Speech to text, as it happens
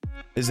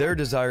Is there a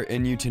desire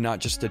in you to not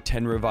just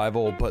attend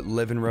revival, but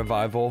live in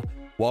revival?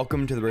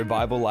 Welcome to the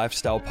Revival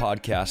Lifestyle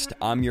Podcast.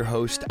 I'm your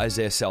host,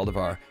 Isaiah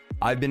Saldivar.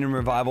 I've been in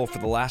revival for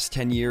the last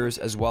 10 years,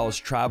 as well as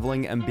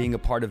traveling and being a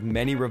part of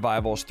many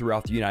revivals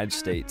throughout the United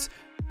States.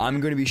 I'm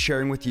going to be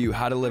sharing with you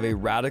how to live a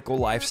radical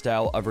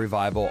lifestyle of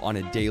revival on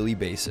a daily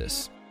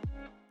basis.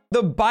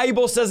 The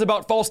Bible says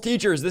about false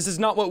teachers. This is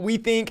not what we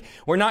think.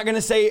 We're not going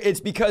to say it's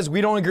because we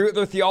don't agree with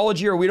their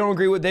theology or we don't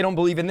agree with they don't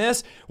believe in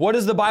this. What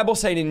does the Bible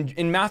say?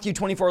 In Matthew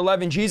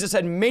 24:11, Jesus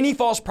said, many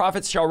false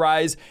prophets shall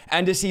rise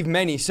and deceive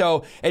many.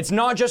 So it's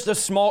not just a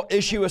small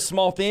issue, a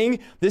small thing.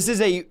 This is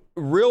a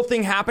real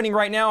thing happening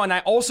right now. And I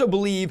also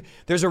believe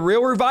there's a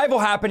real revival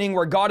happening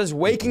where God is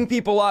waking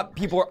people up.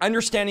 People are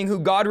understanding who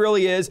God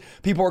really is.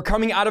 People are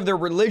coming out of their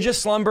religious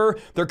slumber.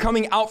 They're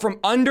coming out from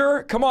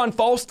under,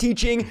 false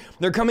teaching.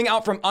 They're coming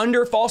out from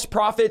under false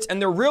prophets, and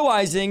they're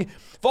realizing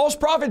false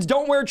prophets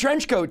don't wear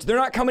trench coats. They're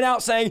not coming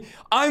out saying,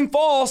 I'm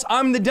false,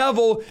 I'm the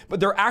devil, but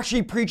they're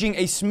actually preaching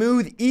a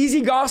smooth,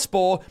 easy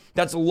gospel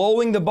that's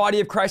lulling the body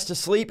of Christ to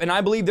sleep. And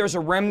I believe there's a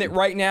remnant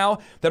right now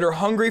that are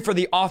hungry for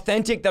the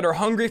authentic, that are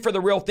hungry for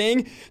the real thing.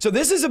 So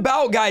this is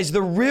about, guys,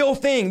 the real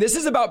thing. This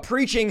is about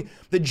preaching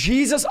the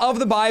Jesus of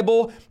the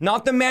Bible,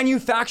 not the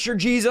manufactured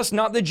Jesus,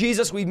 not the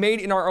Jesus we've made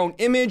in our own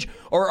image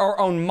or our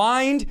own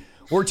mind.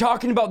 We're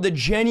talking about the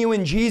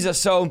genuine Jesus.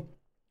 So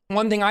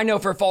one thing I know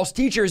for false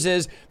teachers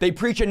is they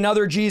preach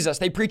another Jesus.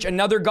 They preach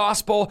another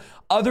gospel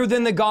other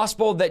than the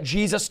gospel that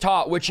Jesus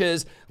taught, which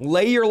is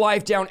lay your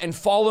life down and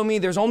follow me.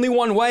 There's only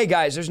one way,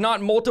 guys. There's not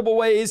multiple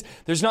ways.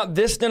 There's not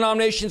this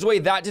denomination's way,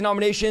 that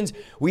denomination's.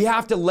 We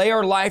have to lay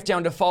our life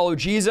down to follow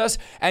Jesus.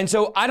 And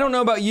so I don't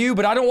know about you,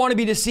 but I don't want to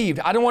be deceived.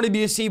 I don't want to be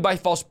deceived by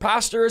false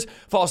pastors,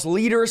 false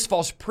leaders,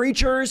 false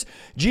preachers.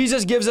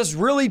 Jesus gives us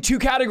really two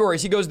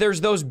categories. He goes,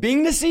 there's those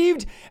being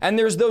deceived and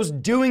there's those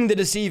doing the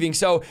deceiving.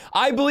 So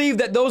I believe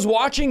that those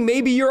watching,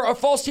 maybe you're a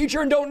false teacher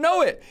and don't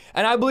know it.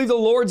 And I believe the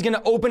Lord's going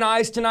to open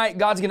eyes tonight.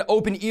 God's going to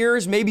open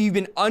ears. Maybe you've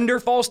been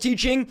under false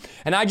teaching.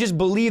 And I just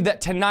believe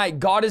that tonight,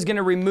 God is going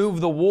to remove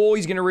the wool.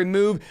 He's going to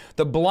remove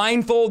the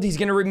blindfold. He's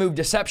going to remove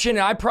deception.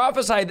 And I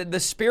prophesy that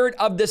the spirit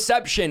of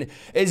deception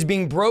is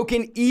being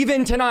broken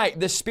even tonight.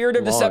 The spirit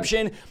of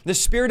deception, the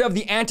spirit of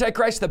the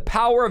Antichrist, the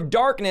power of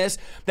darkness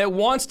that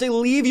wants to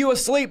leave you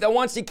asleep, that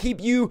wants to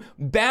keep you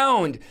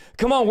bound.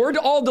 Come on, we're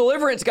all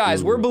deliverance,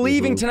 guys. We're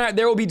believing tonight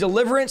there will be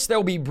deliverance. There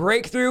will be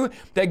breakthrough,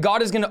 that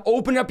God is going to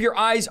open up your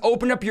eyes,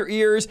 open up your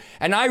ears.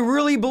 And I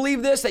really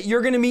believe this, that you're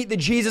going to meet the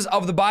Jesus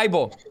of the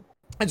Bible.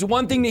 It's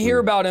one thing to hear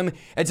about him.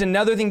 It's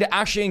another thing to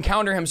actually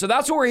encounter him. So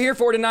that's what we're here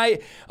for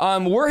tonight.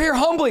 We're here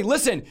humbly.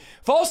 Listen,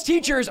 false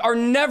teachers are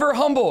never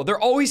humble. They're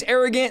always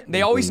arrogant.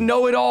 They always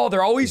know it all.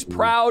 They're always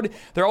proud.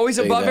 They're always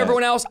above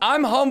everyone else.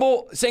 I'm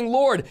humble, saying,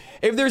 Lord,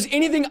 if there's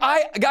anything,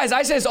 guys,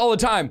 I say this all the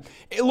time.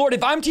 Lord,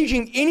 if I'm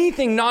teaching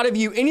anything not of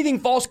you, anything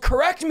false,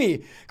 correct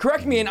me.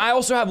 Correct me. And I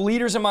also have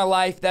leaders in my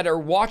life that are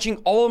watching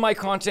all of my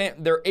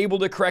content. They're able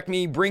to correct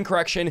me, bring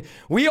correction.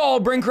 We all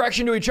bring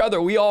correction to each other.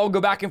 We all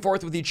go back and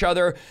forth with each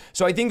other.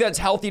 So I think that's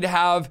healthy to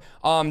have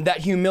that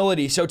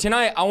humility. So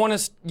tonight, I want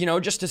us,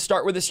 just to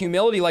start with this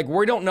humility, like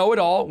we don't know it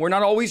all. We're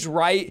not always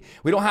right.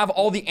 We don't have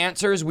all the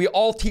answers. We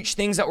all teach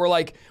things that we're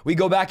like, we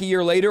go back a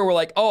year later, we're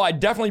like, oh, I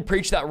definitely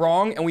preached that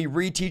wrong. And we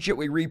reteach it,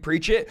 we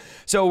repreach it.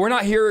 So we're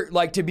not here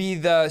like to be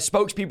the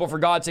spokespeople for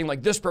God saying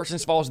like this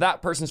person's false,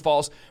 that person's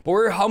false. But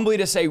we're humbly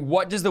to say,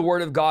 what does the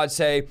word of God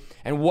say?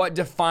 And what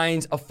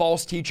defines a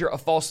false teacher, a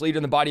false leader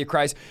in the body of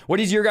Christ?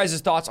 What is your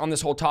guys' thoughts on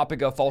this whole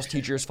topic of false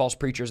teachers, false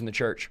preachers in the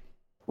church?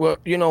 Well,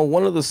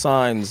 one of the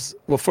signs,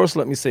 first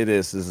let me say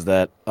this, is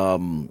that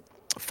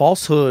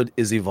falsehood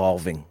is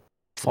evolving.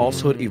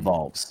 Falsehood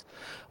evolves.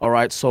 All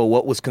right. So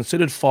what was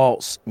considered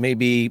false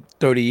maybe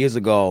 30 years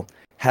ago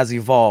has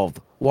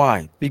evolved.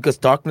 Why? Because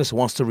darkness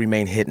wants to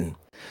remain hidden.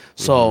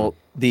 So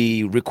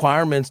the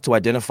requirements to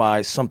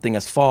identify something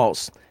as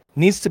false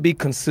needs to be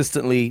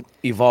consistently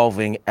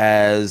evolving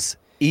as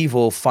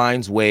evil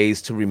finds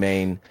ways to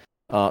remain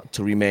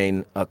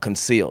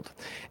concealed.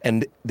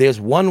 And there's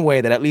one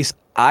way that at least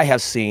I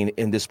have seen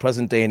in this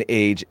present day and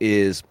age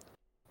is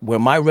where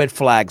my red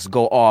flags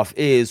go off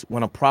is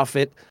when a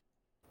prophet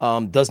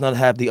does not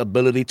have the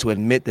ability to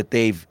admit that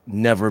they've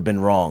never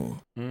been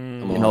wrong.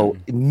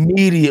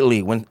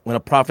 Immediately when a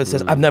prophet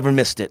says, I've never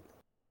missed it,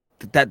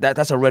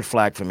 that's a red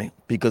flag for me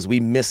because we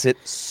miss it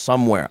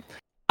somewhere.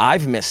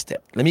 I've missed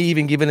it. Let me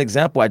even give an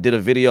example. I did a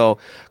video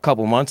a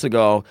couple months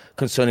ago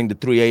concerning the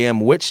 3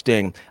 a.m. witch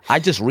thing. I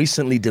just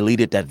recently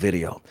deleted that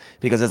video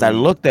because as I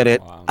looked at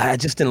it, I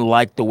just didn't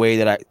like the way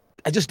that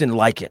I just didn't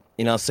like it.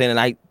 You know what I'm saying? And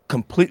I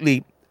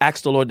completely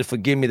asked the Lord to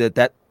forgive me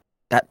that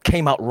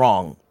came out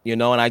wrong,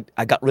 and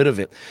I got rid of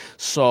it.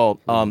 So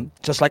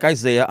just like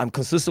Isaiah, I'm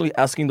consistently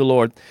asking the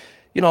Lord,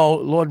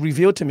 Lord,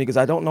 reveal to me because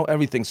I don't know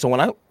everything. So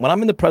when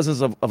I'm in the presence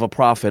of a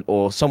prophet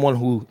or someone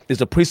who is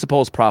a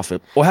presupposed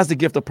prophet or has the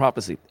gift of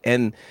prophecy,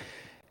 and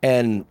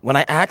when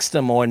I ask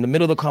them or in the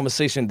middle of the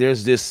conversation,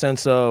 there's this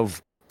sense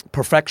of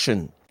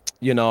perfection,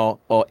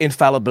 or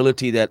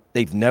infallibility that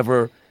they've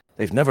never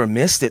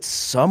missed it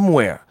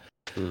somewhere.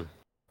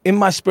 in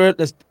my spirit,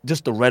 that's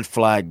just the red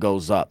flag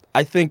goes up.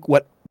 I think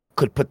what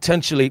could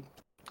potentially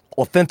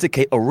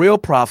authenticate a real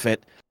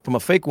prophet from a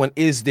fake one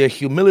is their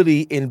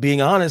humility in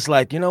being honest.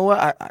 Like, you know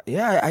what?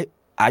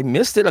 I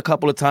missed it a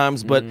couple of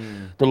times, but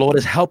the Lord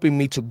is helping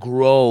me to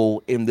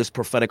grow in this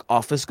prophetic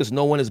office, because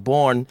no one is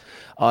born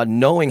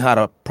knowing how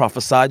to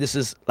prophesy. This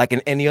is like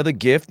in any other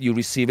gift. You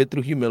receive it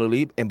through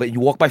humility, but you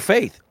walk by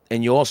faith.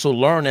 And you also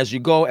learn as you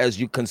go, as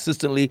you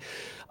consistently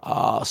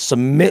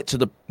submit to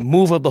the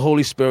move of the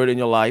Holy Spirit in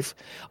your life.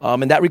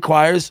 And that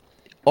requires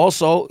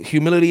also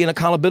humility and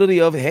accountability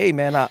of, hey,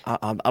 man,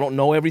 I don't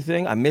know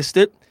everything. I missed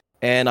it.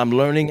 And I'm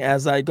learning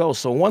as I go.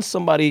 So once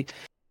somebody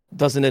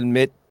doesn't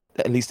admit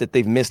at least that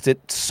they've missed it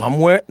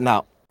somewhere.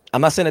 Now,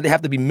 I'm not saying that they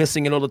have to be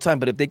missing it all the time,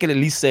 but if they can at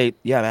least say,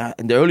 yeah, man,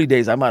 in the early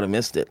days, I might have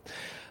missed it.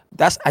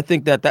 I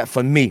think that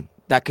for me,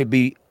 that could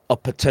be a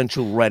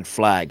potential red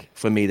flag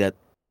for me, that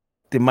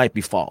they might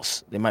be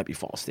false. They might be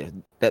false there,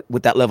 that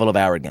with that level of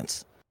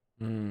arrogance.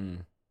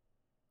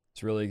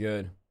 It's really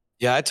good.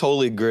 Yeah, I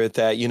totally agree with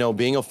that. You know,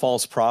 being a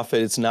false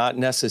prophet, it's not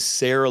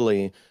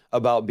necessarily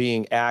about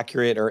being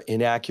accurate or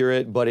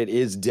inaccurate, but it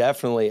is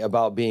definitely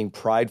about being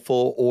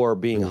prideful or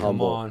being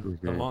humble.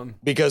 Come on.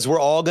 Because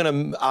we're all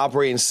going to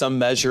operate in some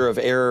measure of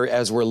error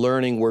as we're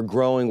learning, we're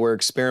growing, we're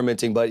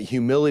experimenting, but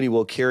humility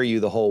will carry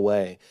you the whole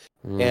way.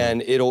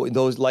 And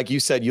like you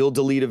said, you'll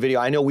delete a video.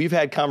 I know we've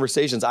had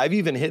conversations. I've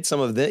even hit some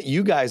of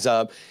you guys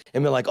up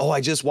and been like, oh,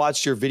 I just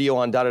watched your video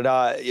on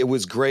da-da-da. It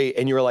was great.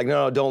 And you were like,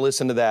 no, don't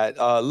listen to that.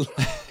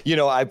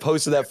 I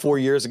posted that 4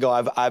 years ago.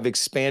 I've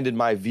expanded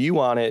my view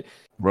on it.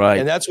 Right.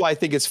 And that's why I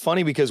think it's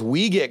funny, because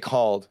we get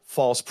called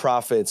false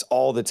prophets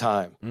all the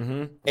time.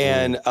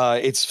 And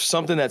it's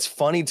something that's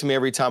funny to me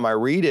every time I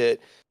read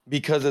it,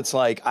 because it's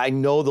like, I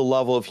know the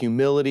level of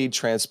humility,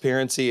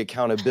 transparency,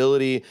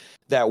 accountability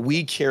that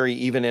we carry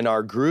even in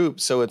our group.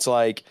 So it's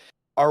like,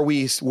 are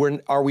we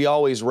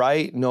always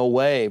right? No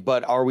way.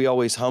 But are we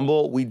always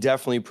humble? We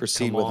definitely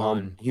proceed with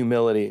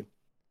humility.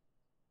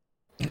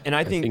 And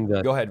I think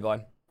that, go ahead,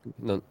 Vlad.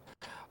 No,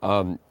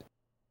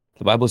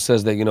 the Bible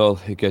says that,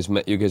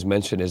 you guys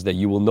mentioned is that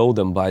you will know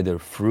them by their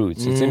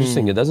fruits. It's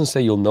interesting. It doesn't say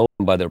you'll know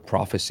them by their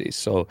prophecies.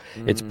 So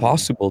it's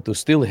possible to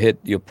still hit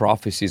your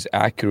prophecies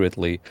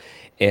accurately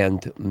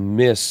and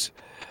miss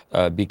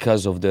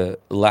because of the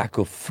lack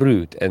of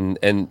fruit. And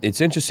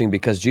it's interesting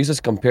because Jesus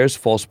compares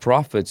false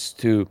prophets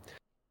to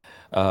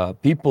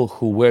people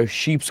who wear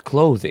sheep's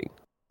clothing.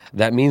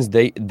 That means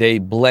they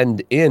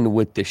blend in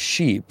with the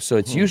sheep. So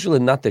it's usually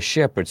not the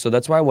shepherd. So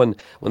that's why when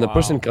the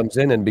person comes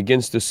in and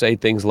begins to say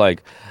things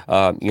like,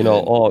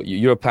 oh,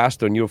 you're a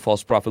pastor and you're a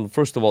false prophet.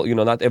 First of all,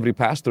 not every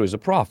pastor is a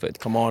prophet.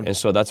 Come on. And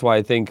so that's why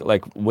I think,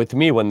 like with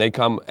me, when they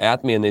come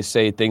at me and they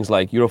say things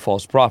like, you're a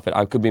false prophet,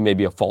 I could be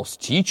maybe a false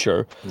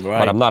teacher,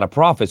 but I'm not a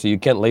prophet. So you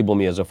can't label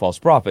me as a false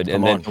prophet.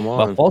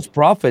 But false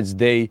prophets,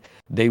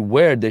 they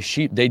wear the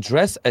sheep, they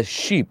dress as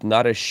sheep,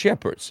 not as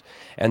shepherds.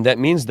 And that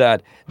means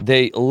that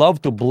they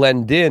love to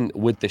blend in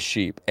with the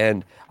sheep.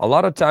 And a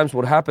lot of times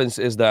what happens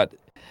is that,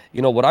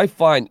 what I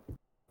find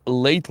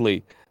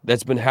lately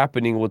that's been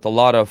happening with a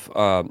lot of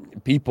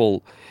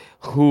people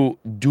who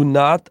do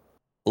not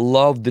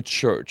love the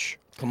church.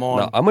 Come on.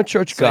 Now, I'm a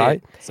church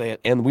guy. Say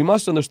it. And we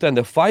must understand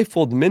the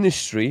fivefold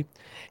ministry.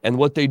 And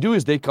what they do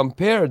is they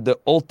compare the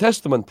Old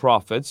Testament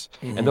prophets,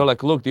 and they're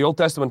like, look, the Old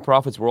Testament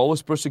prophets were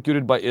always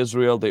persecuted by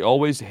Israel. They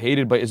always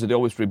hated by Israel. They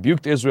always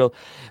rebuked Israel.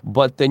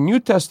 But the New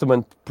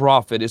Testament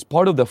prophet is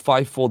part of the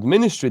fivefold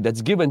ministry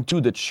that's given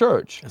to the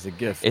church. As a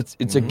gift.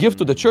 It's a gift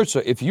to the church.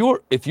 So if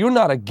you're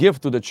not a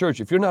gift to the church,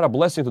 if you're not a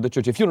blessing to the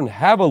church, if you don't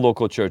have a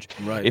local church,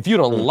 if you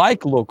don't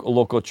like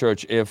local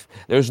church, if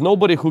there's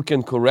nobody who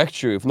can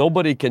correct you, if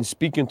nobody can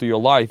speak into your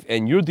life,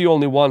 and you're the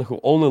only one who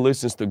only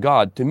listens to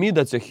God, to me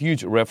that's a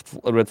huge red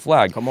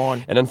flag. Come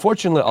on. And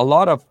unfortunately, a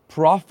lot of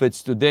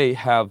prophets today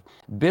have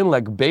been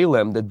like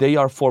Balaam, that they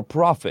are for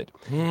profit.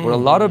 Where a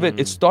lot of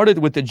it started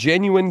with a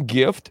genuine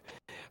gift,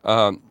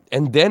 and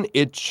then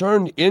it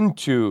turned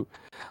into,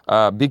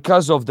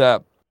 because of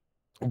the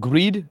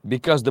greed,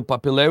 because the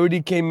popularity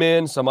came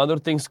in, some other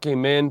things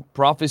came in,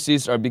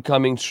 prophecies are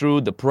becoming true,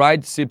 the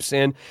pride seeps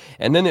in,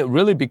 and then it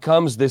really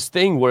becomes this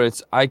thing where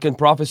I can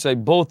prophesy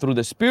both through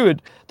the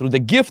Spirit, through the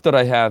gift that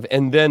I have,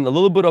 and then a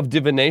little bit of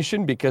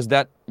divination, because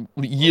that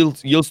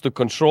yields to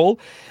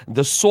control.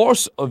 The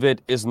source of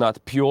it is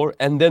not pure,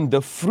 and then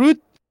the fruit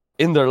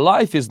in their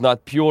life is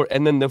not pure,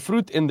 and then the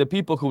fruit in the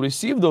people who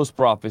receive those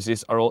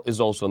prophecies is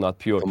also not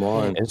pure. Come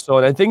on. And so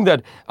I think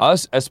that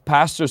us as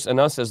pastors and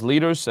us as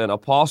leaders and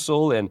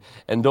apostle and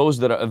those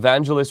that are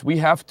evangelists, we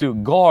have to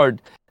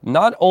guard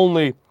not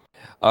only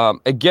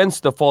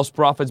against the false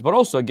prophets, but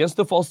also against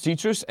the false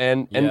teachers,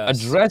 and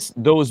address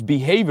those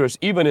behaviors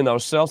even in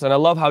ourselves. And I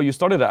love how you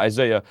started that,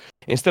 Isaiah.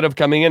 Instead of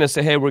coming in and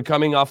say, hey, we're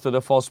coming after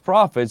the false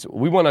prophets,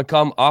 we want to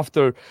come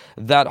after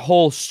that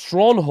whole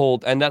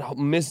stronghold and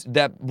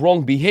that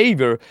wrong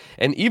behavior.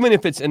 And even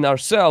if it's in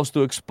ourselves,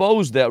 to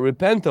expose that,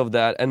 repent of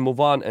that, and move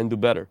on and do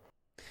better.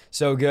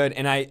 So good.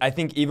 And I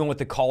think even with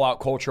the call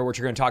out culture, which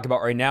we're going to talk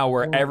about right now,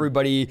 where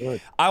everybody,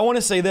 I want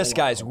to say this,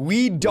 guys,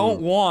 we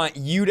don't want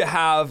you to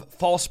have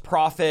false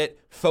prophet,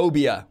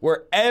 phobia,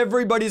 where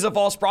everybody's a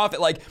false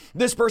prophet. Like,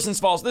 this person's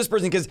false, this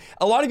person, because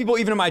a lot of people,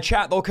 even in my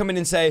chat, they'll come in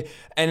and say,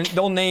 and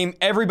they'll name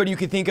everybody you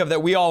can think of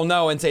that we all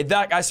know and say,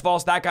 that guy's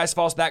false, that guy's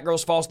false, that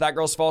girl's false, that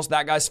girl's false,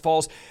 that guy's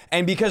false.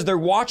 And because they're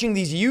watching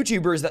these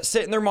YouTubers that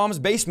sit in their mom's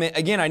basement,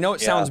 again, I know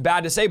it sounds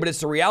bad to say, but it's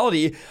the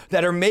reality,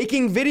 that are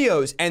making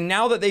videos. And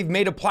now that they've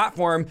made a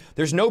platform,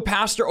 there's no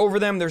pastor over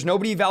them, there's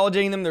nobody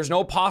validating them, there's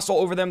no apostle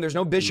over them, there's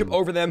no bishop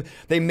over them.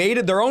 They made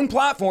it their own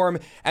platform,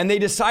 and they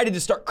decided to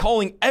start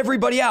calling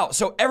everybody out.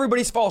 So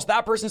everybody's false,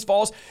 that person's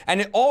false.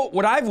 And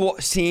what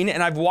I've seen,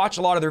 and I've watched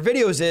a lot of their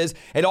videos, is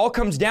it all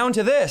comes down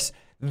to this.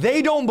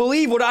 They don't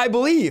believe what I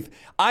believe.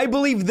 I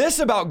believe this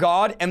about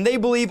God, and they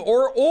believe,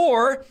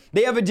 or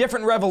they have a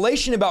different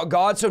revelation about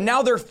God. So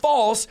now they're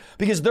false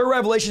because their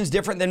revelation is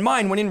different than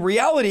mine. When in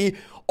reality,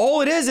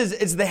 all it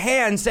is the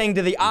hand saying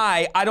to the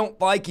eye, I don't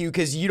like you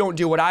because you don't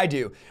do what I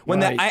do. When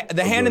the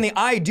hand and the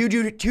eye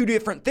do two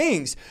different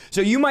things.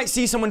 So you might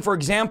see someone, for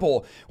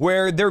example,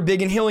 where they're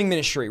big in healing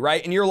ministry,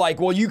 right? And you're like,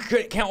 well, you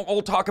can't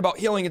all talk about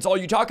healing. It's all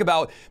you talk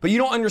about. But you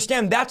don't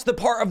understand that's the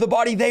part of the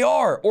body they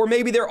are. Or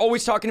maybe they're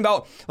always talking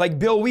about, like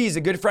Bill Wees,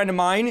 a good friend of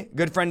mine,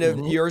 good friend of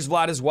yours,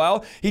 Vlad, as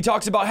well. He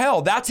talks about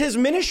hell. That's his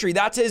ministry.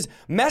 That's his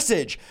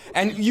message.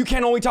 And you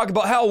can't only talk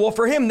about hell. Well,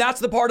 for him, that's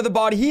the part of the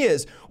body he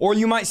is. Or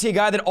you might see a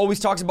guy that always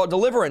talks about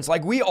deliverance.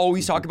 Like we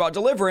always talk about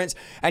deliverance,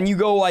 and you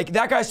go like,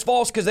 that guy's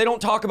false because they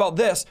don't talk about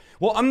this.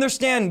 Well,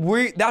 understand,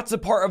 that's the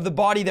part of the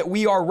body that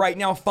we are right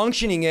now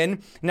functioning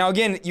in. Now,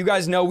 again, you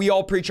guys know we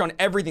all preach on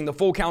everything, the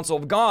full counsel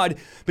of God,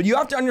 but you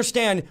have to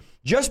understand,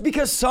 just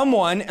because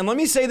someone, and let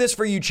me say this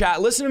for you,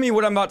 chat, listen to me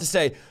what I'm about to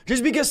say.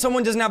 Just because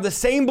someone doesn't have the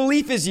same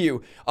belief as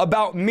you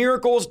about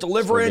miracles,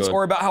 deliverance,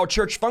 or about how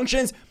church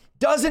functions,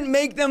 doesn't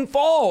make them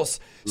false.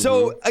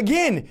 So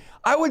again,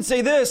 I would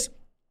say this.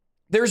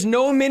 There's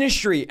no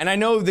ministry, and I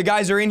know the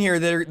guys are in here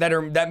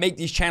that make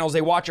these channels,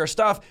 they watch our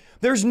stuff.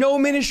 There's no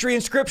ministry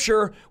in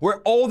scripture where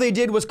all they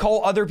did was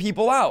call other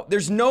people out.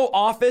 There's no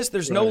office,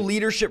 there's no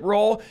leadership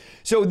role.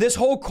 So this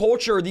whole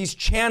culture, these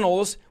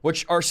channels,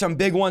 which are some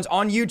big ones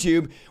on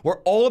YouTube, where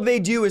all they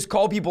do is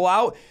call people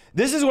out,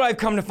 this is what I've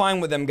come to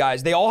find with them,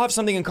 guys. They all have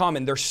something in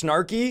common. They're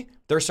snarky,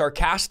 they're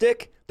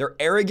sarcastic, they're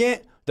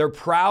arrogant, they're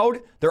proud,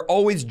 they're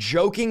always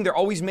joking, they're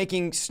always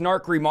making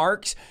snark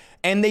remarks,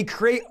 and they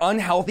create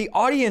unhealthy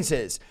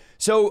audiences.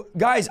 So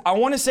guys, I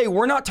want to say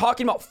we're not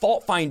talking about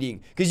fault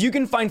finding, because you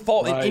can find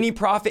fault in any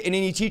prophet and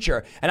any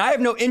teacher. And I have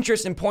no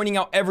interest in pointing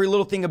out every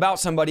little thing about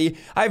somebody.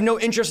 I have no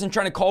interest in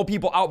trying to call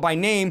people out by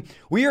name.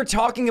 We are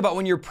talking about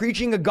when you're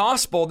preaching a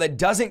gospel that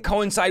doesn't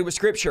coincide with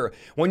scripture.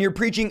 When you're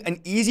preaching an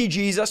easy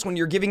Jesus, when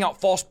you're giving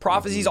out false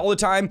prophecies all the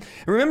time.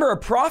 Remember, a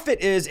prophet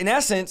is, in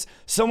essence,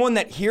 someone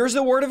that hears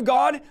the word of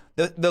God,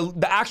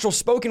 the actual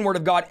spoken word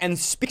of God, and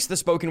speaks the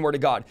spoken word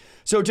of God.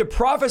 So to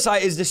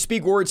prophesy is to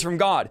speak words from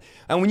God.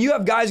 And when you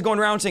have guys going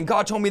around saying,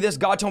 God told me this,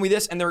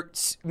 and they're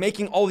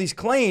making all these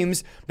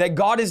claims that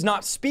God is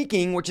not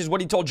speaking, which is what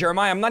he told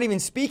Jeremiah, I'm not even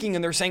speaking,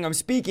 and they're saying I'm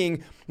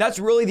speaking, that's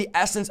really the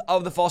essence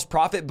of the false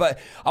prophet. But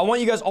I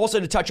want you guys also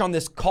to touch on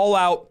this call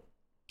out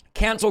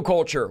cancel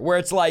culture, where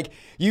it's like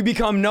you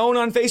become known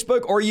on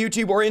Facebook or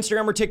YouTube or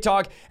Instagram or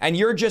TikTok, and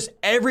you're just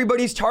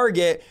everybody's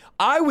target.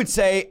 I would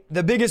say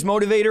the biggest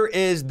motivator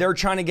is they're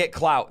trying to get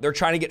clout. They're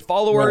trying to get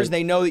followers.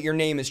 They know that your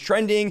name is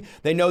trending.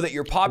 They know that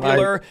you're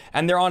popular,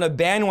 and they're on a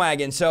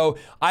bandwagon. So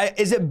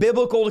is it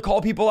biblical to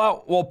call people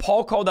out? Well,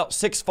 Paul called out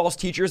 6 false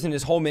teachers in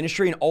his whole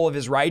ministry and all of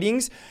his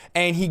writings,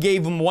 and he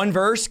gave them one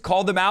verse,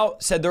 called them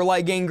out, said they're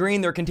like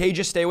gangrene, they're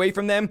contagious, stay away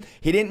from them.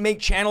 He didn't make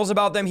channels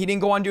about them. He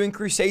didn't go on doing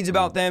crusades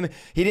about them.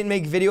 He didn't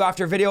make video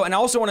after video. And I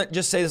also want to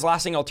just say this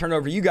last thing, I'll turn it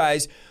over to you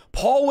guys.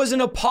 Paul was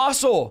an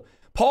apostle.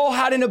 Paul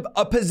had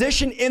a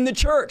position in the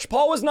church.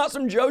 Paul was not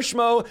some Joe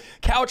Schmo,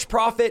 couch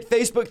prophet,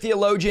 Facebook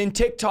theologian,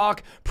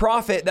 TikTok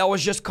prophet that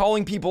was just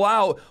calling people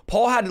out.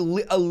 Paul had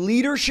a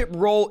leadership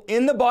role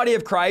in the body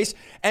of Christ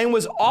and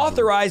was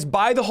authorized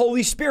by the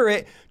Holy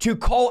Spirit to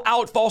call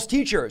out false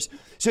teachers.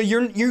 So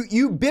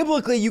you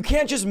biblically, you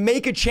can't just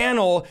make a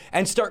channel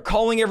and start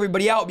calling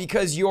everybody out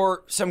because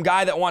you're some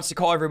guy that wants to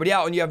call everybody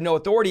out and you have no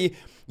authority.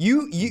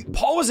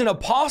 Paul was an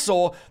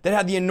apostle that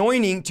had the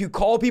anointing to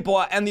call people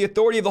out and the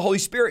authority of the Holy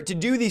Spirit to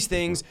do these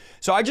things.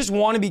 So I just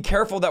want to be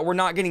careful that we're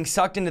not getting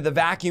sucked into the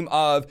vacuum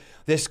of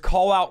this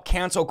call out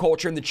cancel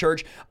culture in the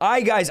church.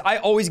 I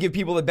always give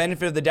people the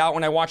benefit of the doubt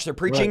when I watch their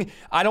preaching.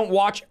 I don't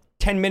watch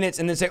 10 minutes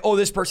and then say, oh,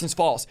 this person's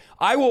false.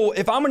 I will,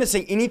 if I'm going to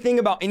say anything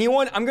about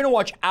anyone, I'm going to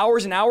watch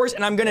hours and hours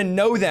and I'm going to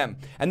know them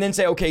and then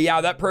say, okay, yeah,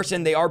 that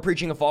person, they are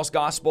preaching a false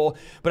gospel.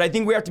 But I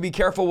think we have to be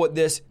careful with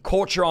this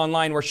culture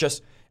online where it's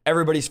just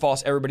everybody's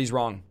false, everybody's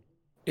wrong.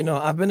 You know,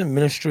 I've been in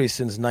ministry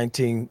since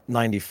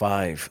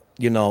 1995,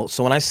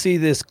 so when I see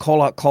this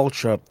call out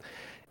culture,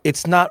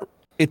 it's not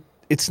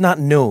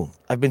new.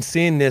 I've been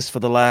seeing this for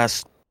the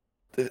last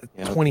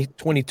 20,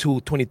 22,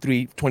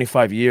 23,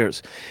 25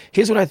 years.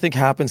 Here's what I think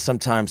happens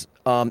sometimes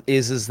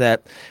is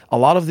that a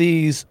lot of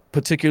these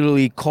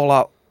particularly call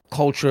out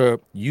culture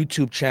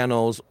YouTube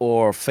channels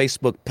or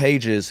Facebook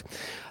pages,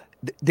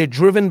 they're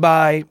driven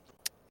by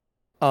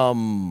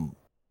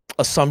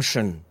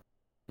assumption.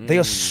 They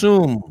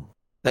assume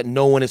that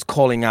no one is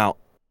calling out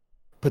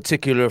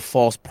particular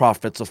false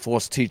prophets or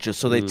false teachers.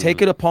 So they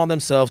take it upon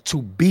themselves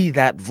to be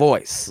that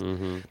voice,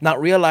 not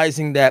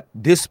realizing that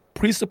this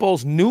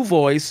presupposed new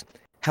voice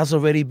has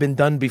already been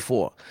done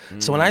before.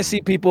 So when I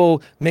see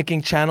people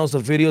making channels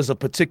of videos of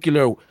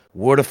particular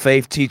Word of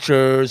Faith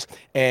teachers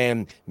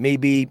and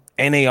maybe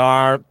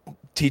NAR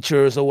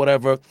teachers or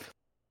whatever,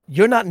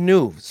 you're not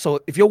new. So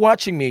if you're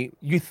watching me,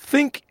 you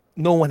think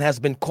no one has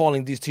been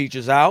calling these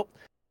teachers out.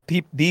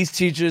 These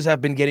teachers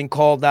have been getting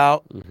called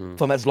out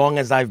from as long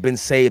as I've been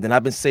saved, and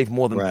I've been saved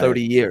more than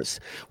 30 years.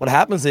 What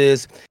happens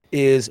is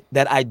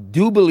that I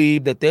do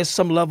believe that there's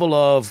some level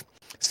of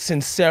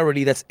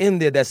sincerity that's in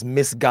there that's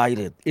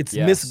misguided. It's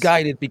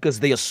misguided because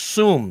they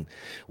assume,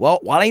 well,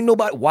 why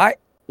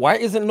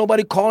isn't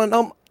nobody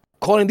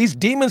calling these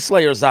demon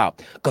slayers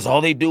out? Because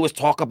all they do is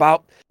talk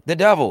about the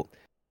devil.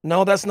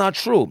 No, that's not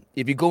true.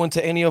 If you go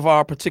into any of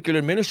our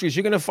particular ministries,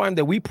 you're going to find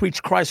that we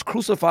preach Christ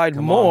crucified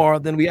more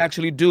than we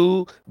actually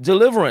do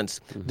deliverance.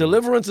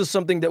 Deliverance is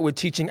something that we're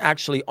teaching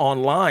actually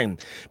online.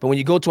 But when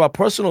you go to our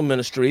personal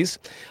ministries,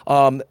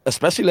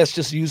 especially let's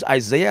just use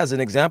Isaiah as an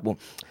example.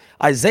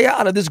 Isaiah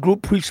out of this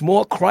group preached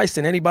more Christ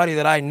than anybody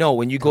that I know.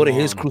 When you go to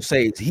his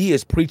crusades, he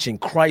is preaching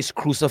Christ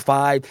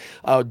crucified,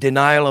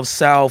 denial of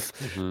self,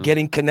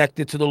 getting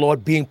connected to the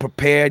Lord, being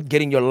prepared,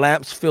 getting your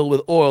lamps filled with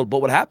oil.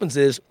 But what happens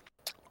is,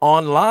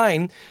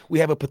 online, we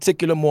have a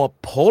particular more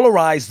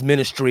polarized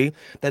ministry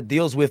that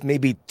deals with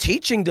maybe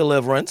teaching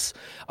deliverance.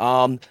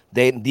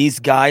 These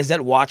guys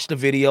that watch the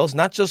videos,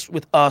 not just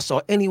with us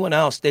or anyone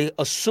else, they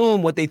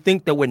assume what they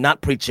think that we're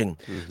not preaching.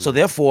 So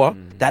therefore,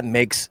 that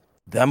makes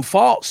them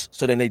false.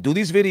 So then they do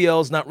these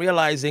videos not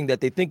realizing that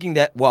they're thinking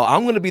that, well,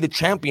 I'm going to be the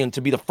champion to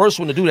be the first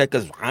one to do that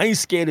because I ain't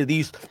scared of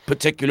these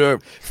particular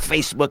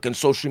Facebook and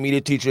social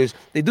media teachers.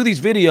 They do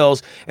these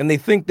videos and they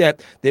think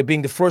that they're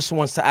being the first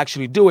ones to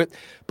actually do it.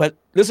 But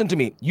listen to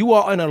me, you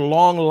are in a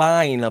long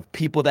line of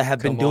people that have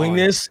been doing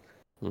this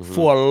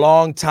for a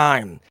long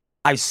time.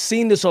 I've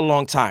seen this a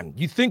long time.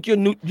 You think your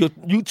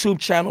YouTube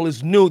channel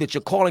is new, that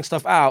you're calling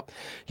stuff out.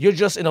 You're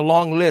just in a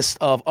long list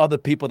of other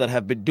people that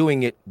have been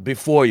doing it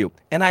before you.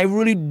 And I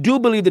really do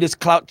believe that it's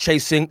clout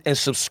chasing and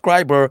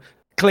subscriber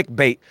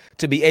clickbait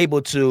to be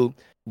able to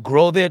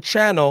grow their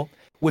channel,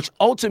 which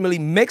ultimately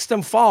makes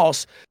them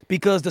false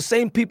because the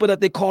same people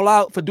that they call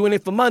out for doing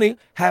it for money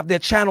have their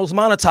channels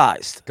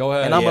monetized. Go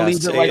ahead. And I'm going to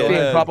leave it right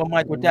there and drop a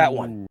mic with that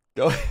one.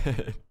 Go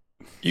ahead.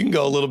 You can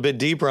go a little bit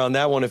deeper on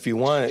that one if you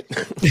want.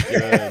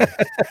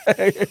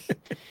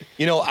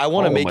 You know, I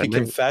want to make a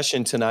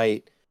confession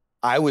tonight.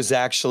 I was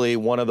actually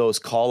one of those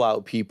call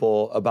out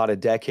people about a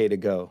decade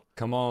ago.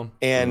 Come on.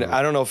 And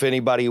I don't know if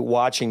anybody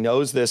watching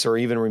knows this or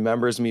even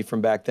remembers me from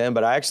back then,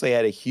 but I actually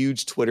had a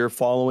huge Twitter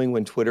following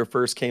when Twitter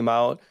first came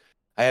out.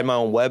 I had my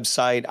own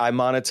website. I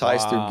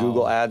monetized through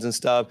Google ads and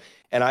stuff.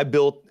 And I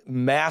built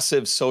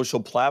massive social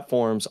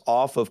platforms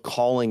off of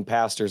calling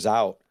pastors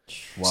out.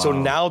 Wow. So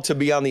now to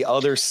be on the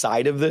other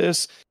side of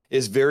this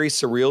is very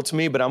surreal to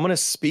me, but I'm going to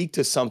speak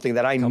to something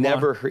that I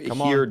never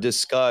hear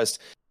discussed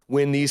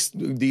when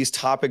these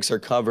topics are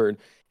covered.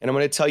 And I'm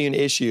going to tell you an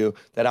issue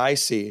that I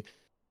see.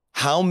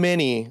 How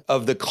many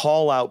of the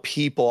call out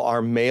people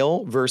are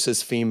male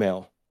versus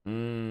female?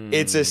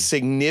 It's a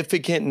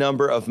significant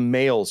number of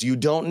males. You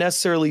don't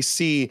necessarily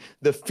see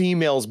the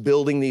females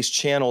building these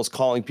channels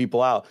calling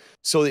people out.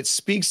 So it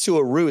speaks to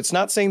a root. It's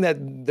not saying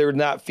that they're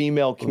not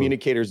female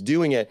communicators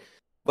doing it,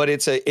 but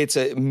it's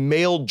a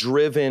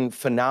male-driven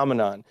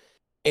phenomenon.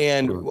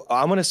 And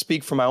I'm going to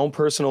speak from my own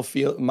personal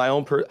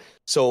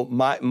so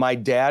my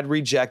dad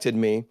rejected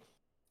me.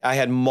 I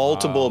had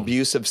multiple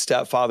abusive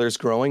stepfathers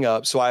growing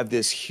up. So I have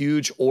this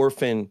huge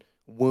orphan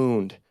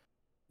wound.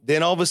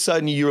 Then all of a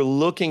sudden you're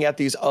looking at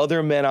these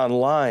other men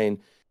online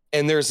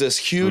and there's this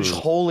huge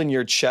hole in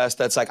your chest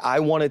that's like, I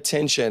want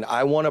attention.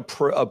 I want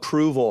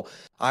approval.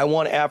 I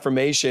want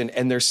affirmation.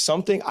 And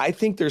I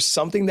think there's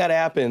something that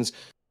happens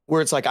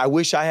where it's like, I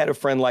wish I had a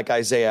friend like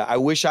Isaiah. I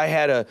wish I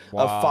had a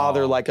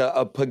father like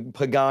a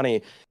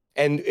Pagani.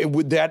 And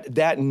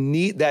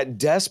that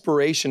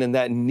desperation and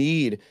that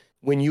need,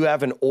 when you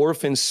have an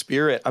orphan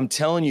spirit, I'm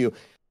telling you,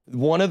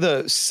 one of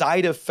the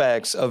side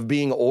effects of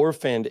being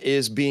orphaned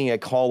is being a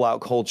call out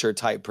culture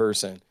type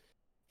person.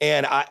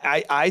 And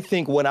I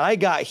think when I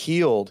got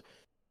healed,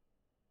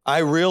 I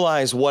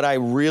realized what I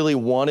really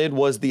wanted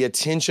was the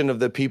attention of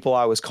the people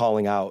I was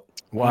calling out.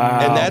 Wow.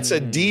 And that's a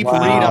deep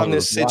read on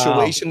this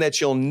situation that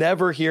you'll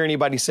never hear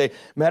anybody say.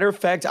 Matter of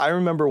fact, I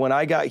remember when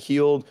I got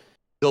healed,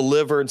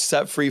 delivered,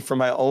 set free from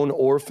my own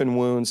orphan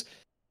wounds,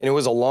 and it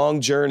was a long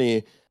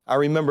journey. I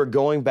remember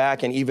going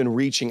back and even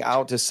reaching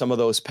out to some of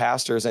those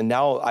pastors, and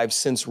now I've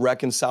since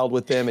reconciled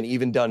with them and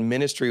even done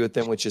ministry with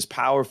them, which is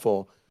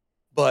powerful.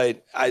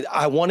 But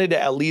I wanted to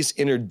at least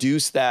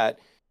introduce that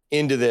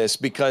into this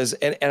because,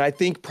 and I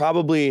think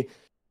probably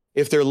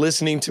if they're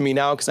listening to me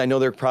now, because I know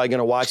they're probably going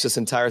to watch this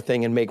entire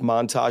thing and make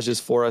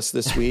montages for us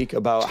this week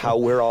about how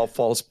we're all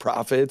false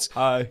prophets.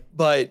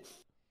 But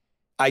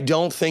I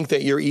don't think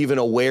that you're even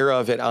aware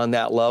of it on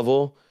that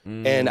level.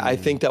 And I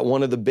think that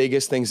one of the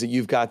biggest things that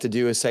you've got to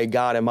do is say,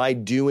 God, am I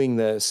doing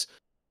this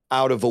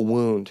out of a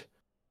wound?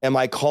 Am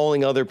I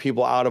calling other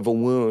people out of a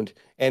wound?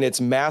 And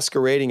it's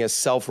masquerading as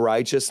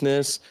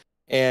self-righteousness.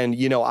 And,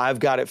 I've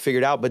got it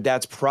figured out, but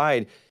that's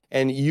pride.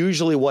 And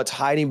usually what's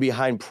hiding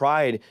behind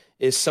pride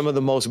is some of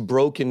the most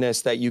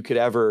brokenness that you could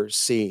ever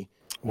see.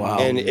 Wow.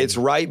 And it's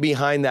right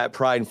behind that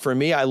pride. For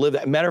me, I live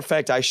that. Matter of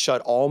fact, I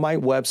shut all my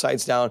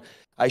websites down.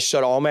 I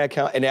shut all my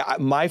accounts. And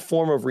my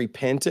form of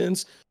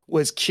repentance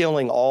was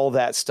killing all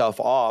that stuff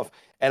off.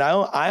 And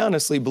I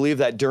honestly believe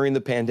that during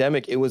the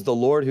pandemic, it was the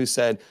Lord who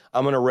said,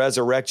 I'm going to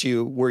resurrect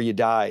you where you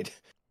died.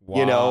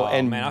 Wow,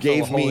 and man, I feel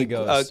gave the Holy me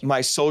Ghost.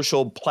 my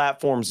social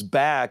platforms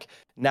back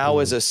now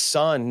as a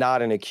son,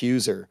 not an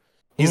accuser.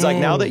 He's like,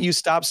 now that you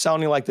stopped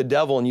sounding like the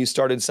devil and you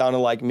started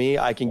sounding like me,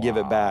 I can give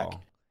it back.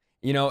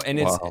 And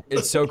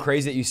it's so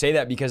crazy that you say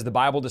that, because the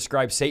Bible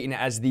describes Satan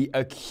as the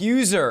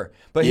accuser.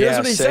 But here's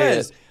what he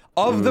says,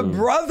 of the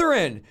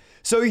brethren.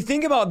 So you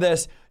think about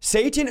this,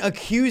 Satan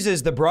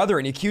accuses the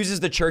brethren, he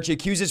accuses the church, he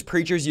accuses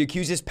preachers, he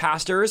accuses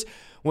pastors.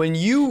 When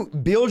you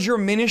build your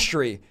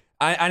ministry,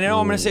 I know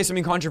I'm going to say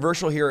something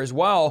controversial here as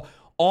well.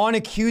 On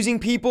accusing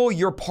people,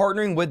 you're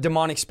partnering with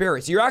demonic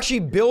spirits. You're actually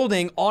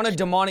building on a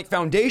demonic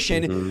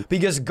foundation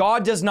because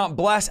God does not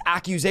bless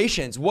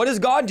accusations. What does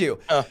God do?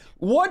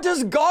 What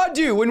does God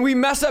do when we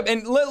mess up?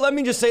 And let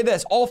me just say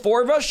this. All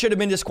four of us should have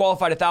been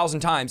disqualified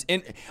 1,000 times.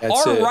 And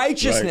our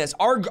righteousness,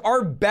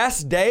 our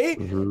best day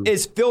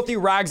is filthy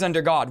rags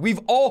under God.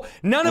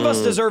 None of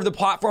us deserve the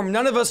platform.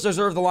 None of us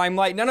deserve the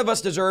limelight. None of us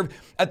deserve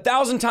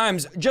 1,000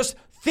 times just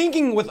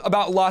thinking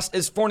about lust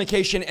is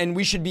fornication, and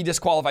we should be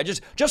disqualified.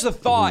 Just the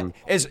thought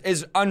is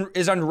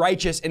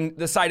unrighteous in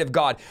the sight of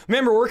God.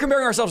 Remember, we're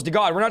comparing ourselves to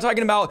God. We're not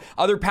talking about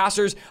other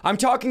pastors. I'm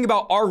talking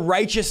about our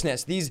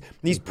righteousness.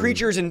 These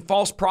preachers and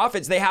false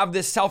prophets, they have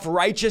this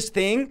self-righteous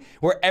thing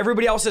where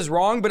everybody else is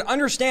wrong. But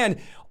understand,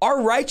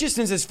 our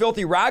righteousness is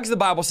filthy rags, the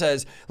Bible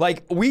says.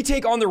 Like, we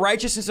take on the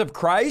righteousness of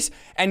Christ,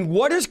 and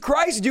what does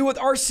Christ do with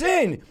our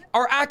sin?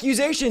 Our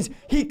accusations.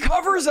 He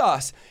covers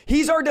us.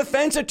 He's our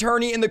defense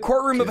attorney in the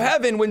courtroom of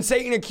heaven. When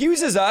Satan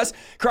accuses us,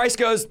 Christ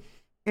goes,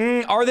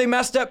 are they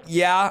messed up?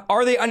 Yeah.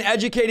 Are they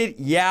uneducated?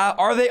 Yeah.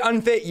 Are they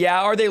unfit?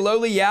 Yeah. Are they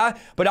lowly? Yeah.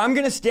 But I'm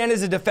going to stand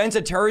as a defense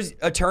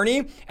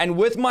attorney, and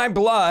with my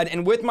blood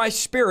and with my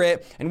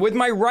spirit and with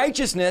my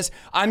righteousness,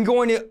 I'm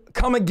going to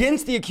come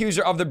against the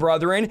accuser of the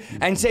brethren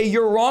and say,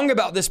 you're wrong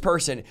about this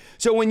person.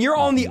 So when you're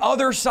on the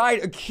other side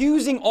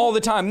accusing all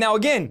the time, now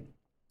again,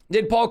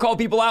 did Paul call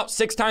people out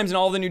 6 times in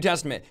all of the New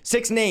Testament?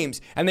 6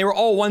 names, and they were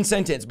all one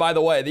sentence, by the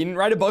way. They didn't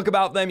write a book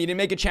about them. You didn't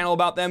make a channel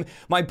about them.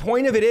 My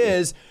point of it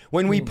is,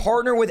 when we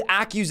partner with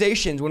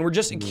accusations, when we're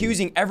just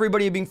accusing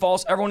everybody of being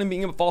false, everyone of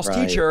being a false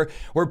teacher,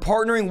 we're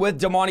partnering with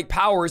demonic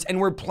powers, and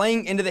we're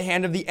playing into the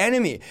hand of the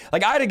enemy.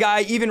 Like, I had a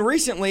guy, even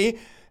recently,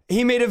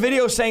 he made a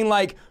video saying,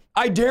 like,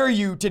 I dare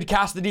you to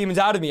cast the demons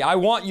out of me. I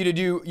want you to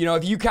do,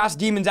 if you cast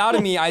demons out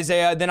of me,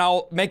 Isaiah, then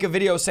I'll make a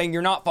video saying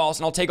you're not false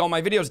and I'll take all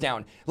my videos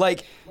down.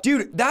 Like,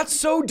 dude, that's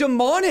so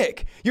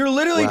demonic. You're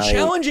literally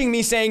challenging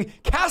me saying,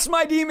 cast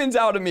my demons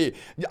out of me.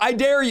 I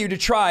dare you to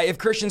try if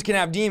Christians can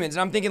have demons.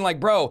 And I'm thinking, like,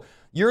 bro,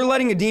 you're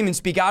letting a demon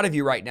speak out of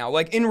you right now.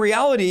 Like, in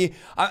reality,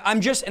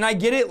 and I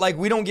get it, like,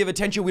 we don't give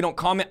attention, we don't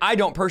comment. I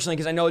don't personally,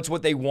 because I know it's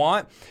what they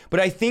want.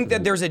 But I think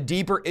that there's a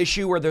deeper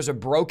issue where there's a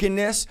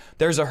brokenness,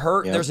 there's a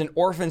hurt, there's an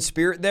orphan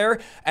spirit there.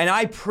 And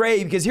I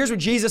pray, because here's what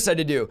Jesus said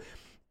to do.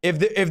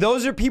 If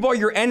those people are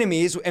your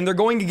enemies and they're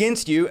going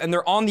against you and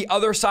they're on the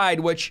other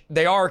side, which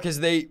they are because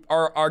they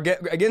are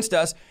against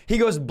us, he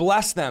goes,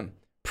 bless them.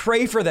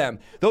 Pray for them.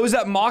 Those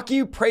that mock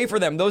you, pray for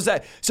them.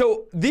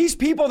 So these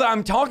people that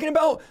I'm talking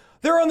about,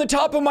 they're on the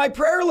top of my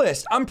prayer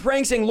list. I'm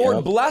praying saying,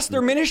 Lord, bless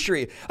their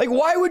ministry. Like,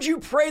 why would you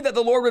pray that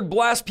the Lord would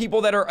bless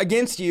people that are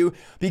against you?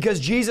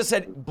 Because Jesus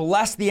said,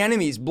 bless the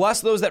enemies,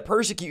 bless those that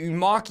persecute you,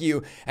 mock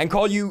you, and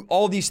call you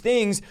all these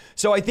things.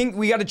 So I think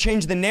we got to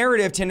change the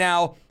narrative to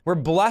now we're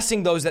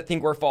blessing those that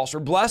think we're false.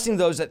 We're blessing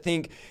those that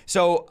think.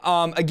 So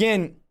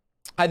again,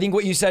 I think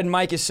what you said,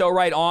 Mike, is so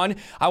right on.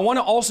 I want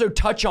to also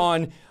touch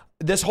on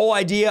this whole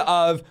idea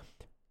of,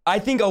 I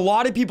think a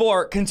lot of people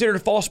are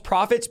considered false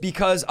prophets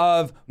because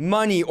of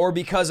money, or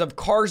because of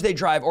cars they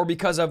drive, or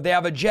because of they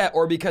have a jet,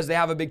 or because they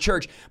have a big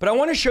church. But I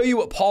want to show you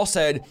what Paul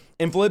said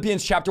in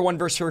Philippians chapter 1,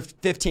 verse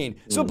 15.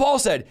 So Paul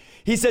said,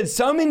 he said,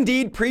 some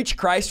indeed preach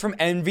Christ from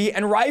envy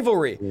and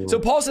rivalry. So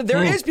Paul said,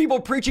 there is people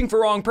preaching for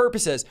wrong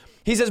purposes.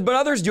 He says, but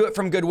others do it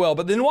from goodwill.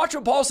 But then watch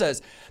what Paul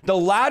says. The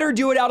latter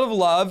do it out of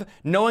love,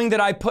 knowing that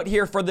I put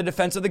here for the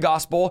defense of the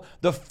gospel.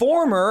 The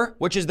former,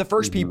 which is the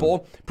first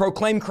people,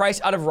 proclaim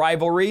Christ out of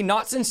rivalry,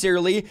 not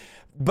sincerely,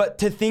 but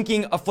to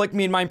thinking afflict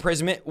me in my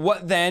imprisonment.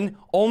 What then?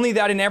 Only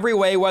that in every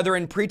way, whether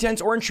in pretense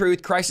or in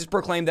truth, Christ is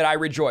proclaimed, that I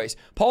rejoice.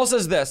 Paul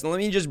says this, and let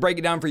me just break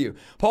it down for you.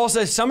 Paul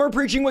says, some are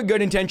preaching with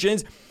good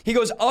intentions. He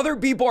goes, other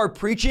people are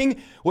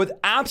preaching with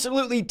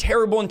absolutely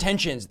terrible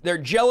intentions. They're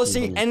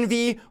jealousy,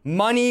 envy,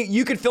 money.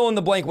 You could fill in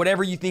the blank,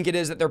 whatever you think it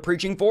is that they're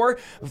preaching for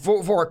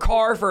a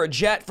car, for a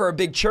jet, for a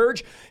big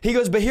church. He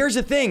goes, but here's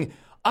the thing.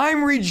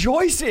 I'm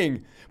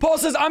rejoicing. Paul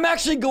says, I'm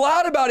actually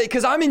glad about it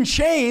because I'm in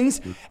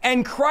chains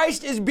and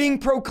Christ is being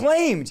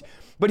proclaimed.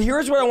 But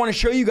here's what I want to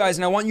show you guys,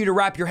 and I want you to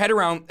wrap your head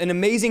around an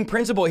amazing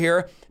principle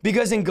here,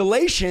 because in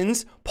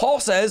Galatians, Paul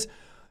says,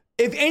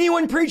 if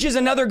anyone preaches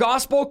another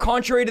gospel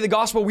contrary to the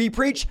gospel we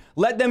preach,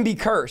 let them be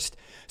cursed.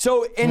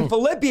 So in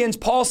Philippians,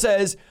 Paul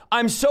says,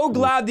 I'm so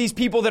glad these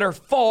people that are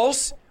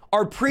false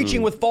are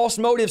preaching with false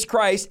motives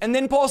Christ. And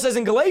then Paul says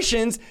in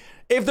Galatians,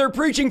 if they're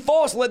preaching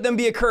false, let them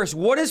be accursed.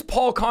 What is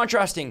Paul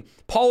contrasting?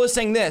 Paul is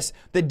saying this.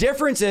 The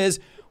difference is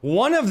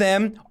one of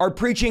them are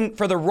preaching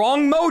for the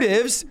wrong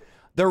motives,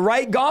 the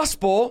right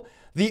gospel.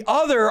 The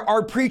other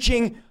are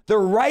preaching the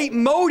right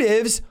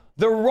motives,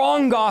 the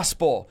wrong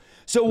gospel.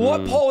 So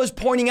what Paul is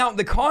pointing out,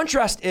 the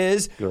contrast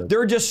is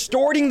they're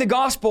distorting the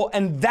gospel,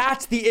 and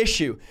that's the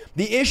issue.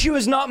 The issue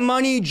is not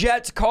money,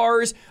 jets,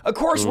 cars. Of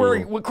course,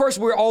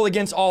 we're all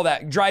against all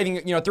that. Driving,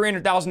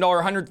 $300,000,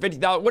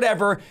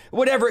 $150,000,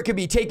 whatever it could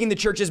be, taking the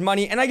church's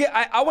money. And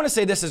I want to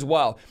say this as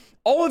well.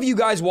 All of you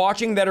guys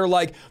watching that are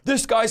like,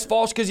 this guy's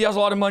false because he has a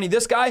lot of money.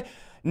 This guy,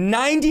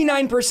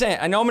 99%.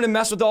 I know I'm going to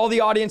mess with all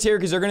the audience here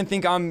because they're going to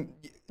think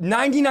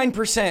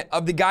 99%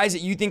 of the guys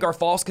that you think are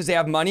false because they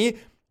have money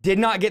did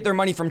not get their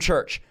money from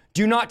church.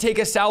 Do not take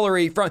a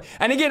salary from,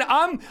 and again,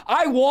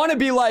 I want to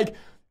be like,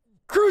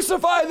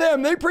 crucify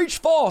them, they preach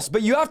false,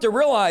 but you have to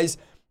realize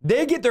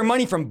they get their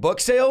money from book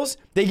sales,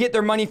 they get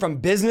their money from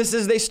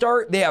businesses they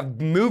start, they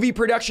have movie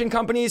production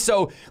companies.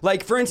 So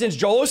like for instance,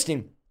 Joel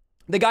Osteen,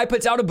 the guy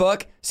puts out a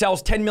book,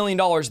 sells $10 million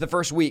the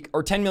first week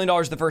or $10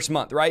 million the first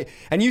month, right?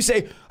 And you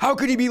say, how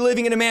could he be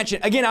living in a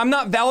mansion? Again, I'm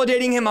not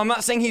validating him. I'm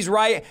not saying he's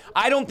right.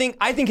 I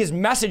think his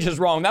message is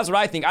wrong. That's what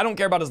I think. I don't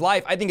care about his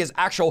life. I think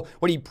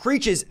what he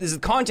preaches, his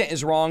content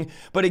is wrong.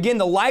 But again,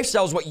 the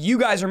lifestyle is what you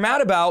guys are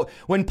mad about.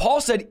 When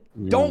Paul said,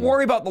 don't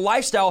worry about the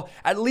lifestyle,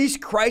 at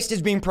least Christ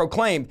is being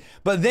proclaimed.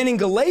 But then in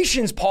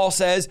Galatians, Paul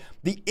says,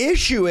 the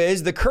issue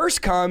is, the curse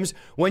comes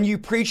when you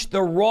preach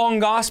the wrong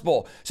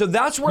gospel. So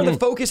that's where the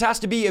focus has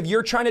to be if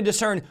you're trying to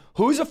discern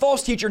who's a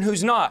false teacher and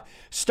who's not.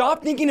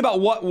 Stop thinking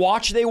about what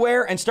watch they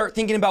wear and start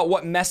thinking about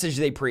what message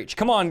they preach.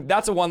 Come on,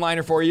 that's a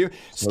one-liner for you.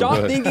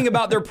 Stop thinking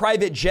about their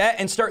private jet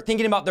and start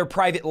thinking about their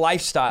private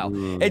lifestyle.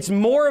 It's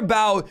more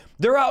about,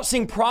 they're out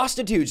seeing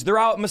prostitutes, they're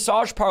out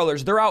massage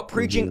parlors, they're out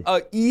preaching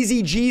a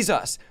easy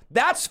Jesus.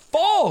 That's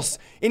false.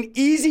 An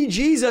easy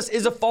Jesus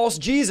is a false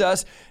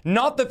Jesus,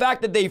 not the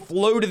fact that they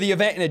flew to the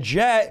event in a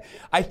jet.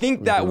 I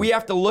think that we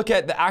have to look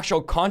at the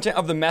actual content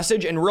of the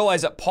message and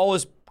realize that Paul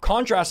is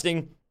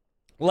contrasting.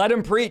 Let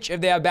them preach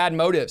if they have bad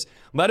motives.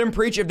 Let them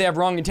preach if they have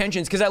wrong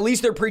intentions, because at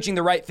least they're preaching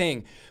the right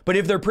thing. But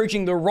if they're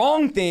preaching the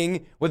wrong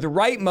thing with the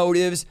right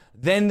motives,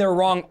 then they're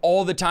wrong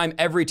all the time,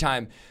 every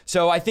time.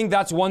 So I think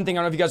that's one thing.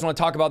 I don't know if you guys want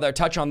to talk about that,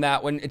 touch on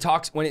that when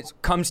it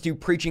comes to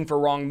preaching for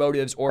wrong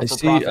motives or for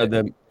profit.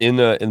 I see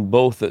in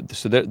both.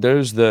 So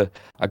there's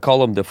I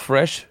call them the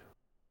fresh,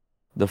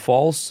 the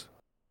false,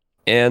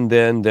 and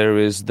then there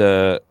is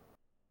and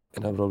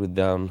I wrote it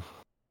down,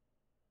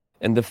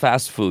 and the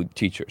fast food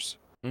teachers.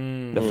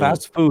 The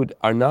fast food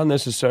are not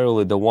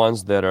necessarily the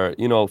ones that are,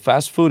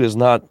 fast food is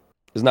not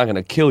going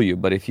to kill you,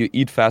 but if you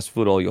eat fast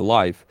food all your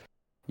life,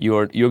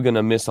 you're going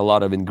to miss a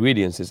lot of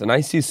ingredients. And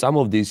I see some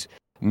of these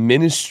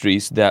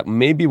ministries that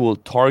maybe will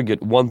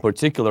target one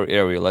particular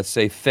area, let's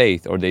say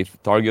faith, or they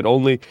target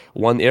only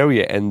one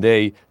area, and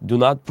they do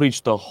not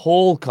preach the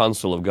whole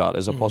counsel of God.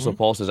 As Apostle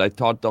Paul says, I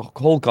taught the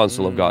whole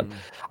counsel of God.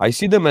 I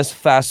see them as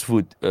fast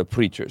food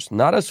preachers,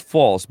 not as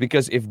false,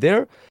 because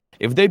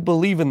if they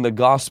believe in the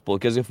gospel,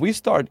 because if we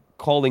start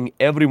calling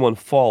everyone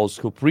false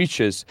who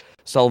preaches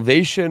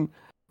salvation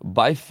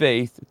by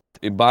faith,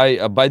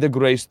 by the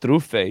grace through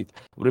faith,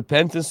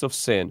 repentance of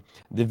sin,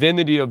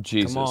 divinity of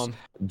Jesus,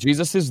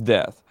 Jesus'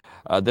 death,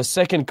 the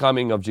second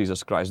coming of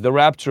Jesus Christ, the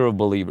rapture of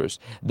believers,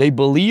 they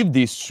believe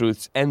these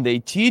truths and they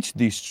teach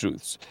these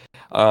truths.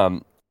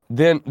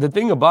 Then the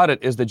thing about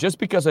it is that just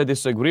because I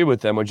disagree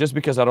with them, or just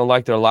because I don't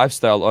like their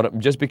lifestyle, or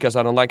just because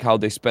I don't like how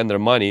they spend their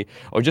money,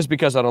 or just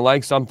because I don't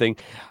like something,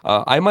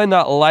 I might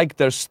not like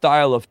their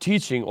style of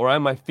teaching, or I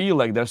might feel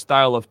like their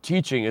style of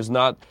teaching is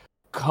not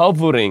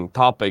covering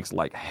topics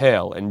like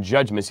hell and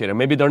judgment seat, and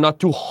maybe they're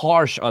not too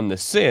harsh on the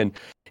sin.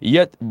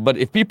 But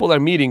if people are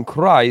meeting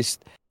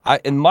Christ,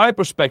 in my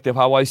perspective,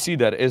 how I see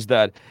that is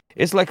that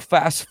it's like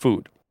fast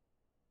food,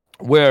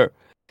 where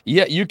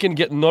you can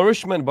get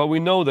nourishment, but we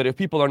know that if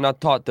people are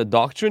not taught the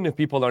doctrine, if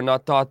people are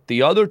not taught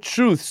the other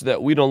truths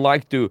that we don't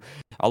like to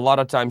a lot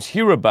of times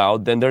hear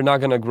about, then they're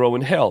not going to grow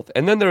in health.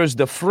 And then there is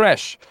the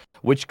fresh,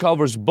 which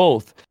covers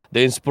both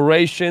the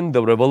inspiration,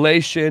 the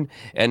revelation,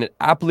 and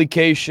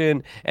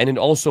application, and it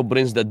also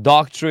brings the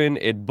doctrine.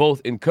 It both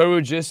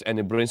encourages and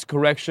it brings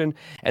correction.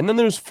 And then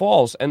there's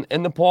false.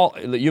 And Paul,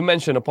 you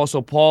mentioned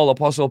Apostle Paul,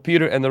 Apostle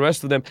Peter, and the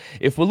rest of them.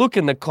 If we look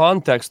in the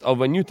context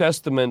of a New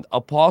Testament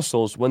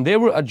apostles, when they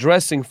were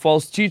addressing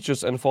false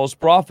teachers and false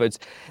prophets,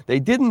 they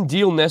didn't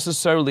deal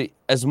necessarily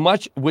as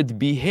much with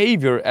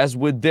behavior as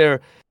with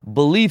their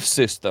belief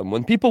system.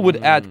 When people would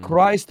add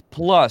Christ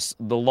plus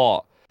the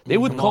law, they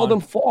would call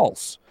them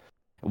false.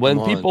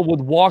 When people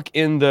would walk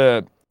in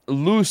the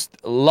loose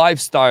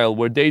lifestyle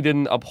where they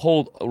didn't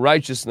uphold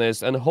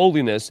righteousness and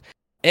holiness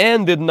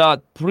and did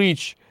not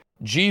preach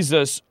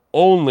Jesus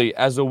only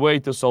as a way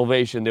to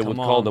salvation, they would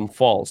call them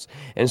false.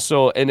 And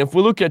if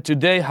we look at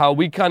today, how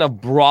we kind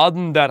of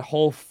broaden that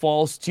whole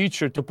false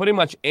teacher to pretty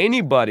much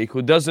anybody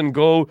who doesn't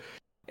go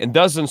and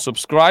doesn't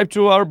subscribe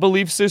to our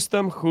belief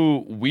system,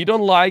 who we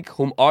don't like,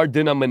 whom our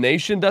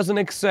denomination doesn't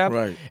accept.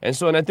 Right. And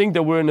I think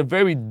that we're in a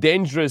very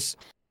dangerous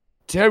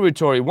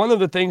territory. One of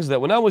the things that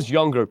when I was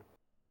younger,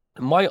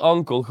 my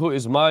uncle, who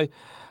is my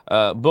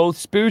both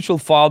spiritual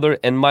father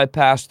and my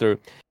pastor,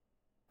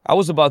 I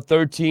was about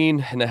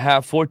 13 and a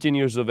half, 14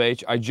 years of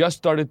age. I just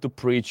started to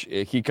preach.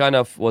 He kind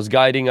of was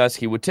guiding us.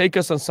 He would take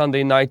us on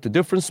Sunday night to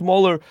different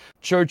smaller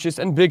churches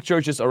and big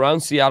churches around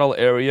Seattle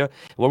area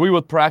where we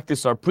would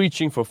practice our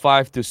preaching for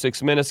 5 to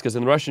 6 minutes, because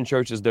in Russian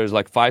churches there's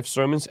like 5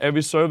 sermons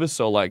every service.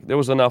 So like there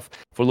was enough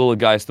for little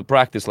guys to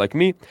practice like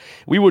me.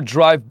 We would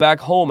drive back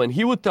home and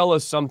he would tell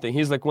us something.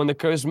 He's like, when the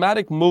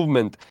charismatic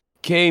movement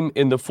came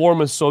in the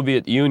former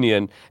Soviet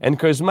Union, and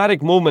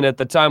charismatic movement at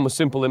the time was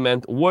simply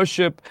meant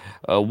worship,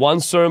 1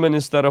 sermon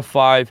instead of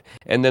 5,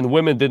 and then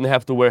women didn't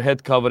have to wear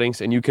head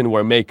coverings and you can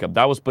wear makeup.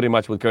 That was pretty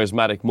much what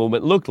charismatic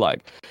movement looked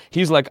like.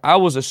 He's like, I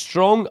was a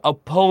strong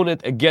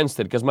opponent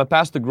against it, because my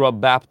pastor grew up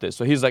Baptist.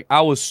 So he's like,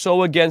 I was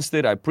so against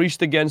it. I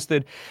preached against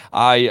it.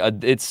 I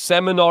did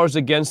seminars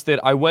against it.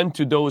 I went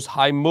to those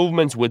high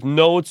movements with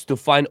notes to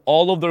find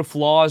all of their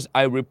flaws.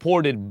 I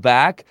reported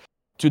back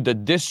to the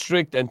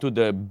district and to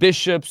the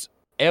bishops,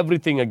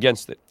 everything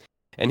against it.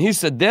 And he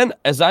said, then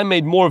as I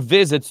made more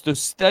visits to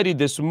study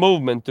this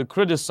movement, to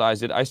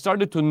criticize it, I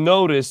started to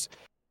notice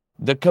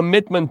the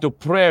commitment to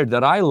prayer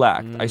that I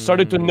lacked. I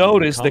started to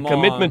notice the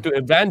commitment to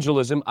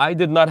evangelism I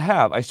did not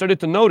have. I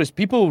started to notice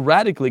people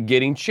radically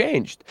getting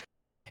changed.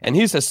 And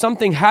he says,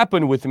 something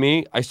happened with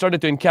me. I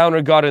started to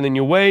encounter God in a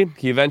new way.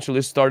 He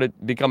eventually started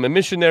to become a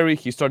missionary.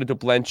 He started to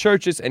plant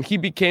churches, and he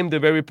became the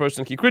very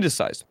person he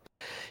criticized.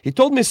 He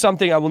told me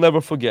something I will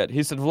never forget.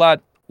 He said, Vlad,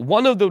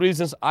 one of the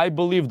reasons I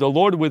believe the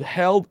Lord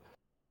withheld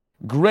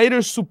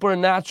greater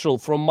supernatural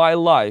from my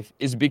life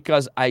is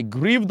because I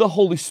grieved the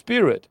Holy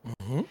Spirit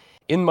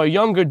in my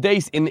younger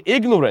days in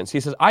ignorance.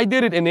 He says, I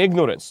did it in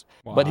ignorance.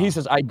 But he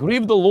says, I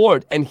grieved the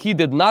Lord, and he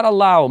did not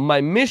allow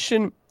my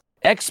mission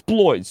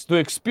exploits to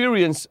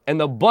experience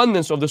an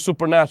abundance of the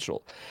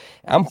supernatural.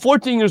 I'm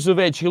 14 years of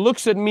age. He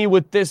looks at me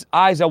with these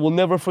eyes I will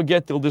never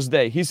forget till this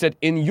day. He said,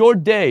 in your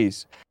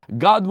days,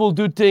 God will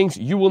do things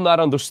you will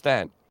not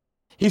understand.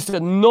 He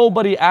said,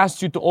 nobody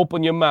asked you to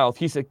open your mouth.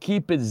 He said,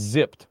 keep it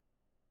zipped.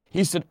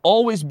 He said,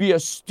 always be a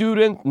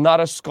student, not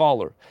a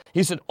scholar.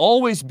 He said,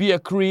 always be a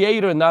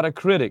creator, not a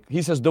critic.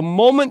 He says, the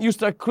moment you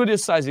start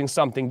criticizing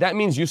something, that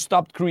means you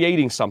stopped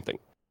creating something.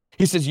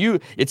 He says,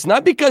 it's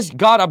not because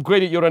God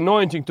upgraded your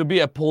anointing to be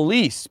a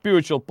police,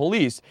 spiritual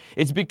police.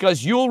 It's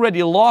because you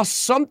already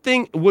lost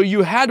something where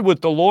you had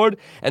with the Lord,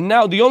 and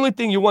now the only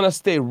thing you want to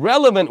stay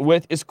relevant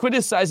with is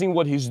criticizing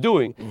what He's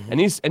doing. And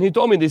he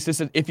told me this. He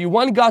said, if you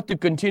want God to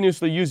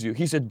continuously use you,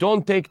 he said,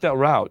 don't take that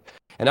route.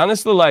 And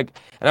honestly,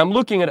 and I'm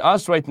looking at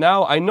us right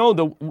now, I know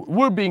that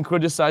we're being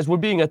criticized, we're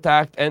being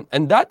attacked,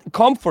 and that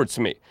comforts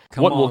me.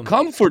 What will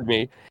comfort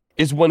me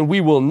is when we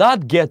will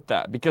not get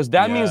that, because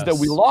that means that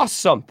we lost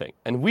something,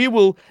 and we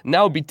will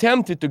now be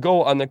tempted to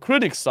go on the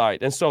critic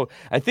side. And so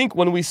I think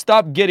when we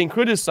stop getting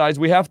criticized,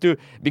 we have to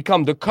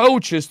become the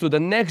coaches to the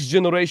next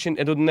generation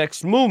and to the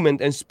next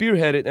movement and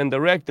spearhead it and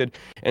direct it.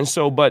 And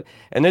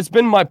it's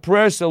been my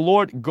prayer, say,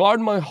 Lord,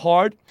 guard my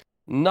heart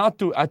not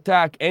to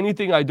attack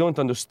anything I don't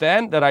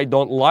understand, that I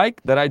don't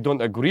like, that I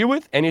don't agree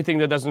with, anything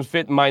that doesn't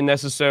fit my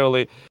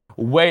necessarily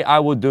way I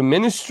would do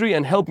ministry,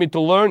 and help me to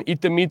learn,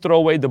 eat the meat, throw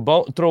away the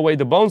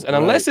bones. And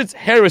unless it's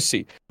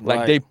heresy,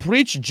 they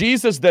preach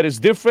Jesus that is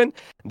different,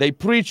 they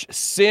preach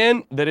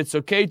sin, that it's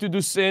okay to do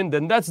sin,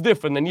 then that's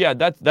different. And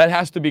that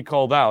has to be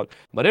called out.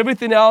 But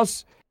everything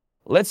else,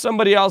 let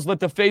somebody else, let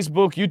the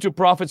Facebook, YouTube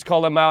prophets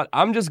call them out.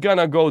 I'm just going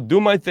to go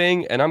do my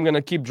thing, and I'm going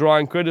to keep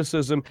drawing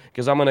criticism,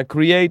 because I'm going to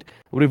create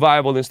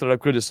revival instead of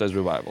criticize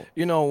revival.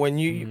 You know, when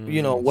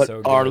what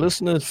so our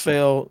listeners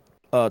fail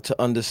to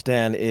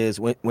understand is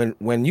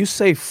when you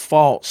say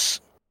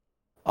false,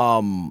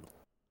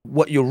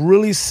 what you're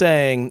really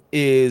saying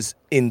is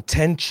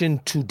intention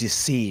to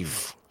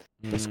deceive.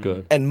 That's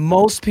good. And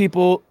most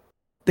people,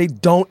 they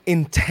don't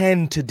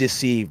intend to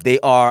deceive. They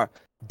are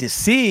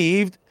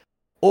deceived,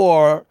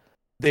 or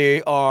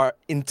they are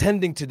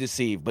intending to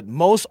deceive, but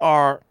most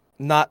are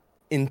not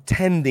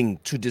intending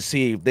to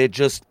deceive. They're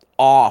just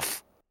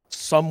off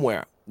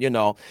somewhere,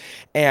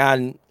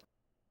 and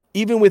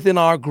even within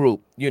our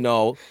group,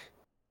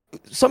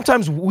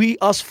 sometimes we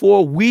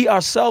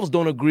ourselves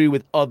don't agree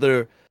with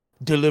other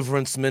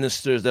deliverance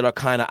ministers that are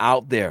kind of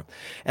out there.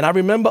 And I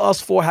remember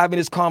us four having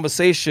this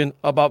conversation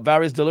about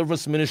various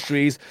deliverance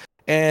ministries.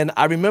 And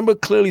I remember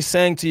clearly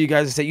saying to you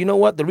guys, I said, you know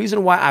what? The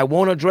reason why I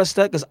won't address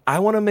that, because I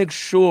want to make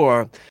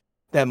sure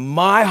that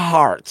my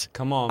heart,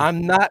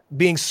 I'm not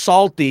being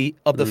salty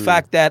of the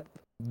fact that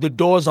the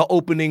doors are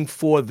opening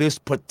for this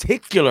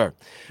particular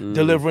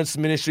deliverance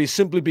ministry,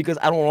 simply because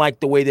I don't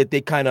like the way that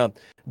they kind of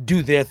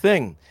do their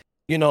thing.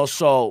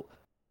 So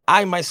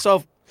I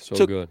myself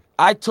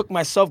took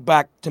myself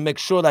back to make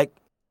sure,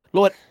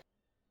 Lord,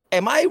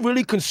 am I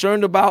really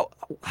concerned about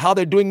how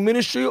they're doing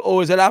ministry,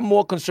 or is it I'm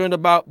more concerned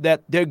about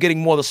that they're getting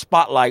more of the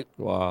spotlight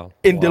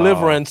in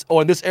deliverance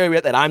or in this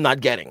area that I'm not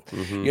getting?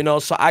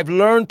 So I've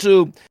learned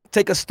to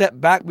take a step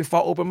back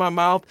before I open my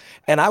mouth.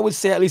 And I would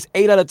say at least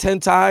 8 out of 10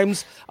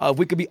 times, if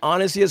we could be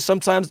honest here,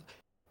 sometimes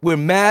we're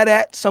mad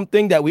at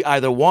something that we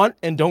either want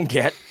and don't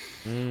get,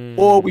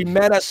 or we're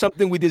mad at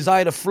something we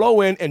desire to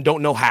flow in and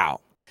don't know how.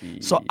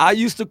 So I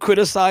used to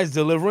criticize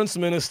deliverance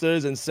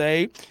ministers and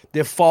say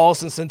they're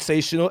false and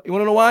sensational. You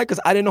want to know why? Because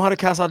I didn't know how to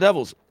cast out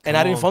devils, and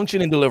I didn't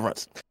function in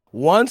deliverance.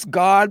 Once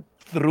God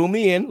threw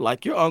me in,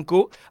 like your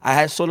uncle, I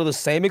had sort of the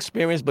same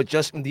experience, but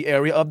just in the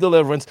area of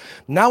deliverance.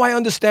 Now I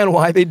understand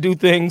why they do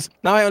things.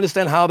 Now I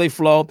understand how they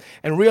flow,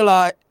 and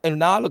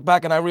now I look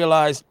back and I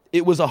realize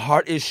it was a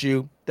heart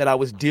issue that I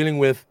was dealing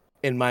with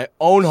in my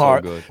own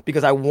heart,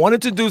 because I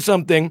wanted to do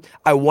something.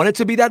 I wanted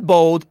to be that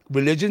bold.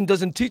 Religion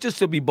doesn't teach us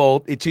to be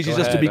bold. It teaches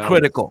us to be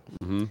critical.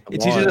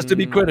 It teaches us to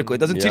be critical. It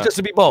doesn't teach us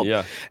to be bold.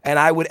 And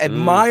I would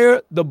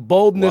admire the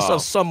boldness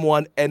of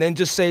someone and then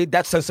just say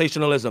that's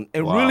sensationalism.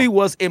 It really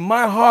was, in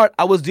my heart,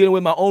 I was dealing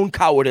with my own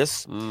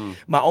cowardice,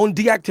 my own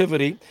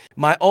deactivity,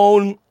 my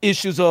own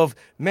issues of,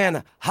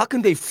 man, how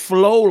can they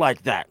flow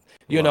like that?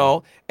 You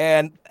know?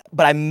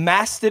 But I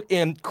masked it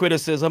in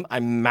criticism.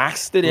 I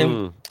masked it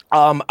in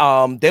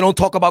they don't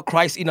talk about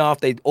Christ enough.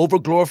 They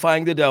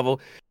over-glorifying the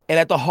devil. And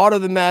at the heart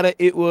of the matter,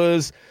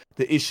 the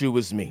issue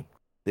was me.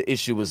 The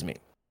issue was me.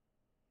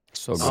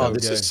 So good.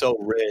 This is so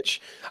rich.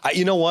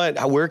 You know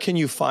what? Where can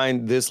you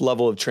find this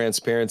level of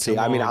transparency?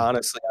 I mean,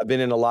 honestly, I've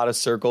been in a lot of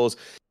circles.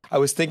 I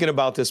was thinking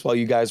about this while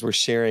you guys were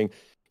sharing.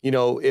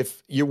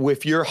 If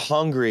you're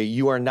hungry,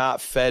 you are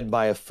not fed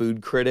by a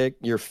food critic.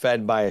 You're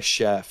fed by a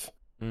chef.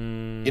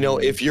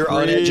 If you're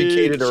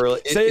uneducated or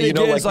say it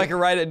again, so I can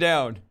write it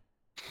down.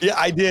 Yeah,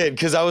 I did,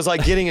 because I was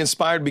like getting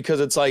inspired,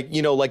 because it's like,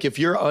 like if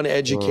you're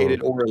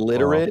uneducated or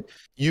illiterate,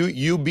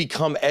 you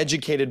become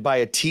educated by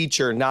a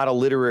teacher, not a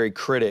literary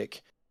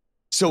critic.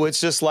 So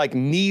it's just like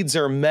needs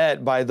are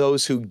met by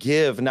those who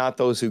give, not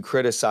those who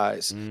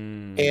criticize.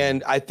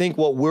 And I think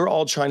what we're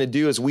all trying to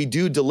do is we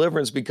do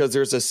deliverance because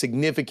there's a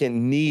significant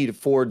need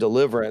for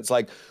deliverance.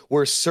 Like,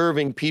 we're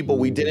serving people.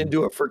 We didn't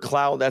do it for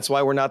clout. That's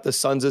why we're not the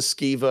sons of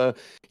Sceva.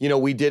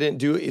 We didn't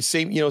do it.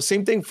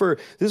 Same thing for,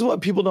 this is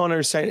what people don't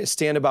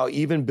understand about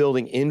even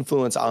building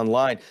influence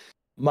online.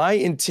 My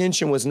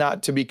intention was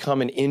not to become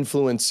an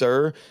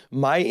influencer.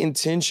 My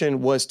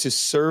intention was to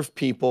serve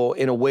people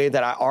in a way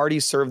that I already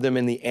served them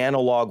in the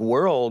analog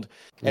world.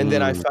 And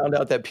then I found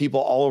out that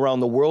people all around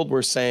the world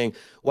were saying,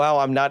 wow,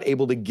 I'm not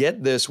able to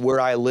get this where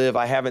I live.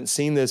 I haven't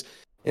seen this.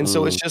 And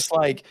so it's just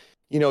like,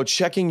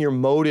 checking your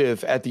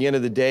motive at the end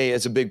of the day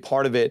is a big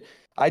part of it.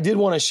 I did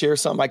want to share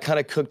something. I kind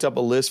of cooked up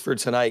a list for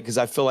tonight because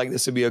I feel like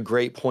this would be a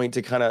great point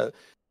to kind of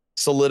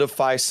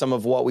solidify some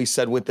of what we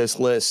said with this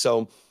list.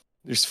 So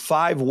there's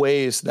 5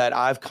 ways that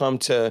I've come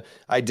to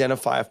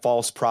identify a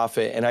false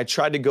prophet. And I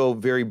tried to go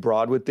very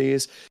broad with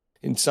these.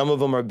 And some of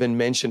them have been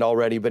mentioned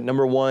already. But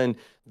number 1,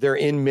 they're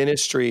in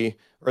ministry,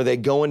 or they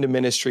go into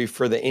ministry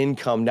for the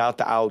income, not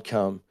the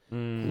outcome.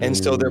 And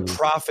so they're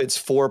prophets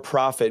for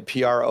profit,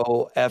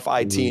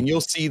 Profit. And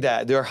you'll see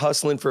that they're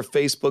hustling for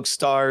Facebook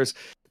stars.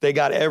 They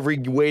got every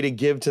way to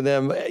give to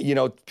them,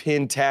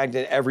 pin tagged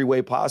in every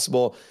way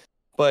possible.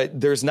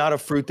 But there's not a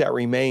fruit that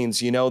remains.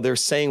 They're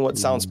saying what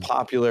sounds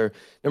popular.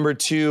 Number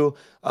 2,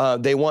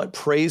 they want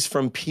praise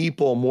from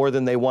people more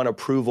than they want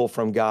approval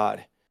from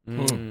God.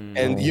 And,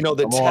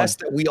 the test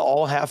that we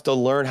all have to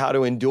learn how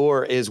to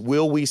endure is,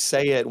 will we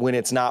say it when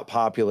it's not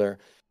popular?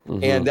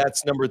 And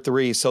that's number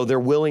 3. So they're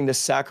willing to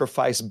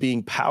sacrifice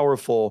being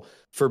powerful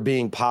for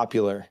being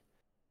popular.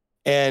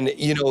 And,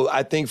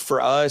 I think for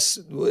us,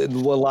 a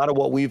lot of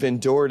what we've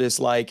endured is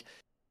like,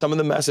 some of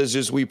the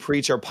messages we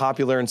preach are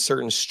popular in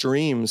certain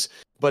streams,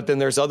 but then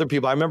there's other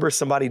people. I remember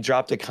somebody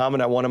dropped a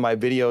comment on one of my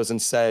videos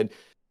and said,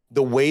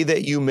 the way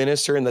that you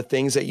minister and the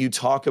things that you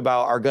talk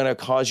about are going to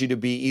cause you to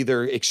be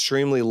either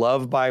extremely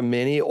loved by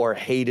many or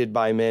hated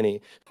by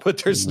many, but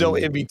there's no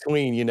in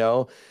between,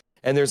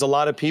 and there's a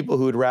lot of people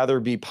who would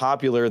rather be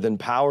popular than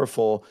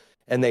powerful,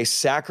 and they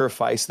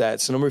sacrifice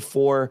that. So number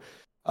 4,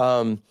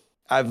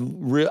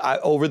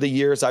 over the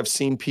years, I've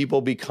seen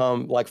people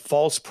become like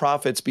false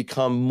prophets,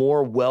 become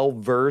more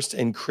well-versed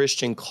in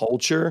Christian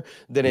culture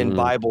than in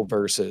Bible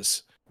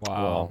verses.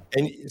 Wow.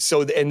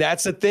 And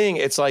that's the thing.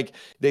 It's like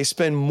they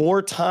spend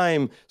more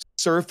time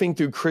surfing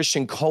through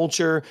Christian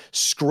culture,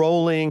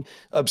 scrolling,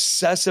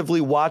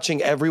 obsessively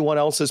watching everyone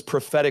else's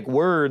prophetic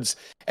words.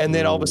 And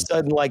then all of a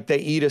sudden, like, they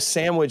eat a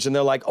sandwich and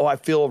they're like, oh, I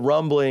feel a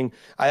rumbling.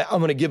 I'm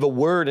going to give a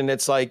word. And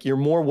it's like, you're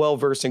more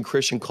well-versed in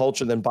Christian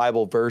culture than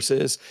Bible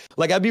verses.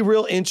 Like, I'd be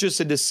real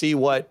interested to see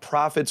what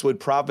prophets would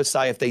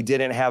prophesy if they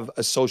didn't have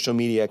a social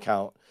media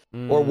account.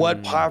 Or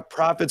what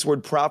prophets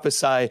would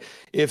prophesy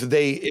if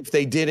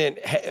they didn't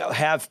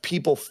have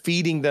people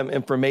feeding them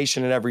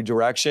information in every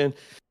direction.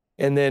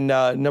 And then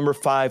number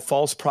 5,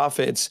 false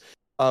prophets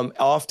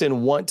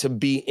often want to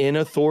be in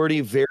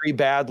authority very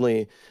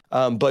badly,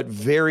 but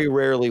very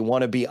rarely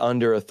want to be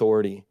under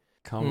authority.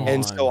 Come on.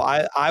 And so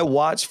I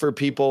watch for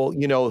people,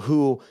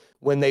 who,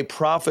 when they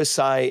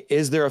prophesy,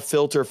 is there a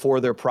filter for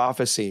their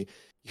prophecy?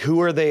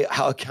 Who are they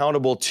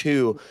accountable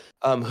to?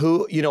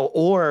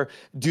 Or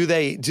do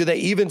they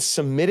even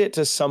submit it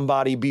to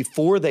somebody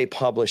before they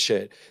publish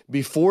it,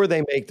 before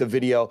they make the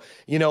video?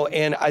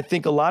 And I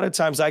think a lot of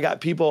times I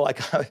got people,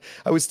 like,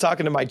 I was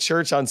talking to my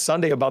church on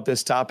Sunday about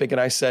this topic, and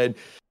I said,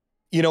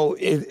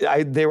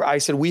 I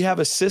said, we have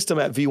a system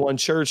at V1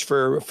 Church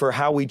for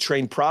how we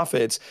train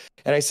prophets.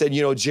 And I said,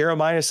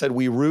 Jeremiah said,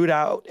 we root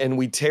out and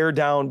we tear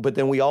down, but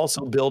then we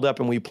also build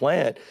up and we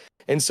plant.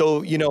 And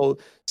so,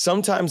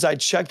 sometimes I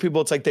check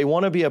people, it's like they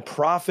want to be a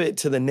prophet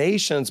to the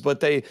nations, but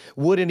they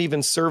wouldn't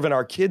even serve in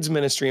our kids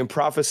ministry and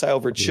prophesy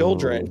over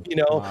children,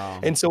 Wow.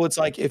 And so it's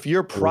like, if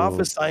you're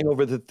prophesying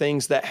over the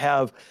things that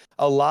have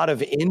a lot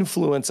of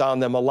influence on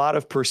them, a lot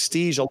of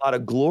prestige, a lot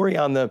of glory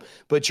on them,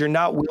 but you're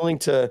not willing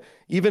to,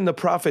 even the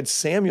prophet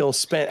Samuel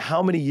spent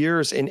how many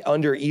years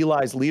under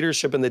Eli's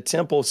leadership in the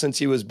temple since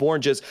he was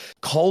born, just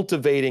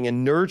cultivating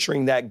and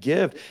nurturing that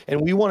gift. And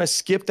we want to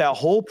skip that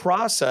whole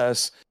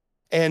process.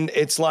 And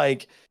it's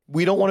like,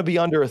 we don't want to be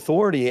under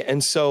authority.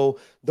 And so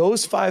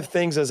those 5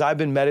 things, as I've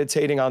been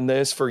meditating on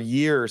this for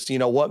years,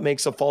 what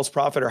makes a false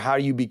prophet or how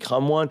do you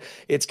become one?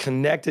 It's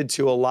connected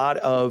to a lot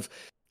of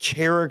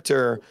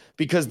character,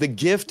 because the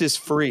gift is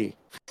free.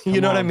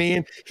 You know what I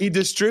mean? He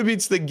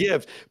distributes the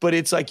gift, but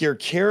it's like your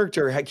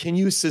character. Can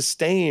you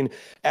sustain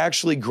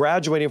actually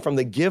graduating from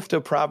the gift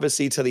of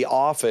prophecy to the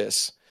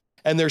office?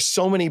 And there's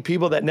so many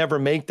people that never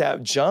make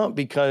that jump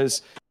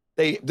because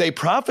they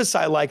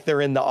prophesy like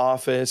they're in the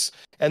office,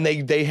 and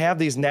they have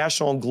these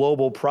national and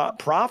global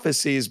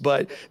prophecies,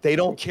 but they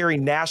don't carry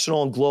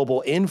national and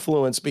global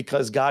influence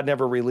because God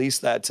never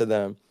released that to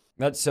them.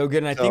 That's so good.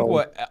 And I think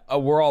what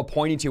we're all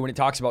pointing to when it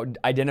talks about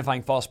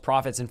identifying false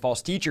prophets and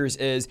false teachers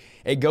is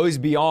it goes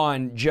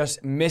beyond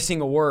just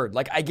missing a word.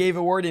 Like, I gave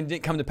a word and it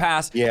didn't come to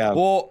pass. Yeah.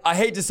 Well, I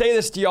hate to say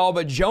this to y'all,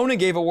 but Jonah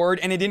gave a word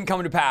and it didn't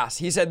come to pass.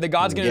 He said that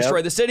God's going to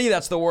destroy the city.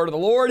 That's the word of the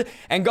Lord.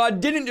 And God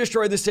didn't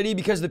destroy the city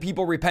because the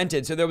people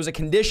repented. So there was a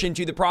condition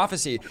to the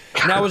prophecy.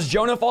 Now, was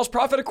Jonah a false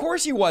prophet? Of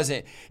course he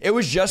wasn't. It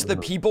was just the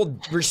people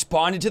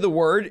responded to the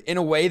word in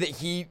a way that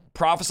he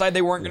prophesied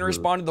they weren't going to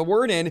respond to the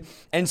word in.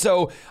 And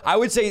so I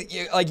would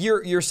say, like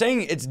you're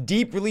saying, it's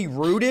deeply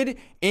rooted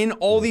in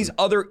all these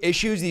other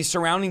issues, these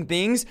surrounding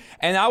things.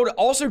 And I would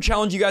also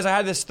challenge you guys, I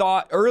had this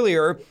thought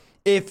earlier,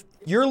 if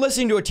you're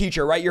listening to a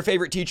teacher, right? Your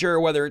favorite teacher,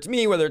 whether it's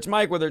me, whether it's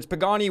Mike, whether it's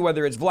Pagani,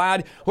 whether it's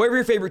Vlad, whoever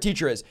your favorite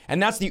teacher is.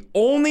 And that's the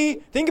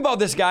only, think about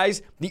this,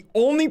 guys, the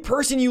only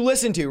person you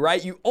listen to,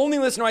 right? You only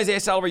listen to Isaiah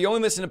Saldivar, you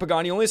only listen to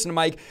Pagani, you only listen to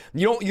Mike.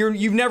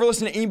 You've never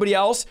listened to anybody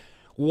else.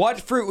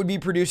 What fruit would be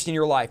produced in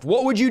your life?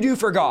 What would you do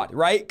for God,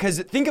 right? Because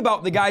think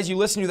about the guys you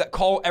listen to that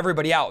call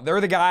everybody out.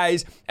 They're the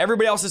guys,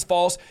 everybody else is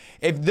false.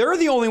 If they're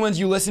the only ones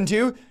you listen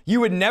to,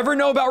 you would never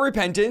know about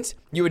repentance.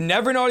 You would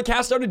never know how to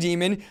cast out a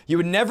demon. You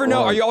would never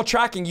know, are you all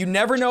tracking? You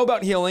never know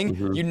about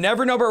healing. You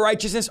never know about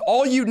righteousness.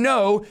 All you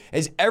know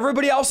is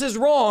everybody else is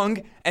wrong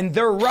and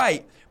they're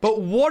right.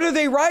 But what are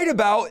they right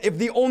about if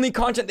the only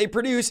content they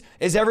produce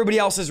is everybody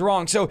else is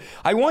wrong? So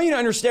I want you to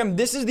understand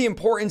this is the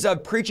importance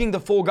of preaching the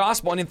full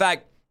gospel. And in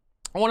fact,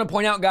 I want to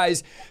point out,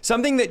 guys,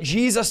 something that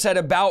Jesus said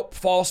about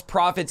false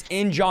prophets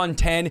in John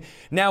 10.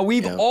 Now,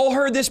 we've all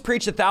heard this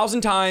preached 1,000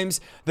 times.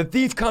 The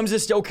thief comes to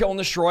steal, kill, and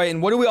destroy.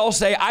 And what do we all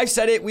say? I've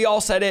said it. We all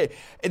said it.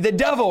 The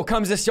devil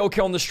comes to steal,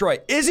 kill, and destroy.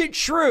 Is it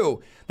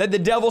true that the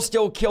devil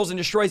still kills and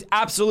destroys?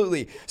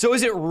 Absolutely. So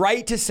is it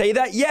right to say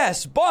that?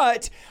 Yes.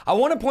 But I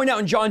want to point out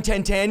in John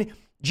 10:10,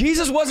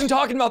 Jesus wasn't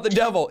talking about the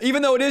devil,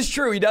 even though it is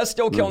true. He does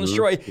still kill and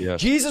destroy. Yes.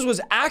 Jesus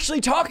was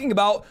actually talking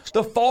about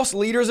the false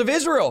leaders of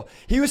Israel.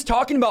 He was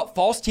talking about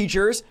false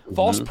teachers,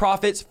 false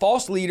prophets,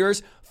 false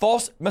leaders,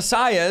 false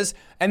messiahs.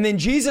 And then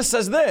Jesus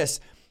says this,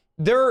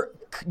 their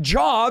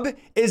job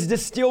is to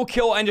steal,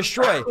 kill, and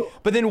destroy.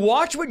 But then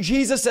watch what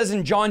Jesus says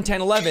in John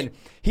 10:11.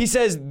 He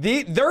says,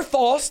 they're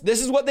false. This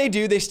is what they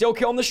do. They still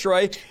kill and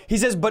destroy. He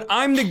says, but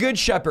I'm the good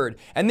shepherd.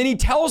 And then he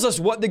tells us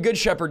what the good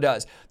shepherd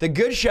does. The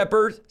good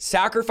shepherd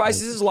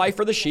sacrifices his life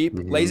for the sheep,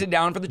 lays it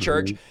down for the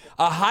church.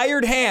 A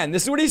hired hand,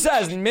 this is what he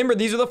says. And remember,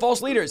 these are the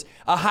false leaders.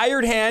 A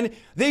hired hand,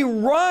 they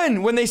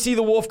run when they see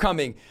the wolf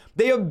coming.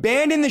 They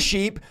abandon the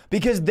sheep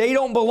because they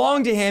don't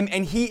belong to him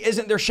and he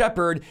isn't their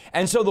shepherd.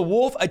 And so the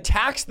wolf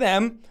attacks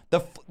them, the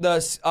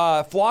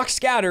flock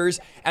scatters,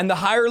 and the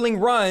hireling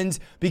runs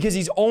because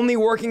he's only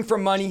working for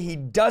money. He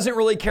doesn't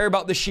really care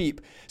about the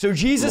sheep. So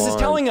Jesus is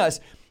telling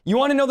us, you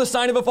want to know the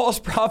sign of a false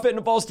prophet and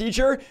a false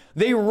teacher?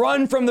 They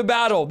run from the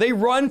battle. They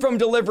run from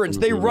deliverance.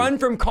 They run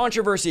from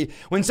controversy.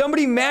 When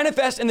somebody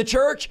manifests in the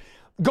church,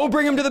 go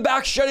bring them to the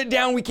back, shut it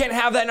down. We can't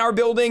have that in our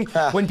building.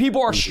 When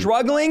people are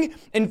struggling,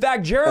 in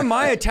fact,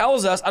 Jeremiah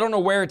tells us, I don't know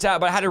where it's at,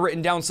 but I had it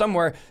written down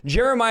somewhere.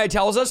 Jeremiah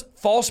tells us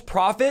false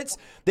prophets,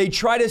 they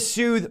try to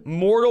soothe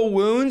mortal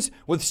wounds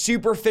with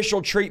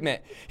superficial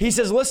treatment. He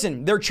says,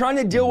 listen, they're trying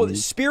to deal with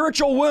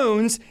spiritual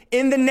wounds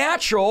in the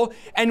natural.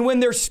 And when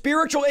there's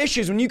spiritual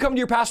issues, when you come to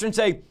your pastor and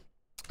say,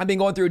 I've been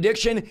going through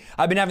addiction.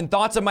 I've been having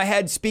thoughts in my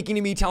head speaking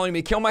to me, telling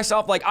me to kill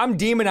myself. Like, I'm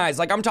demonized.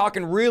 Like, I'm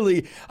talking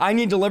really, I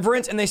need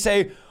deliverance. And they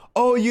say,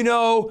 oh, you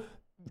know,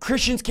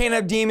 Christians can't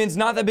have demons,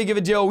 not that big of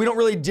a deal. We don't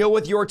really deal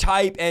with your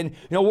type. And, you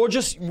know, we'll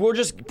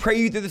just pray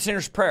you through the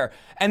sinner's prayer.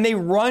 And they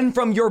run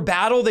from your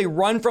battle. They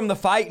run from the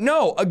fight.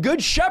 No, a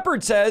good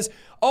shepherd says,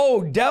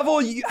 oh,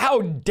 devil,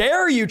 how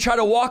dare you try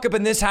to walk up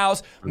in this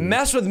house,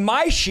 mess with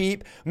my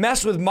sheep,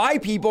 mess with my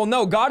people.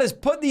 No, God has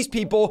put these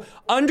people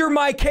under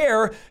my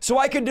care so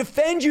I could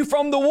defend you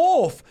from the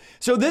wolf.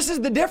 So this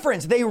is the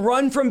difference. They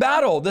run from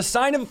battle. The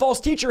sign of a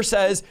false teacher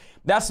says,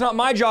 that's not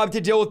my job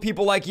to deal with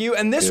people like you.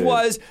 And this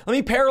was, let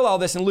me parallel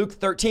this in Luke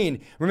 13.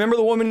 Remember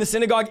the woman in the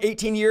synagogue,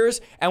 18 years?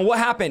 And what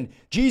happened?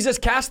 Jesus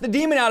cast the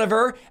demon out of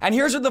her. And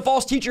here's what the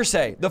false teachers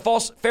say, the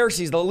false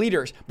Pharisees, the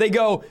leaders. They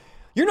go,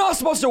 you're not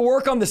supposed to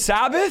work on the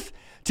Sabbath.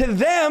 To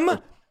them,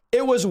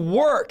 it was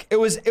work. It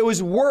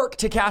was work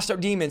to cast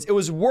out demons. It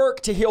was work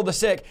to heal the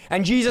sick.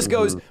 And Jesus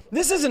goes,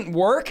 this isn't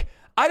work.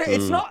 I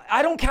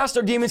don't cast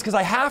out demons because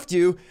I have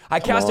to. I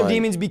cast out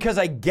demons because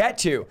I get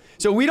to.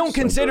 So we don't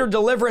consider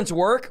deliverance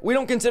work. We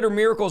don't consider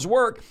miracles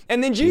work.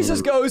 And then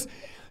Jesus goes,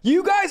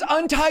 you guys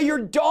untie your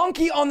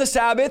donkey on the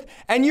Sabbath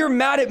and you're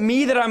mad at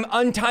me that I'm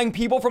untying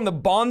people from the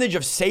bondage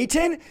of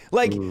Satan?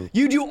 Like,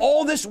 you do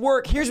all this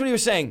work. Here's what he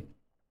was saying.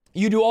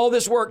 You do all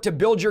this work to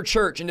build your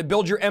church and to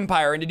build your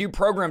empire and to do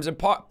programs and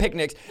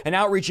picnics and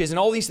outreaches and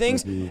all these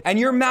things. And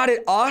you're mad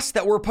at us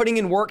that we're putting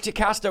in work to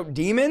cast out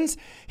demons.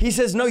 He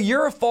says, no,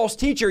 you're a false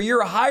teacher.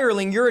 You're a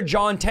hireling. You're a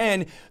John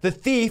 10. The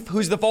thief,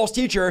 who's the false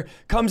teacher,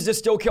 comes to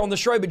steal, kill, and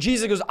destroy. But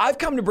Jesus goes, I've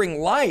come to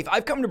bring life.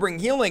 I've come to bring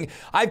healing.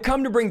 I've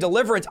come to bring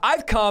deliverance.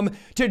 I've come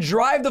to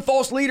drive the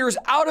false leaders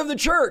out of the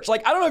church.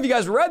 Like, I don't know if you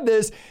guys read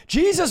this.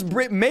 Jesus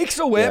makes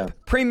a whip,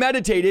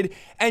 premeditated,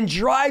 and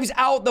drives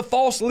out the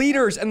false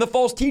leaders and the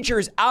false teachers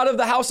out of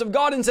the house of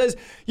God and says,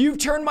 you've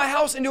turned my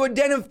house into a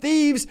den of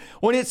thieves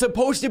when it's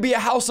supposed to be a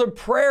house of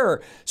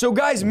prayer. So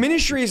guys,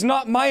 ministry is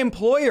not my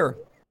employer.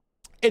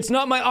 It's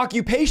not my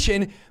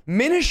occupation.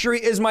 Ministry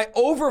is my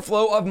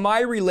overflow of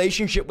my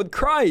relationship with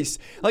Christ.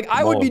 Like,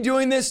 I would be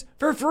doing this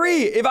for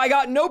free. If I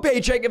got no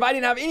paycheck, if I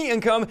didn't have any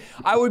income,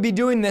 I would be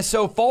doing this.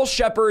 So false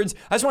shepherds,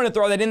 I just want to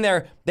throw that in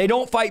there. They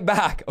don't fight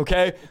back,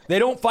 okay? They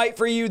don't fight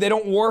for you. They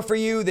don't war for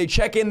you. They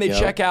check in, they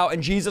check out.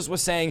 And Jesus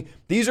was saying,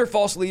 these are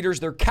false leaders.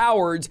 They're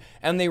cowards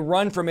and they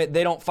run from it.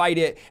 They don't fight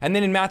it. And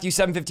then in Matthew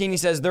 7:15, he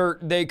says,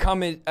 they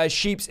come as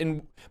sheep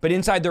but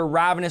inside they're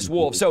ravenous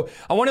wolves. So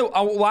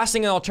last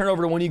thing, and I'll turn it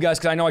over to one of you guys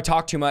because I know I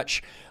talk too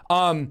much.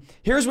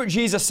 Here's what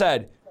Jesus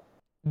said.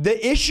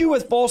 The issue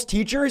with false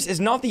teachers is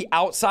not the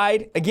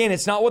outside. Again,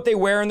 it's not what they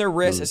wear on their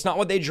wrists. It's not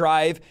what they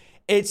drive.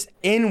 It's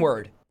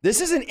inward.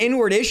 This is an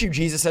inward issue,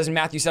 Jesus says in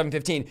Matthew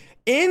 7:15.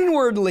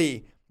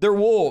 Inwardly, they're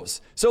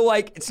wolves. So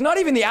like, it's not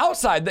even the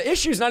outside. The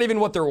issue is not even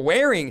what they're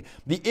wearing.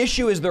 The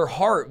issue is their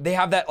heart. They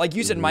have that, like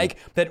you said, Mike,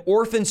 that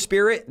orphan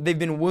spirit. They've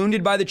been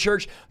wounded by the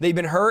church. They've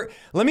been hurt.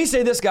 Let me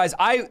say this, guys.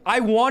 I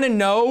want to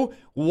know,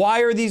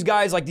 why are these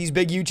guys, like these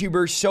big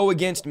YouTubers, so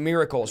against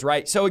miracles,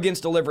 right? So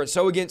against deliverance,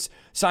 so against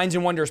signs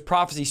and wonders,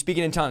 prophecy,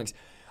 speaking in tongues.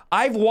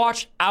 I've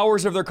watched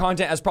hours of their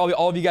content, as probably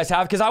all of you guys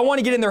have, because I want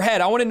to get in their head.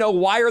 I want to know,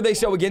 why are they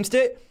so against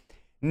it?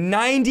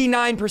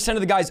 99% of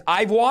the guys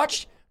I've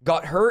watched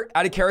got hurt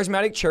at a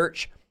charismatic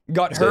church,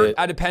 got hurt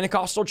at a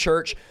Pentecostal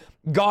church,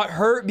 got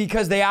hurt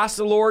because they asked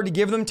the Lord to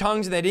give them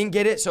tongues and they didn't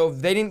get it. So if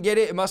they didn't get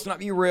it, it must not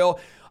be real.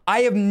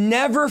 I have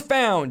never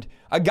found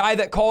a guy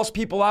that calls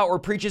people out or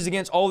preaches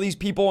against all these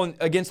people and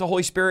against the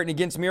Holy Spirit and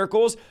against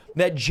miracles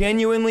that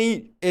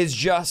genuinely is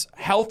just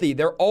healthy.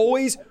 They're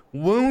always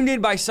wounded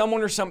by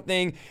someone or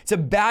something. It's a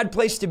bad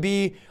place to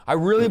be. I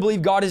really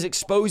believe God is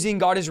exposing,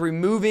 God is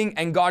removing,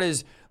 and God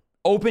is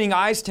opening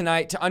eyes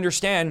tonight to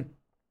understand,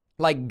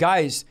 like,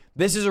 guys,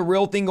 this is a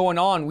real thing going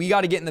on. We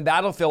got to get in the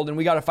battlefield and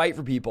we got to fight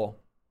for people.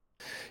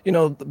 You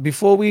know,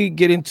 before we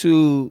get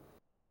into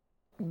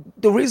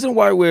the reason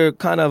why we're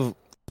kind of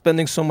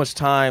spending so much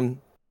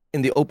time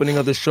in the opening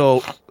of the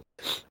show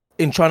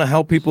in trying to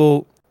help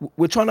people,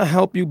 we're trying to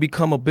help you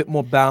become a bit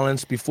more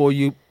balanced before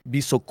you be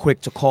so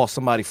quick to call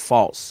somebody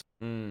false.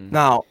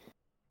 Now,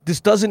 this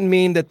doesn't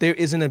mean that there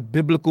isn't a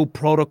biblical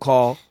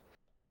protocol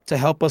to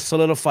help us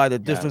solidify the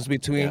difference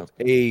between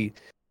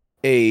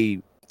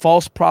a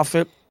false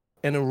prophet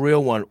and a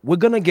real one. We're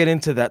going to get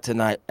into that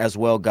tonight as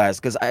well, guys,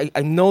 because I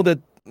know that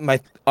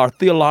our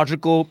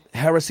theological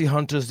heresy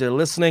hunters, they're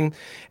listening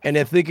and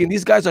they're thinking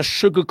these guys are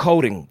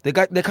sugarcoating. They're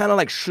kind of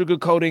like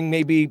sugarcoating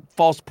maybe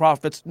false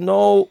prophets.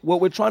 No,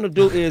 what we're trying to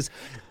do is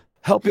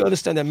help you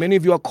understand that many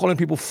of you are calling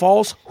people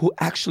false who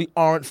actually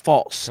aren't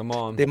false. Come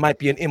on. They might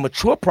be an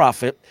immature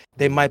prophet.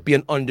 They might be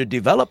an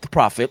underdeveloped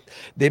prophet.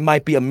 They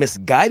might be a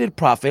misguided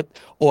prophet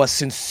or a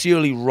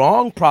sincerely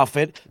wrong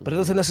prophet, but it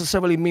doesn't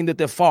necessarily mean that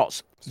they're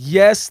false.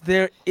 Yes,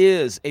 there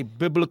is a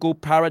biblical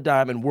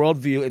paradigm and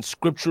worldview and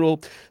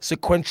scriptural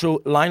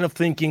sequential line of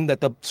thinking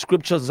that the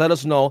scriptures let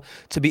us know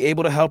to be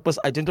able to help us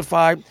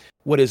identify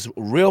what is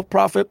real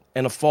prophet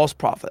and a false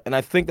prophet. And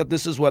I think that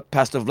this is what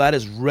Pastor Vlad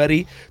is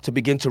ready to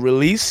begin to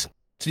release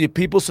to your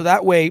people, so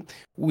that way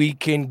we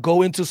can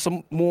go into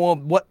some more,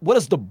 what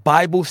does the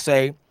Bible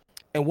say,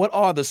 and what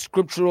are the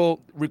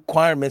scriptural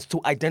requirements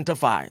to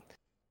identify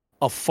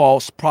a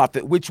false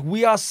prophet, which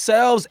we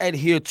ourselves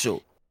adhere to.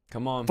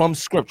 Come on. From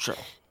scripture.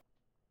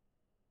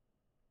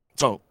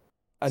 So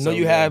I know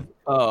you have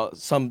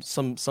some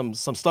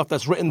stuff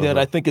that's written there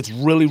that I think it's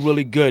really,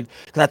 really good,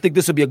 because I think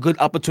this would be a good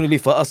opportunity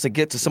for us to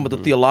get to some of the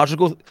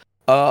theological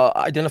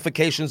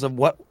identifications of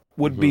what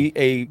would be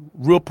a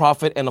real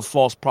prophet and a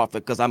false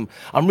prophet. Because I'm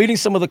reading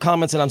some of the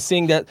comments, and I'm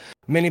seeing that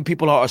many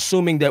people are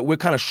assuming that we're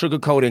kind of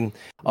sugarcoating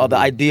the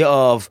idea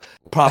of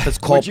prophets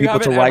call people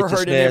to righteousness. You haven't ever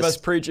heard any of us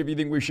preach if you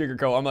think we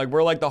sugarcoat. I'm like,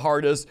 we're like the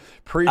hardest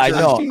preachers I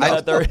know,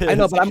 that there is. I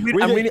know, but I'm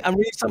reading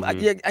some.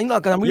 Yeah, I know,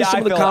 because I'm reading some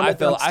of the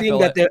comments. I'm seeing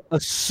that they're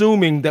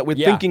assuming that we're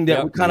thinking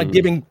that we're kind of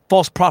giving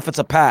false prophets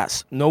a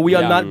pass. No, we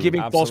are not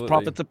giving false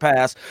prophets a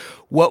pass.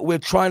 What we're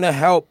trying to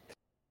help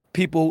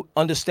people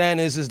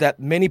understand is that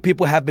many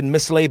people have been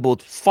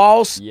mislabeled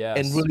false,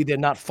 and really they're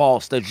not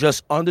false. They're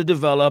just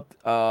underdeveloped,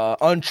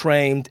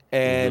 untrained,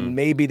 and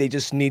maybe they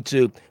just need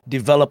to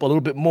develop a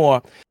little bit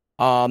more.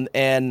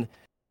 And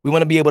we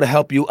want to be able to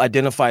help you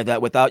identify that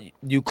without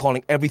you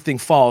calling everything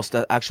false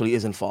that actually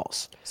isn't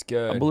false. It's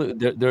good. I believe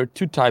there are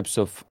two types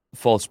of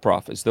false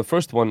prophets. The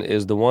first one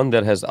is the one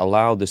that has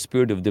allowed the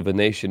spirit of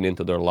divination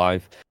into their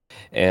life.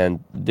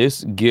 And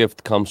this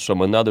gift comes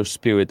from another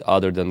spirit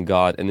other than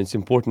God. And it's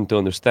important to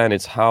understand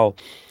it's how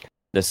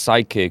the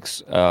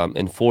psychics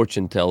and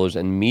fortune tellers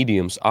and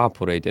mediums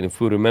operate. And if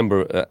we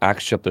remember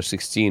Acts chapter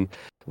 16,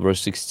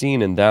 verse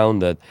 16 and down,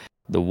 that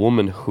the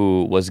woman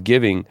who was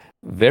giving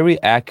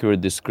very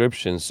accurate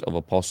descriptions of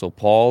Apostle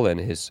Paul and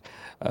his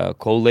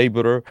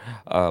co-laborer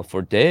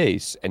for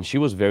days, and she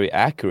was very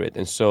accurate.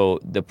 And so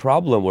the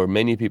problem where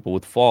many people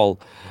would fall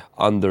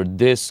under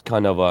this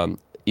kind of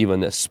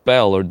even a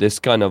spell or this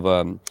kind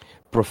of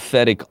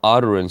prophetic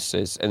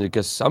utterances, and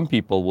because some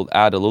people will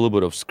add a little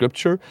bit of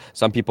scripture,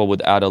 some people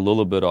would add a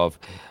little bit of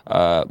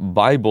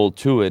Bible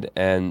to it,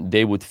 and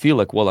they would feel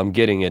like, well, I'm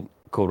getting it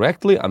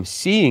correctly, I'm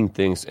seeing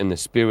things in the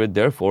spirit,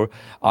 therefore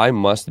I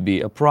must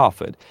be a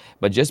prophet.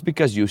 But just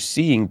because you're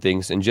seeing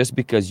things and just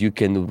because you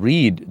can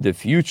read the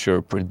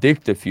future,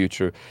 predict the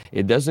future,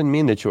 it doesn't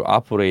mean that you're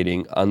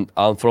operating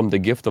from the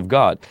gift of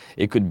God.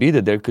 It could be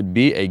that there could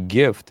be a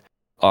gift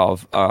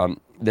of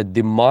the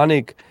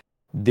demonic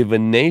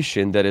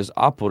divination that is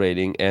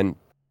operating, and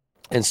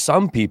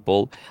some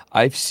people,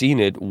 I've seen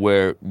it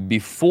where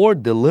before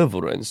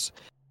deliverance,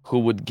 who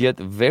would get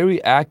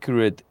very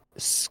accurate,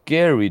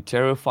 scary,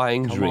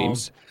 terrifying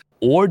dreams,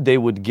 or they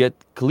would get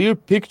clear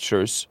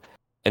pictures,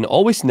 and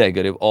always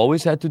negative,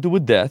 always had to do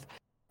with death,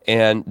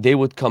 and they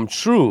would come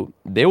true.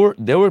 There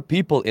were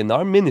people in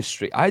our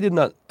ministry.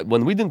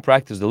 When we didn't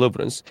practice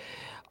deliverance,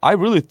 I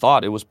really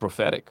thought it was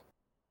prophetic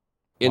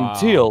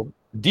until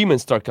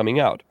demons start coming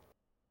out.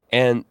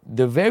 And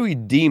the very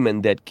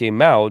demon that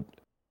came out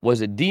was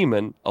a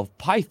demon of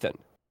Python,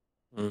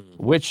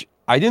 which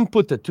I didn't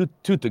put the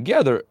two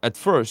together at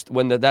first.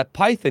 When that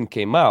Python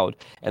came out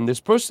and this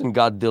person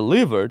got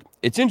delivered,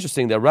 it's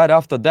interesting that right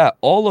after that,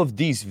 all of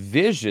these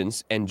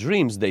visions and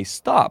dreams, they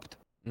stopped.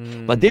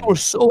 But they were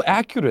so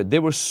accurate, they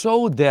were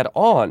so dead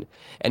on,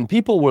 and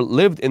people were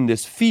lived in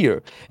this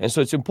fear. And so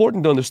it's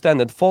important to understand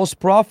that false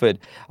prophet,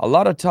 a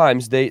lot of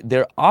times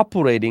they're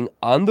operating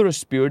under a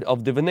spirit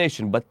of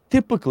divination, but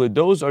typically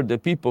those are the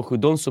people who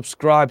don't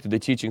subscribe to the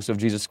teachings of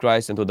Jesus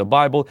Christ and to the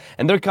Bible,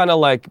 and they're kind of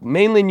like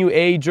mainly New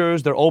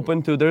Agers. They're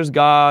open to there's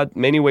God,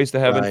 many ways to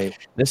heaven.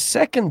 Right. The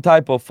second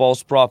type of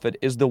false prophet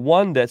is the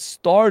one that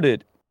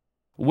started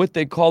with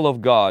the call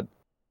of God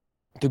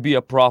to be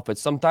a prophet,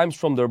 sometimes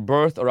from their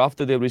birth or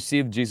after they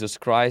received Jesus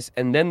Christ,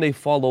 and then they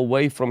fall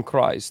away from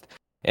Christ.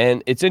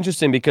 And it's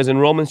interesting because in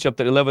Romans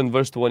chapter 11,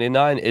 verse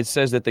 29, it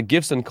says that the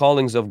gifts and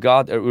callings of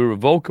God are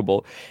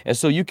irrevocable. And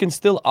so you can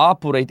still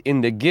operate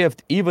in the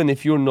gift even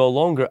if you're no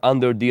longer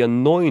under the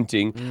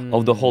anointing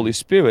of the Holy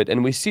Spirit.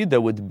 And we see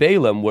that with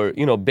Balaam, where,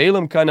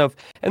 Balaam kind of,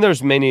 and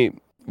there's many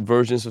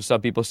versions of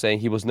some people saying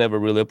he was never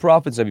really a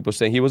prophet, some people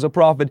saying he was a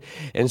prophet.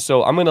 And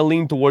so I'm going to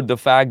lean toward the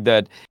fact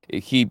that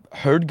he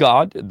heard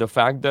God, the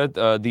fact that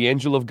the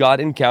angel of God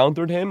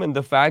encountered him, and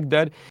the fact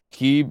that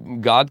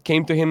God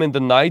came to him in the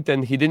night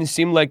and he didn't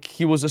seem like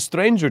he was a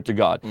stranger to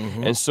God.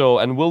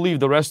 And we'll leave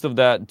the rest of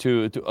that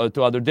to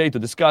other day to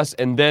discuss.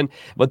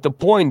 But the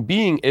point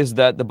being is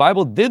that the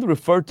Bible did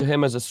refer to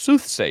him as a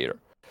soothsayer.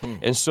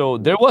 And so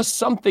there was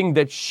something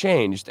that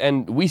changed.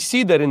 And we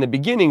see that in the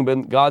beginning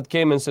when God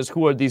came and says,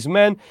 who are these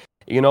men?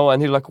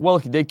 And he's like, well,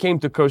 they came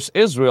to curse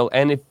Israel.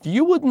 And if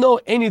you would know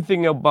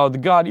anything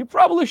about God, you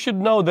probably should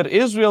know that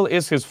Israel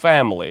is his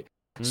family.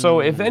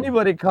 So if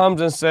anybody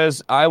comes and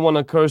says, I want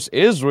to curse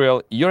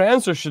Israel, your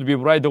answer should be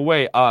right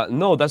away,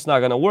 no, that's not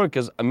going to work,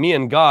 because me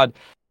and God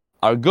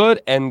are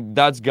good and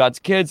that's God's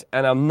kids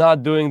and I'm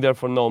not doing that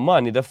for no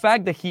money. The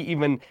fact that he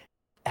even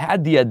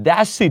had the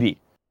audacity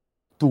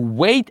to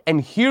wait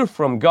and hear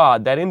from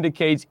God, that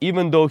indicates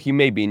even though he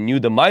maybe knew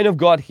the mind of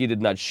God, he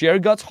did not share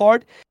God's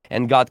heart,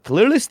 and God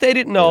clearly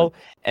stated no,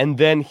 and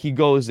then he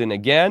goes in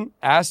again,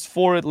 asks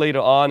for it later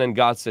on, and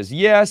God says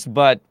yes,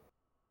 but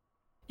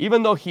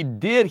even though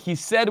he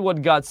said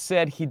what God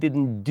said, he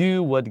didn't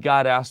do what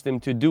God asked him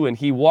to do. And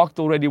he walked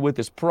already with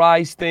this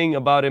prize thing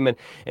about him. And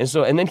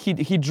then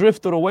he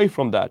drifted away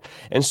from that.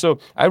 And so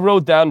I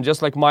wrote down,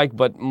 just like Mike,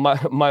 but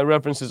my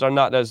references are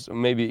not as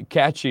maybe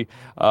catchy.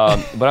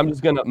 But I'm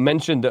just going to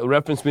mention the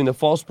reference between the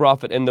false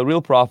prophet and the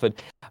real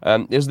prophet.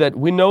 Is that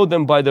we know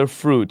them by their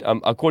fruit,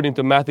 according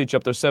to Matthew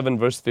chapter 7,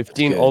 verse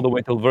 15, all the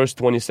way till verse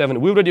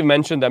 27. We already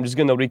mentioned, I'm just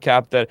going to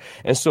recap that.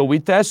 And so we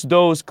test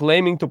those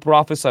claiming to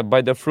prophesy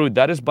by their fruit.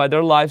 That is by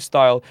their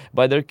lifestyle,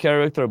 by their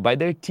character, by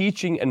their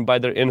teaching, and by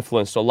their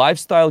influence. So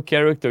lifestyle,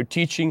 character,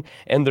 teaching,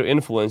 and their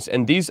influence.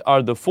 And these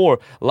are the four.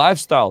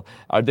 Lifestyle,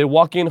 are they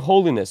walking in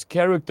holiness?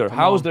 Character,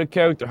 how is their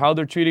character? How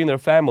they're treating their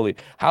family?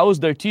 How is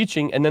their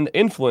teaching? And then the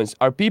influence,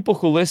 are people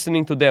who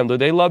listening to them, do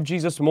they love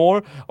Jesus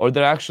more, or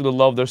they actually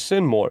love their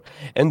sin more?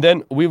 And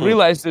then we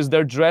realize is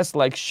they're dressed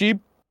like sheep.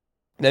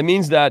 That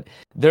means that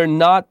they're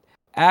not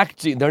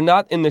acting, they're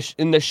not in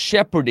the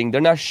shepherding,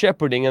 they're not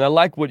shepherding. And I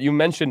like what you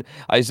mentioned,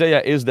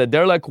 Isaiah, is that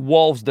they're like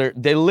wolves.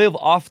 They live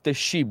off the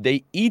sheep.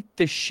 They eat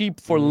the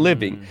sheep for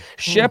living.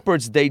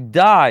 Shepherds, they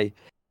die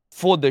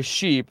for the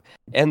sheep.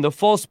 And the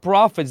false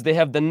prophets, they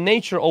have the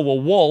nature of a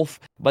wolf,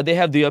 but they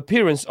have the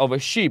appearance of a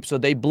sheep. So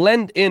they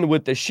blend in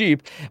with the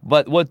sheep,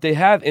 but what they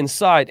have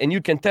inside, and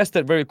you can test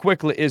it very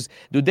quickly, is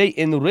do they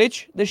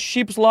enrich the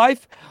sheep's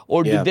life,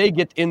 or do they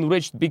get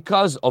enriched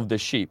because of the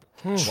sheep?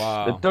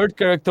 Wow. The third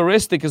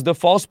characteristic is the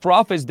false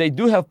prophets, they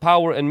do have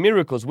power and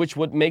miracles, which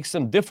what makes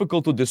them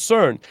difficult to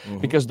discern.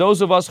 Because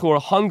those of us who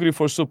are hungry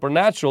for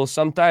supernatural,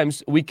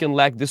 sometimes we can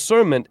lack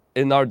discernment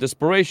in our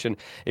desperation.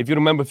 If you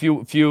remember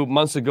a few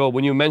months ago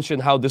when you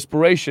mentioned how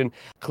desperation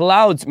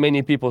clouds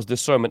many people's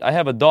discernment. I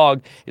have a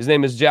dog, his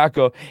name is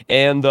Jacko,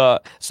 and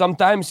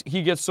sometimes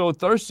he gets so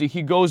thirsty,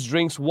 he goes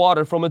drinks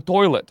water from a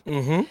toilet.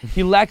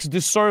 He lacks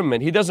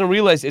discernment. He doesn't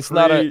realize it's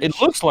not it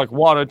looks like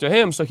water to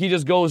him, so he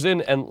just goes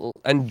in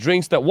and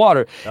drinks that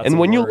water. And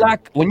when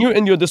you're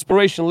in your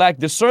desperation, lack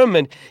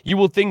discernment, you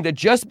will think that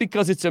just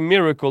because it's a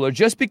miracle, or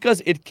just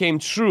because it came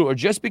true, or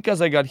just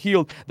because I got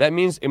healed, that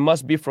means it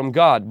must be from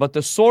God. But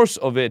the source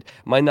of it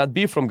might not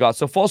be from God.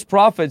 So false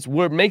prophets,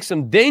 what makes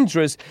them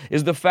dangerous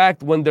is the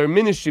fact when their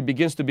ministry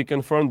begins to be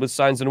confirmed with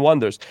signs and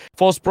wonders.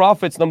 False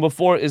prophets, number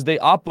 4, is they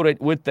operate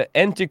with the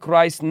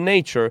Antichrist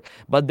nature,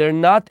 but they're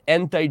not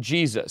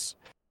anti-Jesus.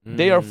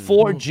 They are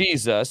for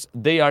Jesus.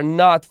 They are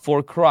not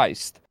for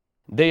Christ.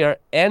 They are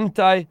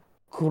anti-Christ.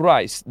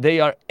 They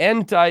are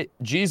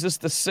anti-Jesus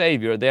the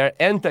Savior. They are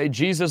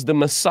anti-Jesus the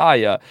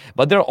Messiah.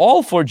 But they're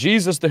all for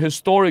Jesus, the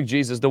historic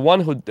Jesus, the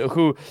one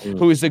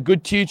who is a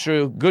good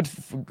teacher,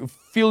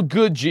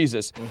 feel-good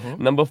Jesus.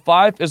 Number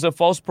 5 is a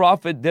false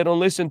prophet. They don't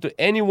listen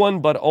to anyone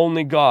but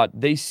only God.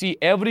 They see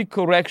every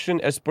correction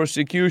as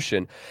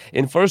persecution.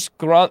 In 1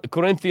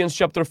 Corinthians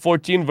chapter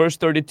 14, verse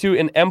 32,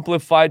 in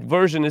Amplified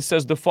Version, it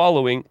says the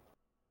following,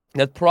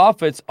 that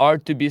prophets are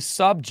to be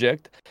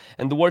subject,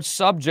 and the word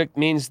subject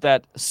means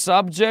that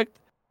subject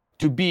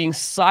to being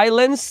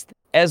silenced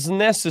as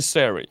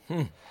necessary.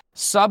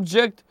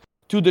 Subject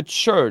to the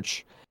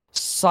church.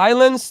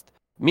 Silenced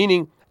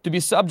meaning to be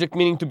subject,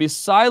 meaning to be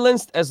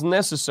silenced as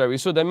necessary.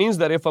 So that means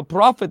that if a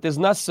prophet is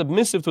not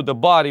submissive to the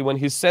body when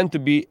he's sent to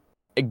be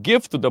a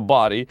gift to the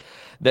body,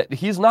 that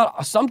he's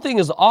not, something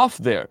is off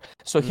there.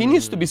 So he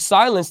needs to be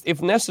silenced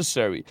if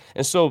necessary.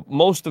 And so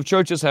most of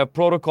churches have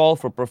protocol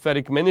for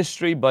prophetic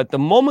ministry, but the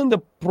moment the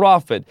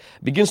prophet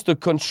begins to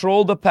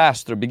control the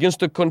pastor, begins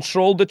to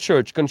control the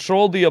church,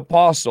 control the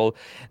apostle,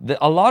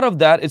 a lot of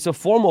that is a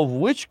form of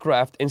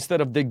witchcraft instead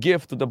of the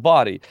gift to the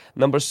body.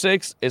 Number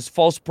 6 is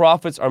false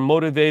prophets are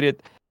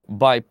motivated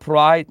by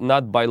pride,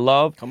 not by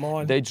love. Come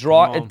on. They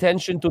draw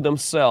attention to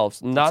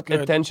themselves, not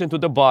attention to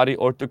the body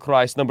or to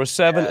Christ. Number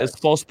 7 is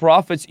false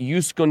prophets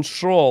use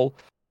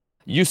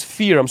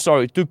fear,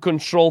 to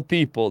control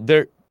people.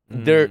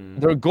 Their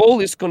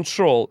goal is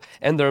control,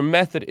 and their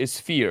method is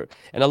fear.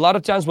 And a lot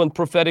of times when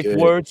prophetic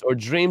words or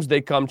dreams, they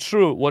come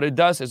true, what it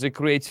does is it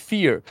creates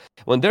fear.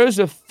 When there is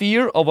a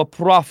fear of a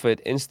prophet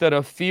instead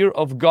of fear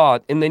of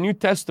God, in the New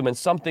Testament,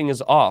 something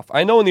is off.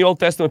 I know in the Old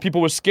Testament,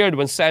 people were scared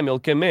when Samuel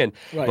came in,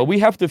 but we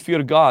have to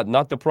fear God,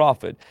 not the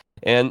prophet.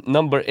 And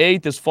number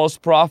 8 is false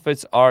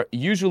prophets are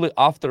usually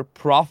after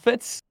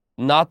prophets,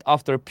 not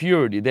after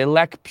purity. They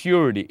lack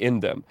purity in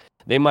them.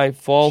 They might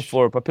fall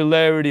for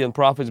popularity and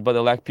prophets, but they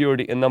lack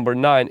purity. And number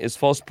 9 is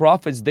false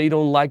prophets. They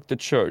don't like the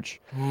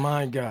church.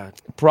 My God.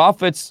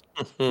 Prophets,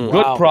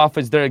 good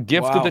prophets, they're a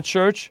gift to the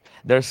church.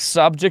 They're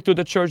subject to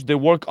the church. They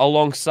work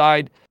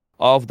alongside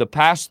of the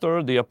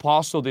pastor, the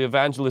apostle, the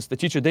evangelist, the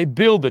teacher. They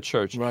build the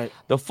church. Right.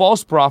 The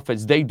false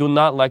prophets, they do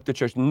not like the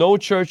church. No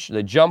church.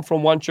 They jump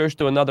from one church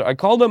to another. I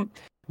call them,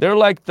 they're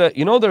like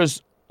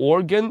there's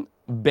organ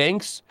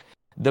banks,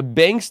 the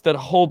banks that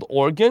hold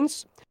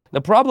organs. The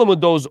problem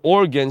with those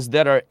organs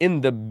that are in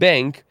the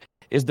bank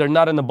is they're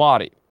not in the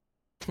body.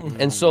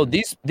 And so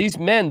these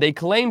men, they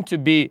claim to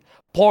be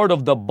part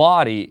of the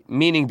body,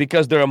 meaning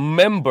because they're a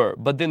member,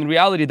 but in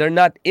reality, they're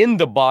not in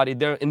the body,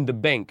 they're in the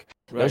bank.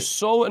 They're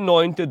so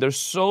anointed, they're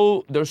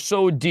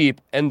so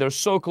deep, and they're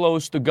so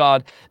close to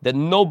God that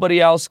nobody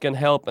else can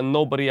help and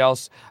nobody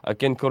else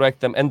can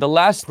correct them. And the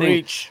last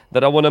thing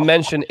that I want to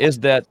mention is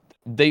that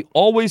they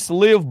always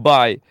live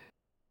by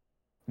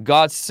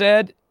God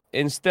said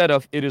instead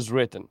of it is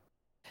written.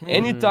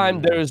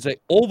 Anytime there is an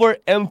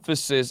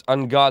overemphasis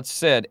on God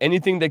said,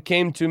 anything that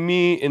came to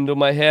me into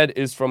my head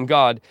is from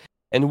God,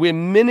 and we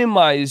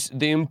minimize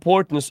the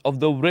importance of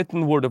the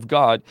written word of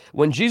God.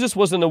 When Jesus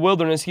was in the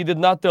wilderness, he did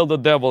not tell the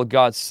devil,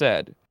 God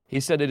said. He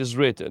said, it is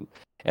written.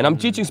 And I'm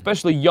teaching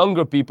especially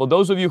younger people,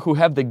 those of you who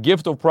have the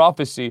gift of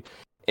prophecy,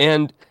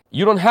 and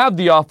you don't have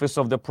the office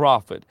of the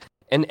prophet.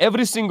 And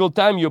every single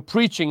time you're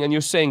preaching and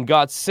you're saying,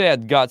 God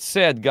said, God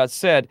said, God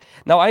said.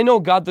 Now, I know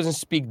God doesn't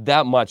speak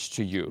that much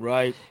to you.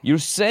 Right. You're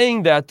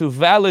saying that to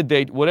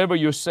validate whatever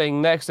you're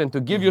saying next and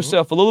to give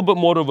yourself a little bit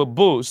more of a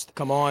boost.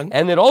 Come on.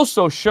 And it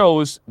also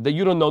shows that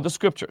you don't know the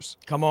scriptures.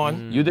 Come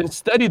on. You didn't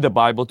study the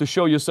Bible to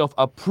show yourself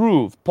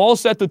approved. Paul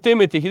said to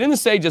Timothy, he didn't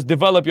say just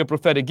develop your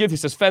prophetic gift. He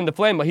says fan the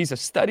flame, but he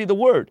says study the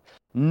word.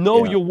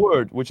 Know your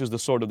word, which is the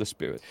sword of the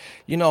Spirit.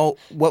 You know,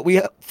 what we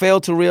fail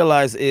to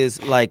realize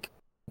is like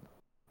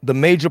the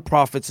major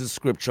prophets in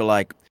scripture,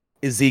 like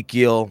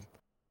Ezekiel,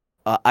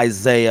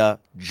 Isaiah,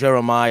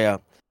 Jeremiah,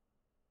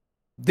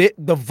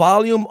 the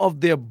volume of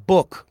their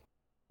book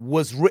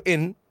was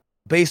written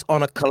based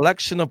on a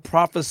collection of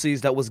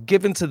prophecies that was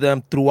given to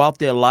them throughout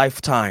their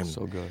lifetime.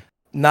 So good.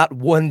 Not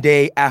one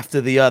day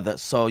after the other.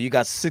 So you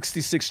got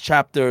 66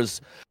 chapters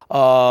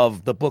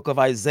of the book of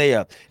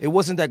Isaiah. It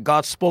wasn't that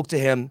God spoke to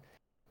him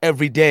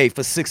every day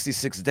for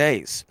 66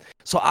 days.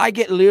 So I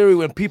get leery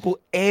when people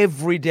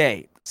every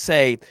day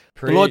say,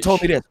 the Lord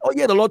told me this. Oh,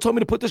 yeah, the Lord told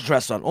me to put this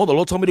dress on. Oh, the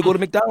Lord told me to go to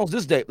McDonald's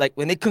this day. Like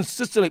when they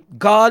consistently,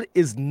 God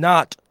is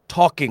not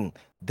talking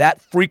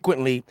that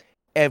frequently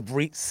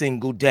every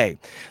single day.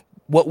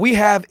 What we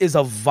have is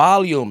a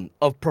volume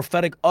of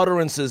prophetic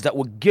utterances that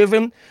were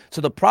given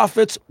to the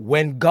prophets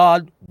when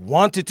God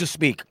wanted to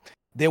speak.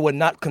 They were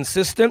not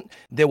consistent.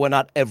 They were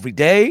not every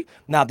day.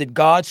 Now, did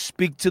God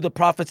speak to the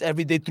prophets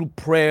every day through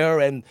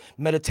prayer and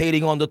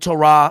meditating on the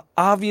Torah?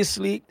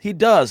 Obviously, he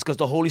does, because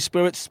the Holy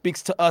Spirit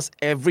speaks to us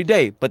every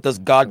day. But does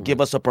God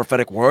give us a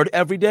prophetic word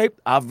every day?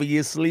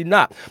 Obviously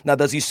not. Now,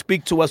 does he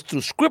speak to us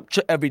through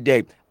scripture every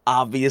day?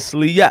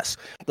 Obviously, yes.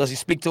 Does he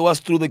speak to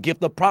us through the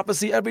gift of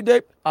prophecy every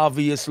day?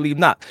 Obviously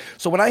not.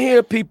 So when I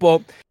hear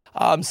people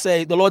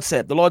say, the Lord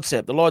said, the Lord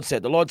said, the Lord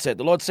said, the Lord said,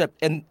 the Lord said,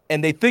 and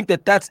they think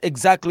that that's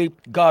exactly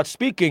God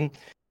speaking,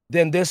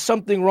 then there's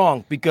something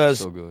wrong,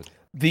 because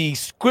the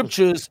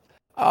scriptures,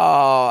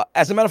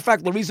 as a matter of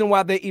fact, the reason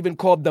why they even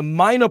called the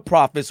minor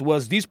prophets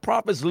was these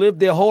prophets lived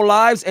their whole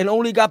lives and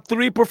only got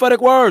 3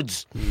 prophetic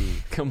words.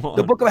 Come on.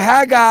 The book of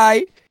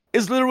Haggai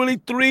is literally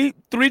three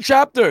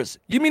chapters.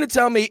 You mean to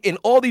tell me in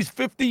all these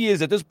 50 years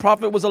that this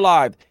prophet was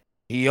alive,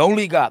 he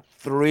only got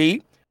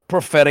 3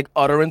 prophetic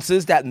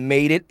utterances that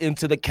made it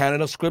into the canon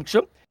of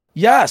scripture?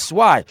 Yes.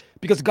 Why?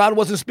 Because God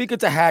wasn't speaking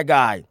to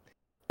Haggai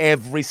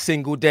every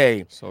single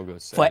day. So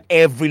good. For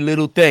every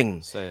little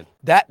thing. Say it.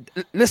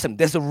 Listen,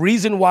 there's a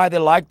reason why they're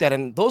like that.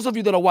 And those of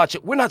you that are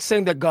watching, we're not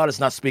saying that God is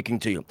not speaking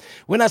to you.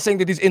 We're not saying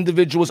that these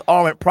individuals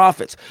aren't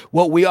prophets.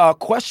 What we are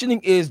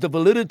questioning is the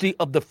validity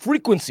of the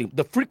frequency.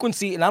 The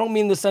frequency, and I don't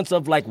mean in the sense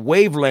of like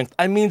wavelength.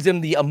 I mean in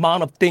the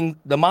amount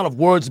of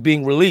words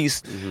being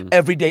released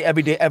every day,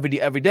 every day, every day,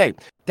 every day.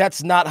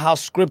 That's not how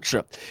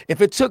scripture. If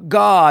it took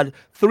God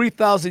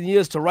 3,000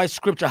 years to write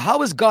scripture,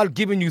 how is God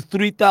giving you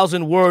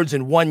 3,000 words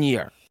in 1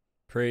 year?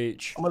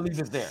 Preach. I'm going to leave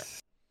it there.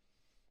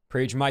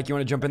 Preach. Mike, you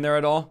want to jump in there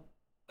at all?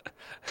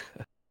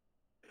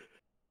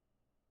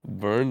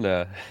 Burn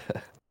that.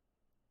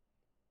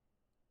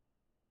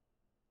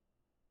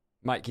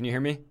 Mike, can you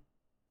hear me?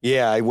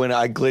 Yeah, when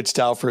I glitched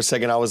out for a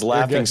second, I was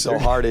laughing so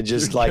hard it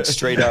just like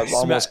straight up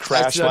almost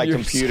crashed my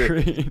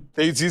computer.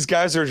 These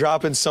guys are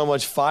dropping so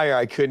much fire,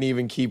 I couldn't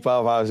even keep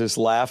up. I was just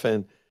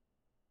laughing.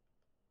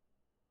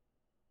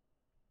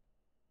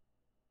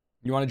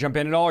 You want to jump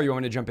in at all, or you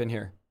want me to jump in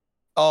here?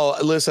 Oh,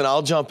 listen,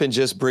 I'll jump in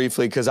just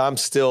briefly because I'm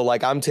still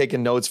like, I'm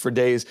taking notes for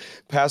days.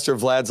 Pastor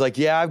Vlad's like,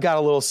 yeah, I've got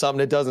a little something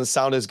that doesn't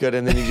sound as good.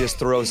 And then he just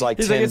throws like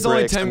 10 like,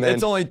 bricks.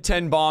 It's only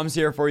 10 bombs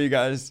here for you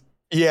guys.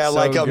 Yeah, So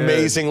like good.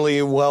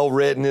 amazingly well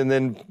written. And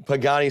then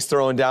Pagani's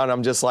throwing down.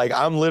 I'm just like,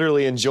 I'm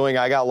literally enjoying.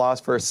 I got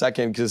lost for a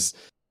second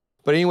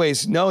but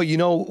anyways, no, you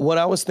know, what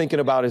I was thinking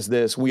about is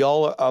this. We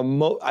all,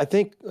 I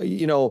think,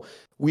 you know,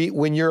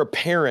 when you're a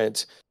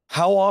parent,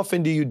 how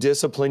often do you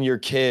discipline your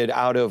kid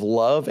out of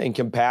love and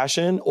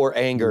compassion or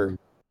anger?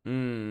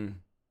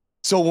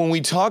 So when we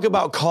talk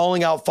about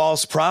calling out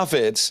false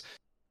prophets,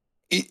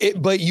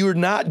 but you're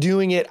not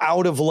doing it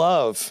out of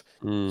love,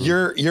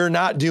 you're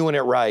not doing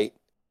it right.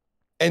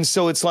 And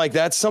so it's like,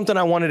 that's something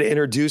I wanted to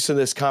introduce in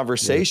this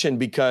conversation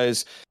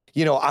because,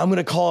 you know, I'm going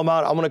to call him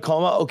out.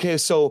 Okay,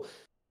 so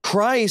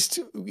Christ,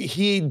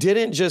 he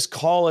didn't just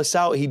call us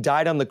out. He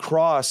died on the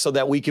cross so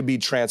that we could be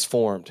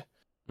transformed.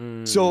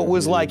 So it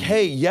was like,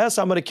 hey, yes,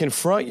 I'm going to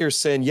confront your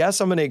sin.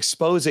 Yes, I'm going to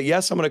expose it.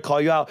 Yes, I'm going to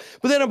call you out.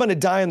 But then I'm going to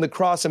die on the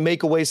cross and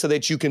make a way so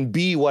that you can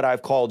be what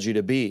I've called you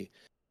to be.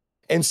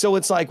 And so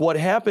it's like what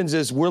happens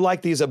is we're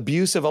like these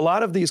abusive, a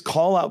lot of these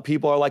call out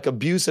people are like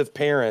abusive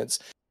parents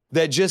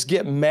that just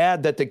get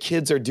mad that the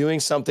kids are doing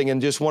something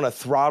and just want to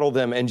throttle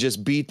them and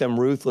just beat them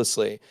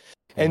ruthlessly.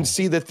 And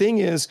see, the thing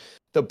is,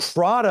 the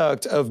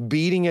product of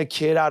beating a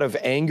kid out of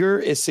anger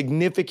is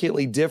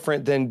significantly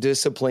different than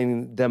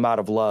disciplining them out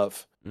of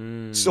love.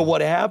 So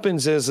what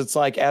happens is it's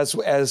like,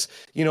 as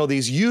you know,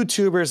 these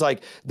YouTubers,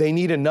 like they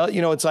need another,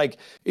 you know, it's like,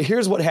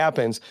 here's what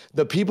happens.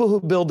 The people who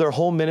build their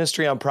whole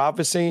ministry on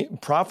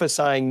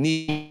prophesying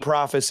need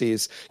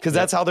prophecies, because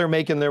that's how they're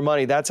making their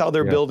money. That's how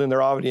they're building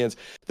their audience.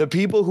 The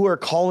people who are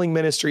calling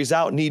ministries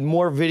out need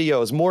more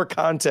videos, more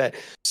content.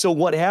 So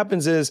what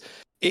happens is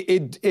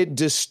it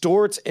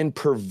distorts and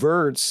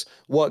perverts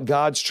what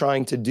God's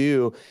trying to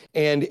do,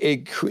 and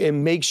it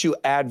makes you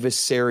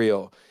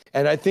adversarial.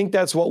 And I think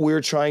that's what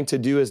we're trying to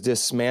do, is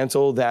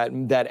dismantle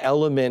that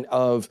element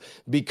of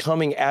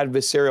becoming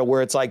adversarial,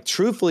 where it's like,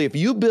 truthfully, if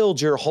you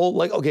build your whole,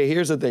 like, okay,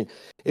 here's the thing.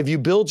 If you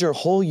build your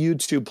whole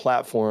YouTube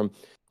platform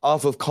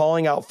off of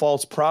calling out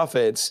false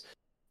prophets,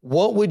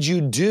 what would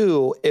you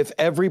do if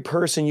every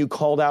person you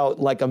called out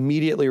like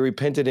immediately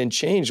repented and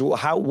changed?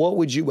 How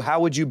would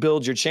you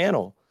build your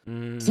channel?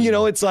 You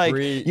know, it's like,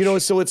 you know,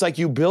 so it's like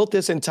you built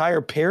this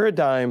entire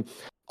paradigm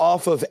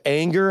off of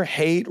anger,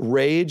 hate,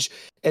 rage,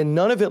 and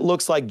none of it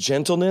looks like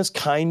gentleness,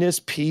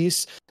 kindness,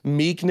 peace,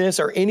 meekness,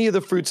 or any of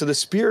the fruits of the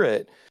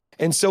Spirit.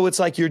 And so it's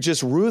like you're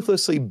just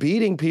ruthlessly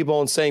beating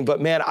people and saying,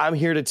 but man, I'm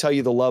here to tell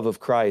you the love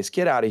of Christ.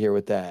 Get out of here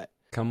with that.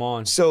 Come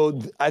on.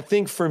 So I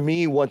think for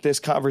me, what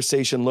this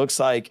conversation looks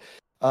like,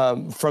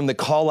 from the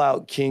call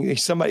out king,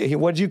 somebody,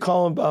 what do you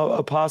call them,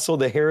 Apostle?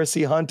 The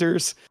heresy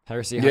hunters?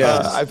 Heresy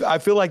hunters. I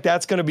feel like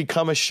that's going to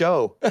become a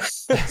show.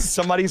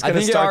 Somebody's going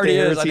to start the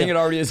heresy. I think it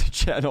already is a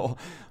channel.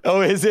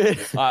 Oh, is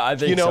it? I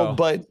think you know,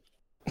 so.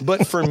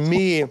 But for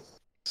me,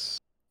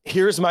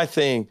 here's my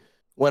thing.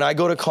 When I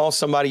go to call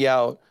somebody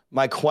out,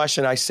 my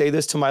question, I say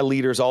this to my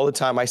leaders all the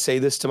time. I say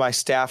this to my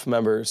staff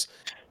members.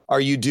 Are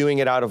you doing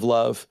it out of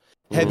love?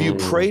 Have you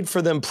prayed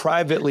for them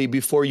privately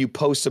before you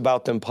post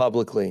about them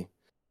publicly?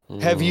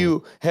 Have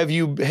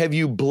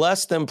you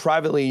blessed them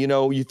privately? You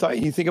know, you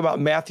think about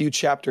Matthew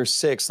chapter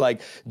 6,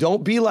 like,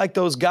 don't be like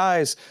those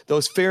guys,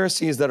 those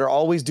Pharisees that are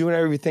always doing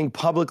everything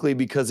publicly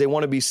because they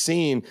want to be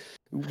seen.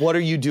 What are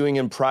you doing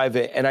in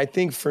private? And I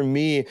think for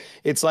me,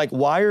 it's like,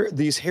 why are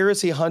these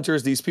heresy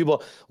hunters, these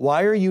people,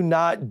 why are you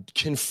not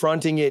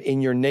confronting it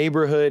in your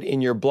neighborhood, in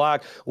your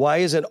block? Why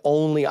is it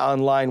only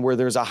online where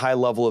there's a high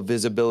level of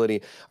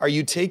visibility? Are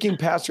you taking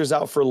pastors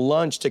out for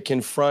lunch to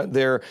confront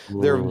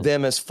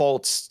them as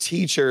false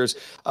teachers?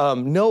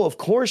 No, of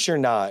course you're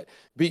not.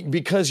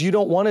 Because you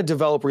don't want to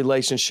develop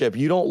relationship.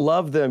 You don't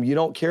love them. You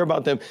don't care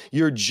about them.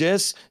 You're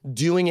just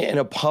doing it in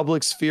a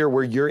public sphere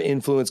where your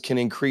influence can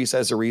increase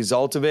as a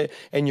result of it.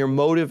 And your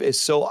motive is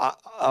so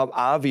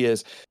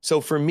obvious.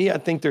 So for me, I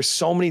think there's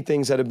so many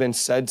things that have been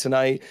said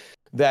tonight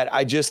that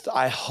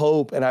I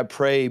hope and I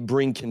pray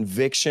bring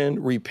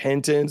conviction,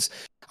 repentance.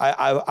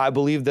 I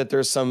believe that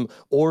there's some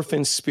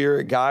orphan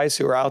spirit guys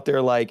who are out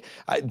there, like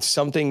I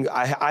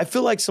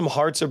feel like some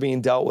hearts are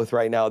being dealt with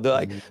right now.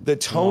 The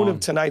tone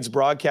of tonight's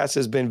broadcast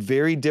has been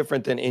very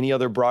different than any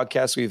other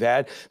broadcast we've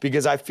had,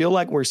 because I feel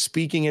like we're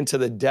speaking into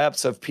the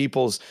depths of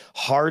people's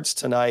hearts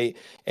tonight.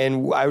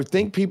 And I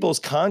think people's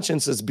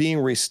conscience is being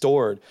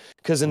restored,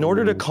 because in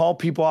order to call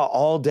people out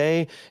all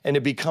day and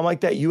to become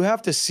like that, you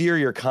have to sear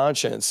your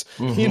conscience.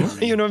 You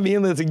know what I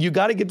mean? You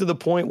got to get to the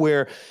point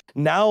where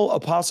now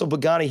Apostle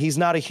Pagani, he's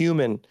not a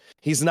human.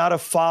 He's not a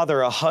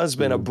father, a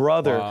husband, a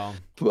brother. Wow.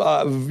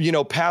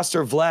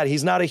 Pastor Vlad,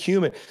 he's not a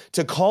human.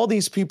 To call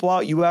these people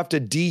out, you have to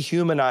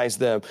dehumanize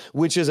them,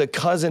 which is a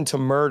cousin to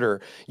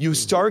murder. You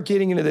start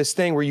getting into this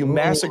thing where you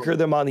massacre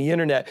them on the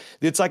internet.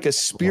 It's like a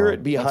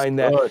spirit behind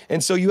that. Good.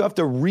 And so you have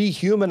to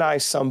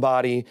rehumanize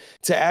somebody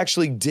to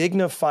actually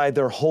dignify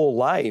their whole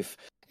life.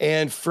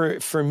 And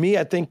for me,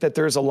 I think that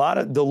there's the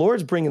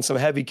Lord's bringing some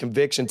heavy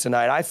conviction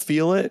tonight. I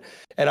feel it.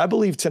 And I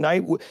believe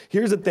tonight,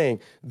 here's the thing,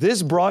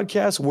 this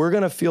broadcast, we're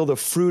going to feel the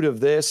fruit of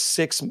this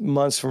 6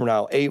 months from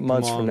now, 8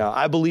 months from now.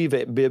 I believe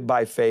it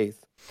by faith.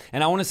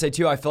 And I want to say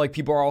too, I feel like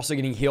people are also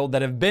getting healed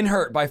that have been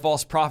hurt by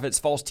false prophets,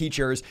 false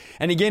teachers.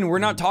 And again, we're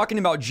not talking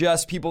about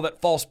just people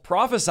that false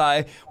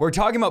prophesy. We're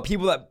talking about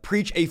people that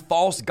preach a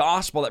false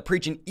gospel, that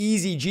preach an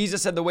easy.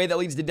 Jesus said the way that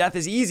leads to death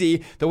is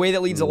easy. The way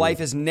that leads to life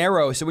is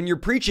narrow. So when you're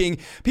preaching,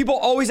 people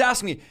always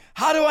ask me,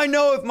 how do I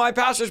know if my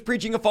pastor's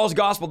preaching a false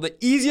gospel? The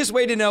easiest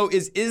way to know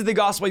is the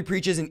gospel he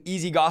preaches an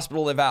easy gospel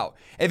to live out?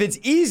 If it's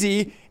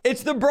easy,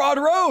 it's the broad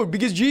road,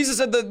 because Jesus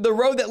said the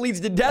road that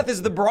leads to death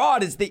is the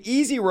broad. It's the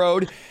easy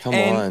road.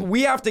 And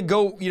we have to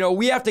go,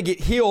 we have to get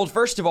healed.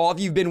 First of all, if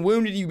you've been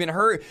wounded, you've been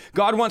hurt,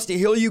 God wants to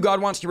heal you.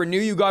 God wants to renew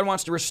you. God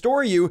wants to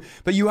restore you.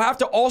 But you have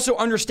to also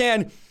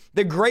understand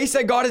the grace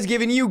that God has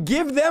given you,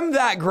 give them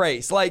that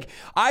grace. Like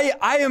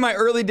I in my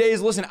early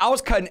days, listen, I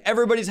was cutting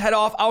everybody's head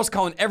off. I was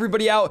calling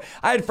everybody out.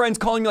 I had friends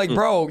calling me like,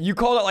 bro, you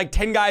called out like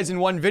 10 guys in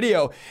one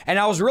video. And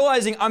I was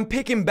realizing I'm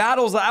picking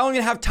battles that I don't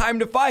even have time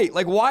to fight.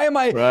 Like, why am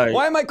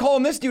I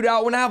calling this dude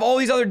out when I have all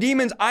these other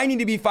demons I need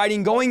to be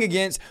fighting, going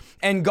against?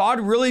 And God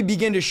really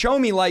began to show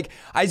me, like,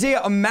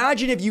 Isaiah,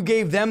 imagine if you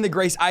gave them the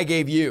grace I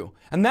gave you.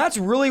 And that's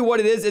really what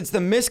it is. It's the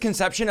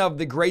misconception of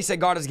the grace that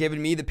God has given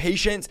me, the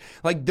patience,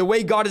 like the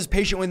way God is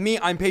patient with me,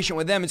 I'm patient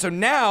with them. And so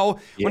now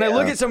when I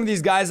look at some of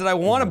these guys that I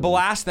want to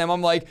blast them,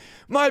 I'm like,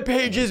 my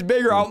page is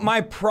bigger.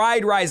 My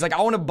pride rises. Like,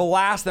 I want to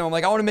blast them. I'm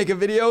like, I want to make a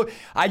video.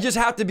 I just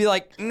have to be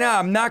like, nah,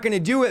 I'm not going to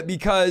do it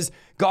because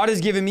God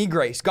has given me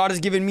grace. God has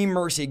given me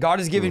mercy. God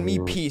has given me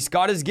peace.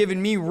 God has given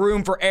me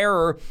room for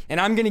error. And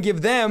I'm going to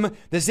give them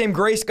the same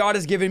grace God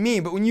has given me.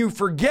 But when you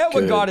forget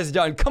what God has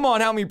done, come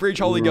on, help me preach,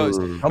 Holy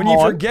Ghost. When you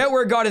forget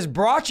where God has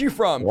brought you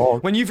from,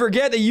 when you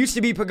forget that used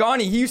to be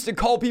Pagani, he used to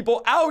call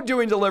people out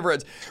doing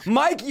deliverance.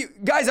 Mike,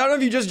 guys, I don't know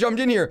if you just jumped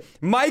in here.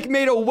 Mike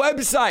made a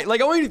website.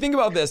 Like, I want you to think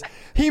about this.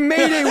 He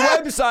made a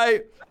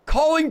website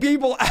calling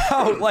people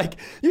out. Like,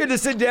 you had to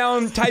sit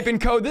down, type in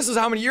code. This is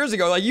how many years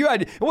ago? Like,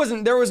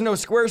 there was no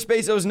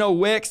Squarespace, there was no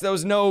Wix, there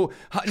was none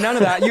of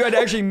that. You had to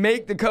actually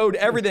make the code,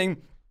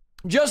 everything,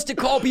 just to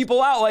call people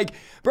out. Like,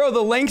 bro,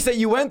 the lengths that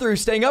you went through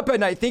staying up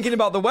at night thinking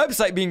about the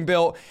website being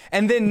built.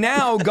 And then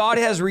now God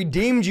has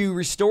redeemed you,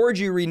 restored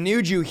you,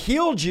 renewed you,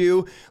 healed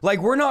you. Like,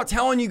 we're not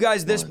telling you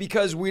guys this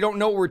because we don't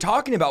know what we're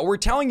talking about. We're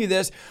telling you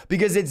this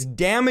because it's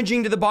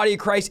damaging to the body of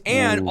Christ.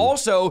 And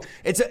also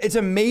it's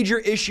a major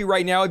issue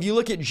right now. If you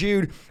look at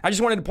Jude, I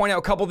just wanted to point out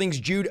a couple things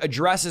Jude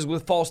addresses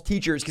with false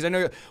teachers, because I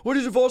know, what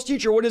is a false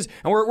teacher? And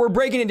we're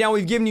breaking it down.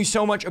 We've given you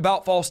so much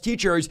about false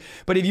teachers.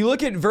 But if you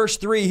look at verse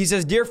 3, he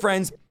says, "Dear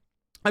friends,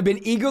 I've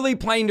been eagerly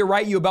planning to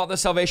write you about the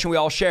salvation we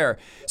all share."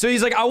 So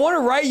he's like, I want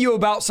to write you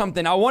about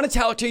something. I want to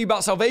tell you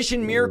about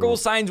salvation,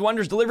 miracles, signs,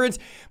 wonders, deliverance.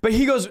 But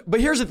he goes,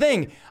 but here's the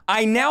thing.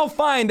 I now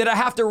find that I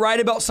have to write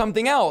about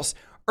something else,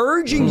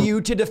 urging you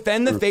to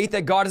defend the faith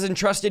that God has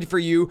entrusted for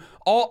you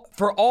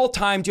for all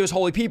time to his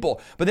holy people.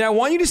 But then I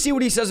want you to see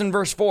what he says in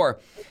verse 4.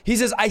 He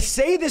says, I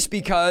say this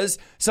because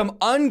some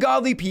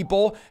ungodly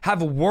people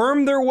have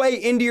wormed their way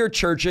into your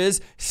churches,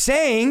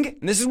 saying,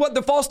 and this is what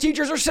the false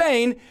teachers are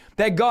saying,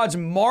 that God's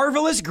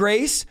marvelous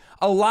grace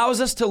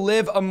allows us to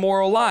live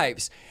immoral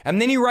lives.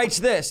 And then he writes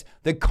this,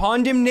 the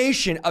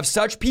condemnation of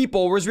such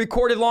people was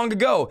recorded long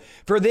ago,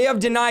 for they have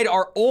denied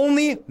our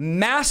only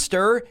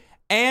master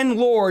and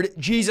Lord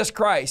Jesus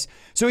Christ.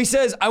 So he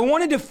says, I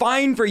want to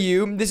define for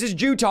you, this is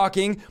Jude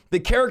talking, the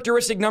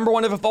characteristic number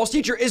one of a false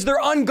teacher is they're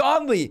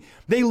ungodly.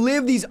 They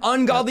live these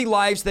ungodly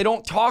lives. They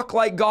don't talk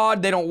like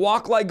God. They don't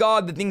walk like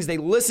God, the things they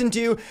listen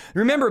to.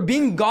 Remember,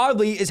 being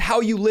godly is how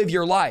you live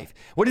your life.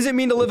 What does it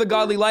mean to live a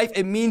godly life?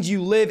 It means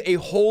you live a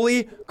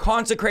holy,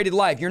 consecrated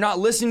life. You're not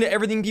listening to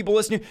everything people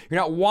listen to.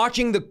 You're not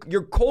watching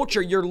your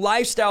culture, your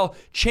lifestyle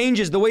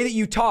changes, the way that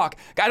you talk.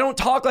 I don't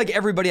talk like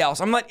everybody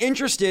else. I'm not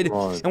interested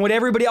in what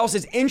everybody else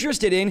is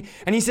interested in.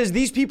 And he says,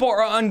 these people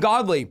are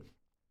ungodly.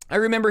 I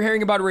remember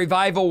hearing about a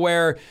revival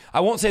where, I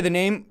won't say the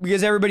name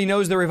because everybody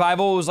knows the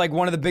revival. It was like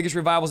one of the biggest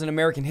revivals in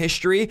American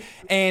history.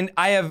 And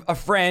I have a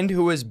friend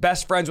who was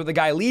best friends with the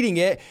guy leading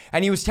it.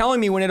 And he was telling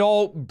me when it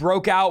all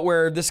broke out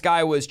where this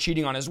guy was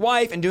cheating on his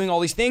wife and doing all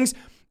these things,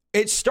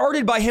 it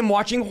started by him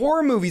watching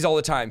horror movies all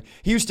the time.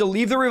 He used to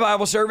leave the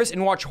revival service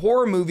and watch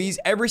horror movies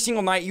every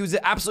single night. He was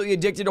absolutely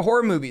addicted to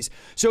horror movies.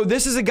 So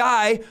this is a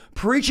guy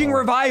preaching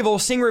revival,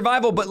 sing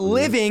revival, but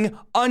living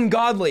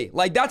ungodly.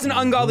 Like, that's an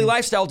ungodly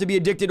lifestyle, to be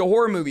addicted to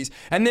horror movies.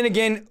 And then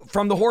again,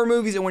 from the horror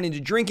movies, it went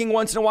into drinking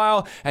once in a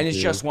while, and it's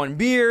just one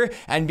beer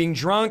and being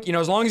drunk. You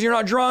know, as long as you're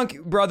not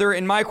drunk, brother.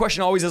 And my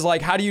question always is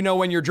like, how do you know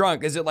when you're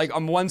drunk? Is it like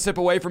I'm one sip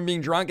away from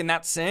being drunk and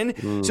that's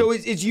sin? So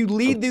it's you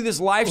lead through this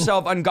lifestyle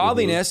of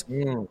ungodliness.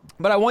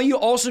 But I want you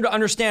also to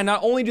understand,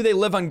 not only do they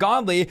live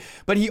ungodly,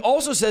 but he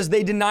also says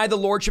they deny the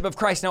lordship of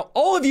Christ. Now,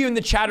 all of you in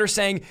the chat are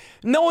saying,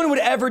 no one would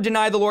ever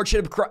deny the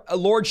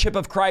lordship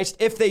of Christ.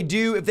 If they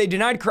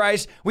denied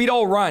Christ, we'd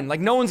all run.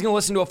 Like, no one's going to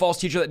listen to a false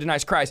teacher that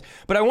denies Christ.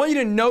 But I want you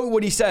to note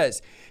what he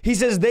says. He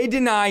says they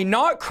deny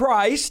not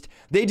Christ,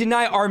 they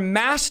deny our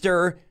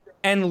master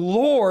and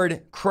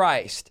Lord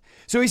Christ.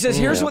 So he says,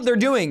 here's what they're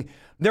doing.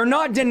 They're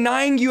not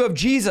denying you of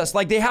Jesus.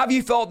 Like, they have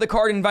you fill out the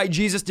card and invite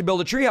Jesus to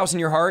build a treehouse in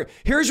your heart.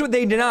 Here's what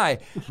they deny.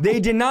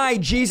 They deny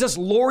Jesus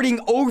lording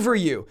over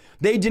you.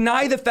 They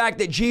deny the fact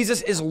that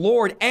Jesus is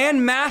Lord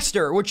and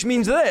Master, which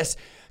means this.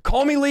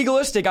 Call me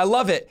legalistic. I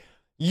love it.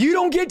 You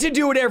don't get to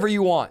do whatever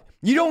you want.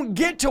 You don't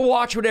get to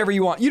watch whatever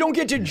you want. You don't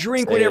get to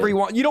drink whatever you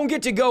want. You don't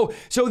get to go.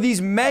 So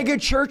these mega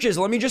churches,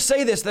 let me just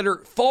say this, that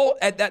are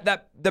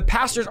that the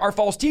pastors are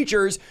false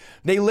teachers.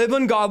 They live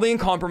ungodly and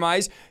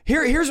compromise.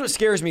 Here's what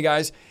scares me,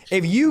 guys.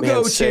 If you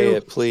go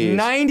to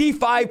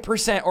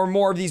 95% or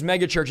more of these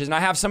mega churches, and I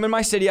have some in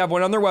my city, I've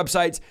went on their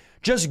websites,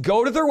 just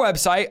go to their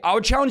website. I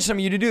would challenge some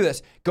of you to do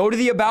this. Go to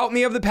the About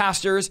Me of the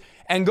pastors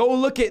and go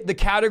look at the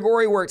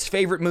category where it's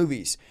favorite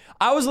movies.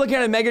 I was looking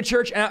at a mega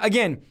church, and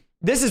again,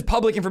 this is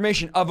public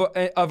information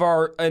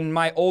in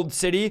my old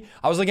city.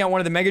 I was looking at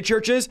one of the mega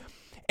churches,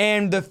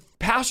 and the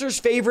pastor's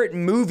favorite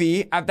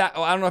movie at that,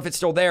 I don't know if it's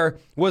still there,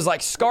 was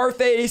like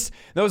Scarface.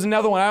 There was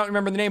another one, I don't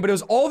remember the name, but it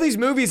was all these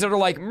movies that are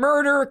like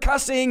murder,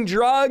 cussing,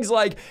 drugs.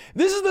 Like,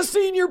 this is the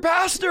senior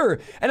pastor.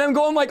 And I'm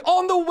going like,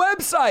 on the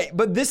website.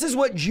 But this is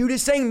what Jude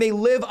is saying. They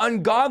live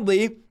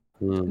ungodly.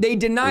 They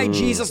deny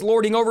Jesus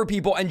lording over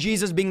people and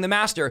Jesus being the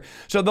master.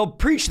 So they'll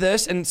preach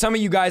this, and some of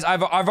you guys,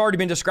 I've already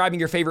been describing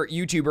your favorite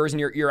YouTubers,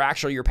 and you're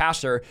actually your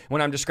pastor. When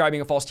I'm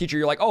describing a false teacher,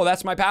 you're like, oh,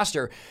 that's my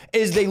pastor.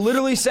 Is they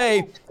literally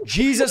say,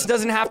 Jesus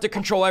doesn't have to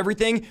control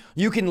everything.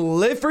 You can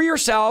live for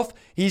yourself.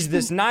 He's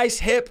this nice,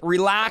 hip,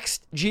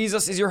 relaxed,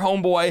 Jesus is your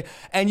homeboy,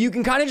 and you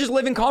can kind of just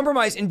live in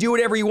compromise and do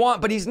whatever you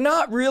want, but he's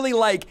not really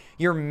like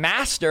your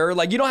master.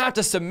 Like, you don't have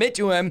to submit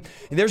to him.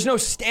 There's no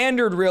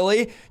standard,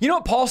 really. You know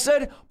what Paul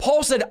said?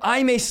 Paul said,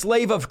 I'm a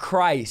slave of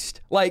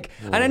Christ. Like,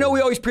 and I know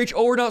we always preach,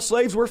 oh, we're not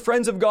slaves, we're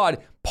friends of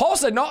God. Paul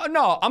said,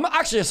 no, I'm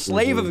actually a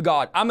slave of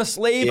God. I'm a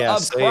slave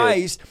of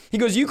Christ. He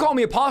goes, you call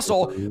me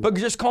apostle, but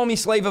just call me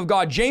slave of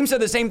God. James said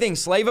the same thing,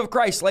 slave of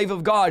Christ, slave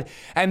of God.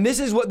 And this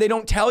is what they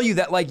don't tell you,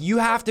 that like you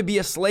have to be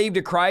a slave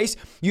to Christ.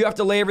 You have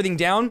to lay everything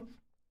down.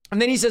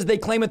 And then he says they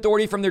claim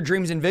authority from their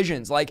dreams and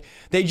visions. Like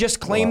they just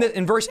claim that.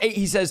 In verse 8,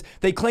 he says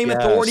they claim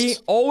authority,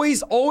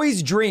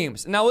 always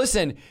dreams. Now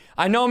listen,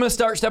 I know I'm going to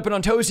start stepping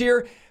on toes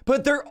here,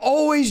 but they're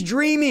always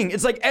dreaming.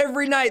 It's like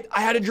every night,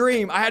 I had a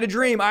dream.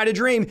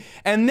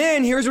 And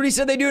then here's what he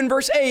said they do in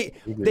verse 8.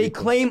 They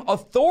claim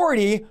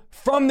authority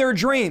from their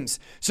dreams.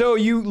 So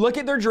you look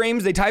at their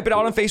dreams, they type it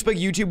out on Facebook,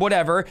 YouTube,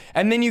 whatever,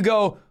 and then you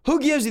go, who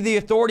gives you the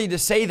authority to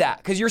say that?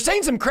 Because you're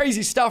saying some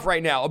crazy stuff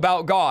right now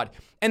about God.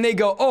 And they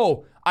go,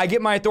 oh, I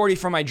get my authority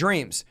from my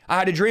dreams. I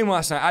had a dream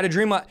last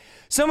night.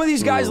 Some of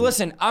these guys,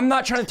 listen, I'm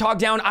not trying to talk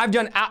down. I've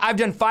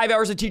done 5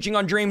 hours of teaching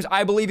on dreams.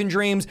 I believe in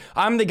dreams.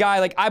 I'm the guy,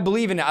 like, I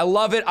believe in it. I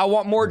love it. I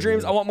want more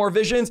dreams. I want more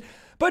visions.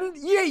 But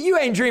yeah, you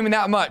ain't dreaming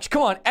that much.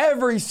 Come on,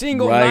 every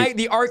single night,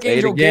 the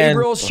Archangel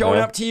Gabriel's showing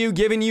up to you,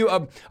 giving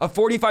you a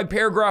 45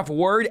 paragraph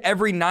word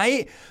every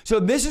night. So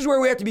this is where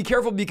we have to be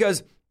careful,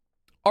 because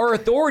our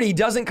authority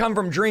doesn't come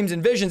from dreams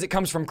and visions. It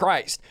comes from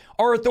Christ.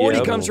 Our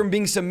authority comes from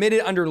being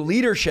submitted under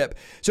leadership.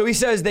 So he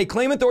says they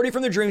claim authority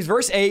from their dreams.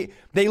 Verse 8,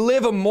 they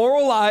live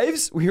immoral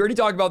lives. We already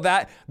talked about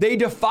that. They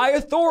defy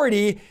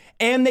authority,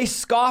 and they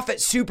scoff at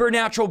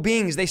supernatural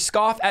beings.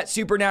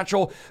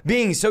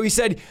 So he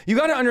said, you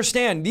got to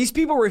understand, these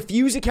people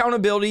refuse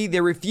accountability.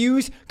 They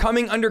refuse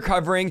coming under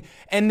covering,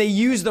 and they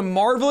use the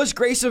marvelous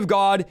grace of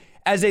God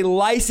as a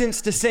license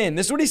to sin.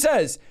 This is what he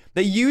says.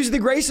 They use the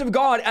grace of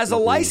God as a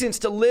license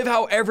to live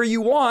however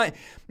you want.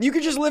 You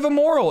could just live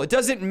immoral. It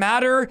doesn't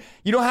matter.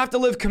 You don't have to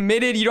live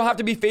committed. You don't have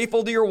to be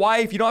faithful to your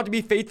wife. You don't have to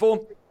be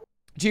faithful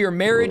to your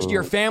marriage, to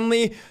your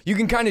family. You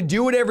can kind of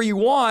do whatever you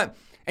want.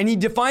 And he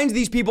defines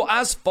these people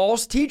as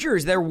false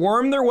teachers. They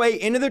worm their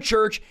way into the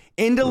church,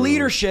 into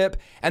leadership,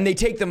 and they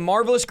take the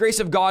marvelous grace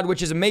of God,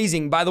 which is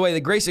amazing. By the way,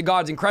 the grace of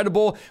God is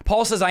incredible.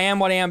 Paul says, I am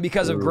what I am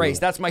because of grace.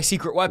 That's my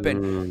secret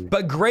weapon.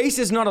 But grace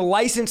is not a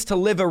license to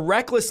live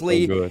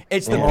recklessly.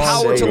 It's the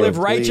power to live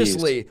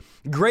righteously.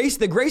 Grace,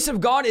 the grace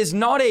of God is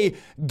not a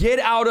get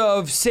out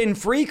of sin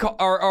free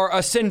or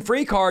a sin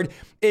free card.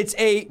 It's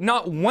a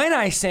not when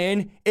I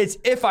sin, it's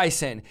if I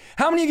sin.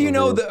 How many of you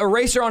know the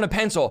eraser on a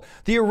pencil?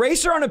 The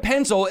eraser on a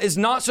pencil is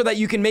not so that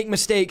you can make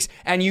mistakes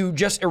and you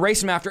just erase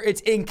them after.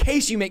 It's in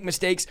case you make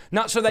mistakes,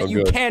 not so that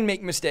you can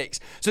make mistakes.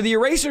 So the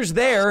eraser's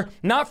there,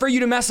 not for you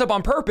to mess up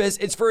on purpose.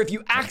 It's for if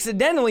you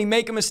accidentally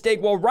make a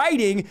mistake while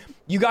writing,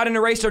 you got an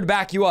eraser to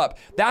back you up.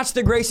 That's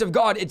the grace of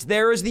God. It's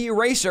there as the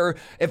eraser.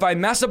 If I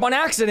mess up on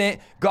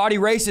accident, God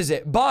erases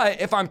it. But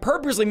if I'm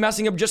purposely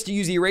messing up just to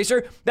use the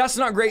eraser, that's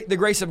not the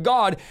grace of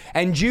God.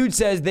 And Jude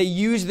says they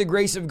use the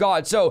grace of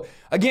God. So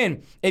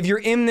again, if you're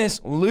in this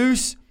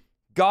loose,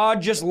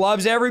 God just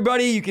loves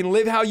everybody, you can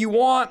live how you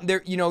want.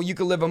 You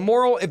can live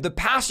immoral. If the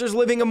pastor's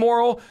living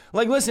immoral,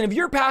 like listen, if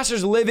your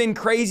pastor's living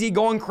crazy,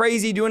 going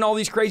crazy, doing all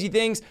these crazy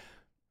things,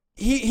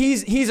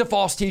 he's a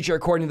false teacher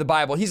according to the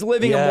Bible. He's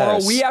living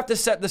immoral. We have to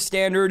set the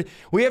standard.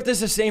 We have to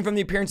sustain from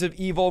the appearance of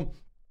evil.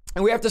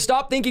 And we have to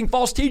stop thinking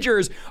false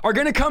teachers are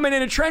going to come in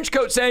a trench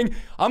coat saying,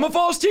 I'm a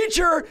false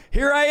teacher.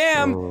 Here I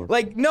am.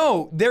 Like,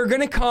 no, they're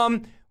going to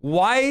come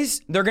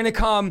wise. They're going to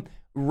come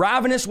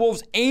ravenous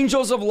wolves,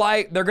 angels of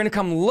light. They're going to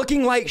come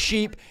looking like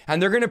sheep,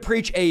 and they're going to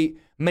preach a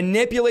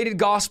manipulated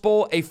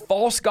gospel, a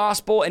false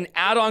gospel, an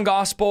add-on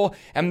gospel,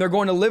 and they're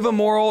going to live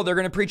immoral. They're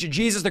going to preach a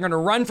Jesus. They're going to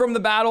run from the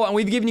battle, and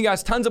we've given you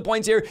guys tons of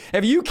points here.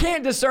 If you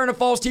can't discern a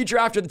false teacher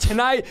after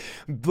tonight,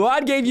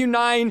 Vlad gave you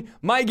 9,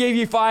 Mike gave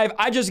you 5,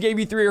 I just gave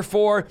you 3 or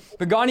 4,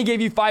 Pagani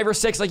gave you 5 or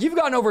 6. Like, you've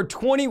gotten over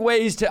 20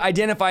 ways to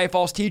identify a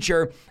false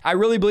teacher. I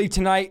really believe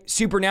tonight,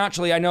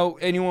 supernaturally, I know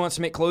anyone wants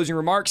to make closing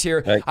remarks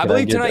here. I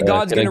believe tonight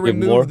God's going to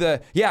remove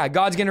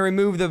God's going to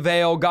remove the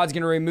veil. God's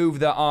going to remove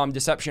the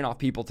deception off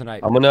people tonight.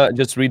 I'm going to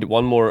just read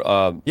one more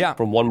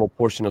from one more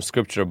portion of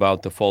scripture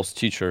about the false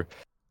teacher.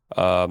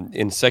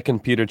 In 2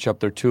 Peter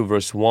chapter 2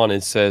 verse 1,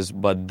 it says,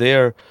 but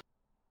there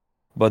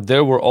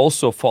were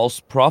also false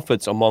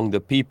prophets among the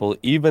people,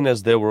 even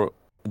as there were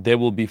there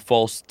will be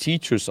false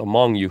teachers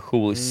among you who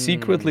will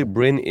secretly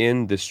bring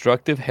in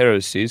destructive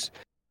heresies,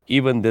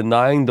 even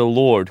denying the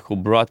Lord who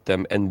brought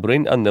them, and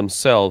bring on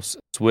themselves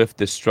swift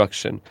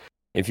destruction.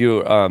 If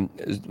you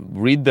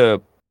read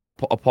the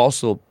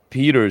Apostle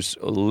Peter's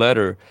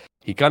letter,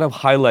 he kind of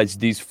highlights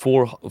these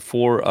four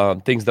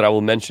things that I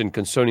will mention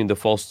concerning the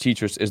false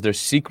teachers. Is they're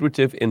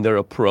secretive in their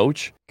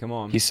approach. Come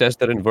on. He says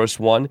that in verse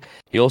 1.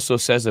 He also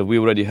says that we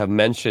already have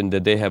mentioned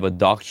that they have a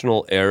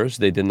doctrinal errors.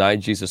 They deny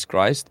Jesus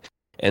Christ.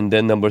 And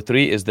then number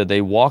 3 is that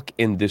they walk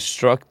in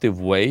destructive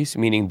ways,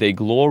 meaning they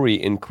glory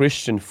in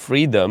Christian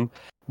freedom,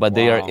 but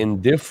they are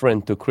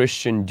indifferent to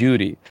Christian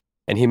duty.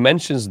 And he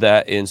mentions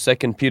that in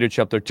 2 Peter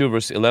chapter 2,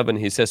 verse 11.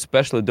 He says,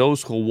 especially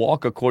those who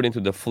walk according to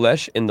the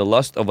flesh in the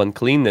lust of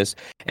uncleanness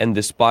and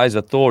despise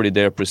authority.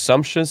 They are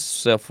presumptuous,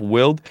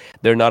 self-willed.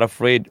 They're not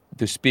afraid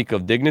to speak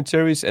of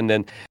dignitaries. And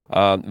then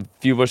a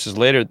few verses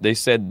later, they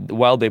said,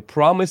 while they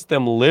promised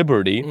them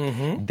liberty,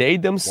 they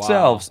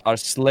themselves are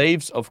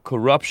slaves of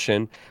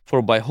corruption.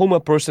 For by whom a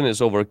person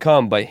is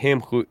overcome, by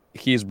him who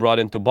he is brought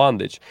into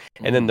bondage.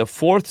 And then the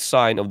fourth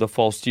sign of the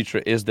false teacher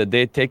is that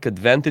they take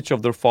advantage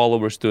of their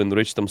followers to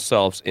enrich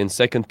themselves. In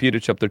 2 Peter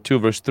chapter 2,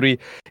 verse 3,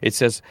 it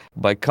says,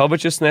 by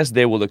covetousness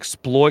they will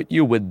exploit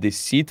you with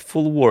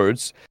deceitful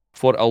words.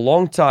 For a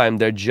long time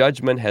their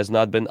judgment has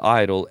not been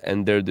idle,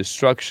 and their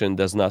destruction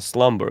does not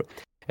slumber.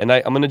 And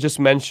I'm going to just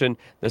mention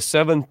the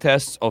 7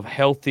 tests of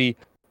healthy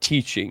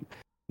teaching.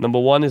 Number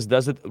 1 is,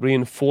 does it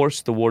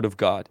reinforce the Word of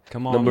God?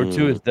 Come on. Number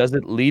 2 is, does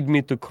it lead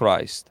me to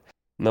Christ?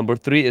 Number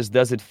 3 is,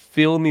 does it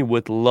fill me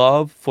with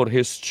love for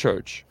His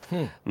church?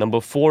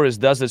 Number 4 is,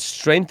 does it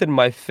strengthen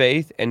my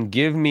faith and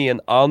give me an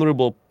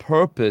honorable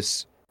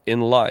purpose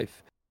in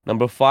life?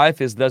 Number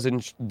 5 is,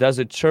 does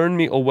it turn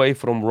me away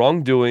from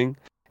wrongdoing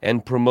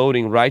and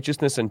promoting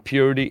righteousness and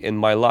purity in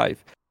my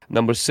life?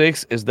 Number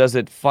 6 is, does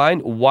it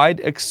find wide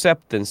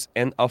acceptance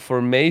and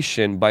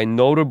affirmation by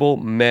notable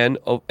men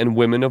and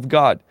women of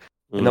God?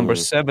 And number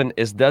 7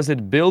 is, does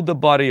it build the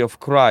body of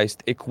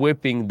Christ,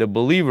 equipping the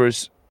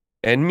believers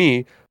and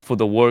me for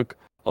the work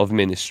of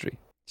ministry?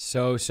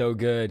 So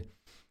good.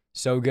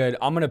 So good.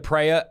 I'm going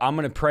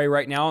to pray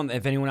right now. And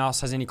if anyone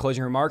else has any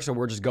closing remarks, or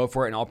we'll just go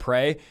for it and I'll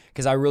pray,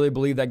 because I really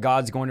believe that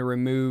God's going to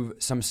remove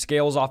some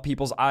scales off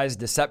people's eyes,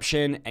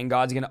 deception, and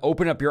God's going to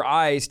open up your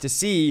eyes to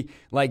see,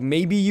 like,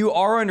 maybe you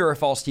are under a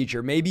false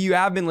teacher. Maybe you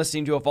have been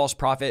listening to a false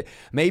prophet.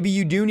 Maybe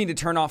you do need to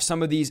turn off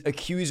some of these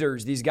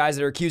accusers, these guys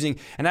that are accusing.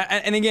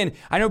 And again,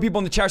 I know people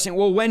in the chat are saying,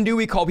 well, when do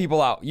we call people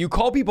out? You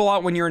call people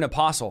out when you're an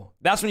apostle.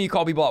 That's when you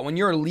call people out. When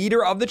you're a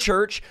leader of the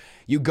church,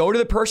 you go to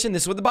the person.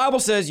 This is what the Bible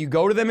says. You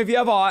go to them if you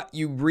have aught.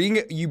 You bring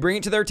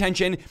it to their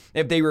attention.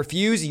 If they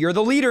refuse, you're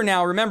the leader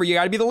now. Remember, you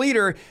got to be the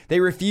leader. They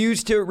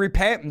refuse to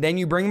repent. Then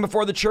you bring them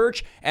before the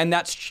church, and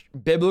that's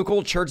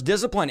biblical church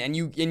discipline. And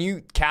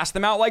you cast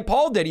them out like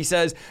Paul did. He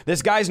says,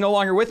 this guy's no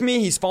longer with me.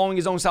 He's following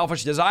his own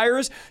selfish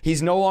desires.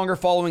 He's no longer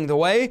following the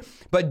way.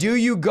 But do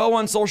you go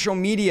on social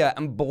media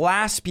and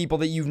blast people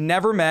that you've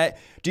never met?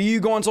 Do you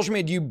go on social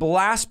media? Do you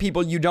blast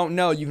people you don't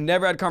know, you've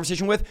never had a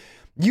conversation with?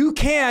 You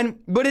can,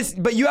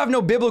 but you have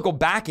no biblical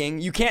backing.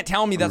 You can't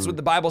tell me that's what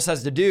the Bible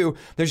says to do.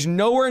 There's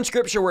nowhere in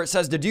Scripture where it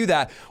says to do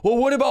that. Well,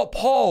 what about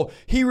Paul?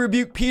 He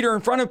rebuked Peter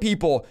in front of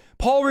people.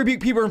 Paul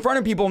rebuked Peter in front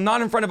of people,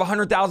 not in front of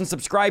 100,000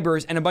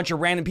 subscribers and a bunch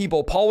of random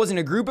people. Paul was in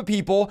a group of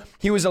people.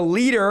 He was a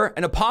leader,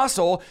 an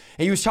apostle,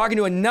 and he was talking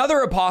to another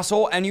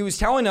apostle, and he was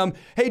telling them,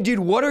 hey, dude,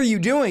 what are you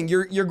doing?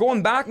 You're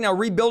going back now,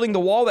 rebuilding the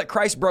wall that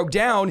Christ broke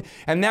down,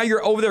 and now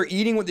you're over there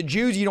eating with the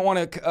Jews. You don't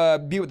want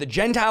to be with the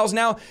Gentiles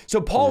now. So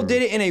Paul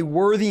did it in a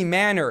worthy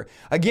manner.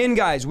 Again,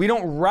 guys, we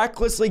don't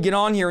recklessly get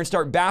on here and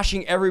start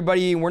bashing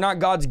everybody. We're not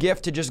God's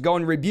gift to just go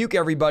and rebuke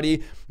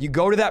everybody. You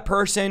go to that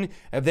person.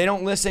 If they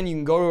don't listen, you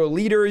can go to a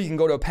leader. You can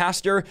go to a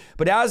pastor.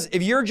 But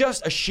if you're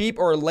just a sheep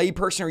or a lay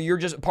person, or you're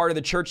just a part of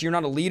the church, you're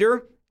not a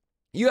leader,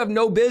 you have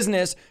no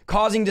business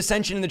causing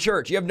dissension in the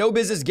church. You have no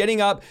business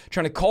getting up,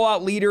 trying to call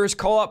out leaders,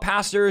 call out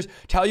pastors,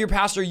 tell your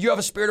pastor you have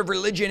a spirit of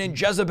religion and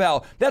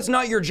Jezebel. That's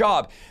not your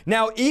job.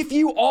 Now, if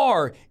you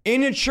are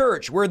in a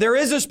church where there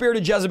is a spirit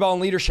of Jezebel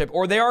in leadership,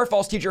 or they are a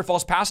false teacher, a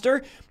false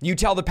pastor, you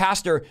tell the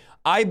pastor,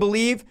 I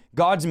believe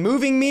God's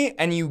moving me,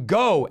 and you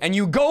go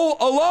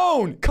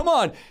alone. Come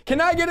on. Can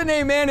I get an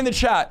amen in the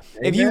chat?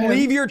 Amen. If you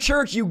leave your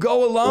church, you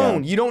go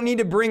alone. Yeah. You don't need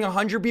to bring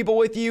 100 people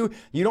with you.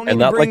 You don't need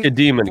to bring... like a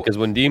demon, because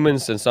when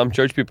demons and some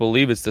church people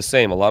leave, it's the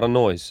same. A lot of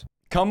noise.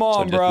 Come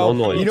on, so bro.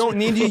 No noise. You don't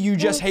need to. You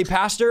just, hey,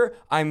 pastor,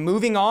 I'm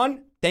moving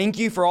on. Thank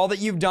you for all that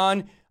you've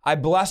done. I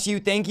bless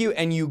you, thank you,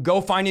 and you go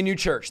find a new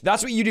church.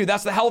 That's what you do.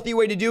 That's the healthy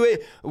way to do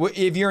it.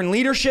 If you're in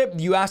leadership,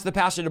 you ask the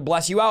pastor to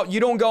bless you out. You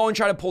don't go and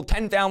try to pull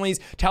 10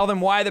 families, tell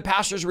them why the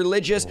pastor's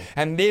religious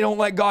and they don't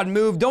let God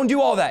move. Don't do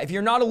all that. If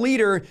you're not a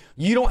leader,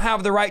 you don't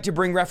have the right to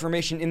bring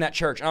reformation in that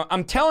church.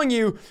 I'm telling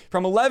you,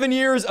 from 11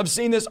 years of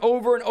seeing this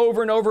over and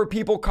over and over,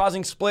 people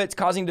causing splits,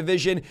 causing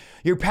division,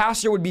 your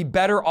pastor would be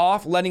better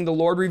off letting the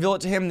Lord reveal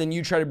it to him than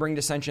you try to bring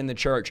dissension in the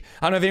church.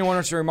 I don't know if anyone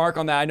wants to remark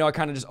on that. I know I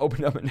kind of just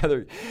opened up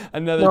another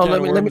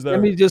no,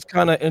 let me just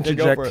kind of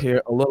interject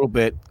here a little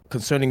bit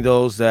concerning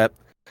those that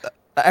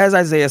as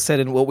Isaiah said,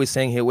 and what we're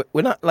saying here,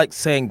 we're not like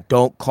saying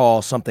don't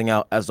call something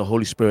out as the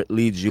Holy Spirit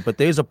leads you, but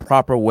there's a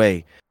proper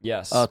way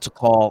to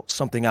call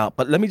something out.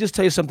 But let me just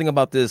tell you something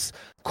about this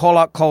call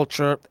out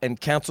culture and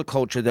cancel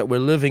culture that we're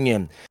living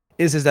in.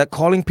 Is that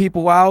calling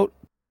people out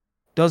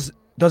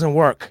doesn't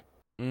work.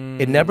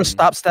 It never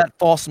stops that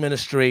false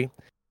ministry.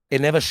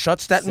 It never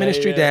shuts that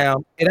ministry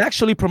down. It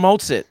actually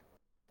promotes it.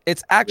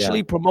 It's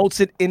actually promotes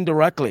it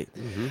indirectly.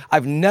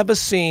 I've never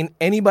seen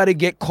anybody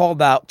get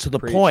called out to the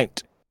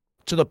point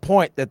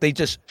that they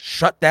just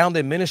shut down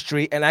their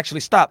ministry and actually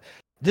stop.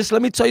 Just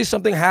let me tell you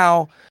something,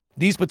 how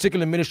these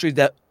particular ministries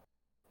that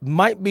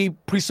might be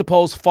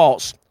presupposed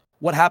false,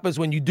 what happens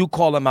when you do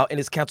call them out in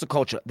this cancel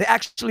culture? They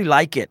actually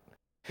like it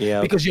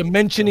because you're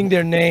mentioning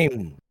their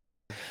name.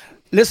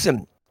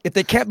 Listen, if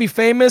they can't be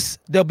famous,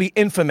 they'll be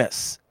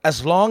infamous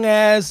as long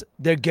as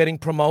they're getting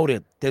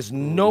promoted. There's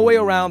no way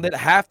around it.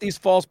 Half these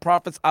false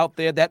prophets out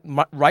there that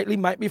rightly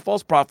might be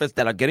false prophets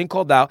that are getting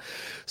called out,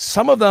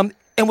 some of them,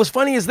 and what's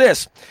funny is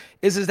this,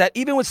 is that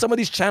even with some of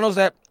these channels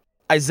that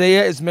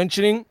Isaiah is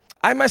mentioning,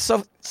 I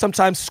myself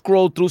sometimes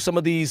scroll through some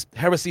of these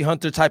heresy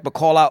hunter type of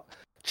call out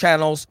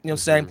channels, you know what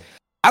I'm saying?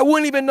 I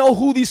wouldn't even know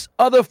who these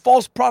other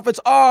false prophets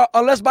are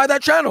unless by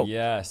that channel.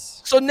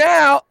 Yes. So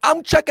now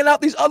I'm checking out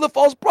these other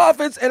false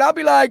prophets and I'll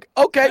be like,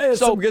 okay. There's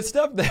so some good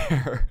stuff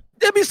there.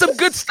 There'll be some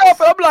good stuff.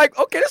 And I'm like,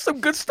 okay, there's some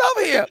good stuff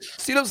here.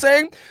 See what I'm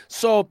saying?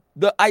 So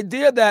the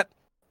idea that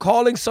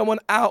calling someone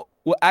out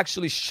will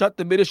actually shut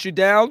the ministry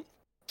down,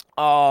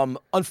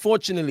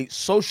 unfortunately,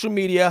 social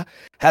media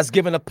has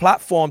given a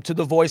platform to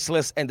the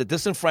voiceless and the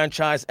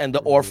disenfranchised and the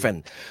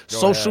orphan.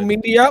 Social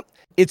media,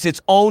 it's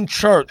its own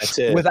church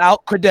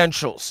without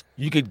credentials.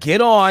 You could get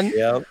on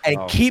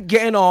and keep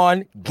getting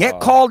on,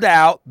 get called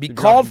out, be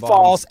called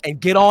false, and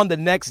get on the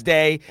next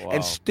day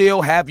and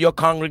still have your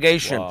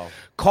congregation.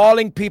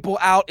 Calling people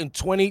out in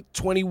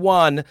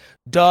 2021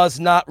 does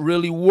not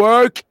really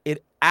work.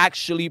 It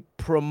actually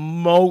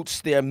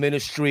promotes their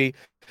ministry.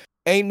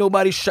 Ain't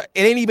nobody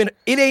it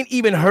ain't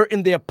even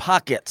hurting their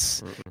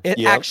pockets.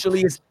 It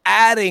actually is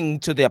adding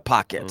to their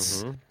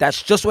pockets.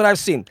 That's just what I've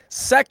seen.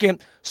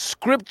 Second,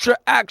 scripture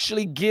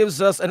actually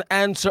gives us an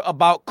answer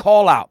about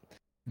call out.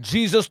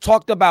 Jesus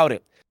talked about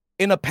it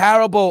in a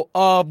parable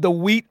of the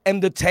wheat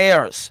and the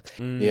tares.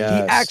 He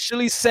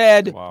actually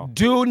said,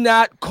 do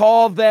not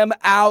call them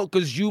out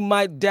because you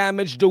might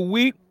damage the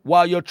wheat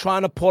while you're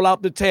trying to pull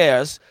out the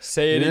tares.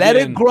 Let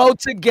it grow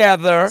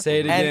together.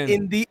 And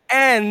in the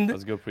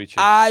end,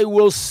 I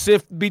will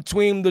sift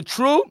between the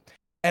true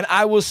and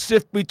I will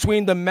sift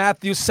between the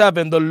Matthew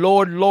 7, the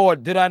Lord,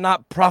 Lord, did I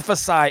not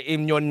prophesy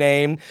in your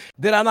name?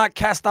 Did I not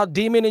cast out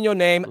demon in your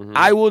name?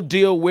 I will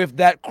deal with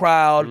that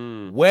crowd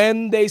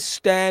when they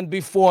stand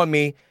before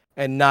me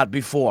and not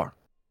before.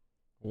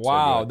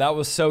 Wow, that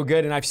was so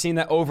good. And I've seen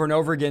that over and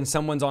over again.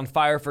 Someone's on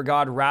fire for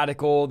God,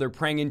 radical, they're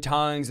praying in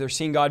tongues, they're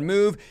seeing God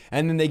move,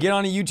 and then they get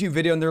on a YouTube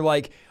video and they're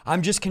like,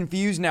 I'm just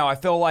confused now. I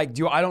feel like,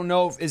 I don't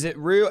know, is it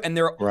real? And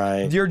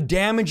you're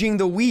damaging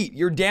the wheat.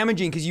 You're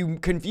damaging because you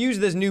confuse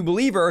this new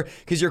believer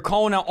because you're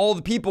calling out all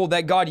the people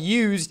that God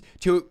used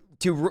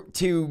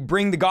to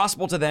bring the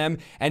gospel to them,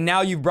 and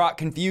now you've brought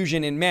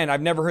confusion. And man,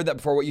 I've never heard that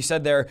before, what you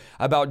said there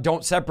about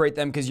don't separate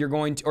them because you're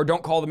going to, or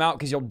don't call them out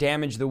because you'll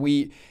damage the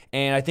wheat.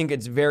 And I think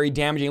it's very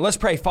damaging. Let's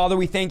pray. Father,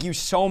 we thank you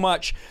so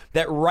much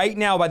that right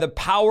now, by the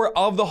power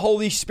of the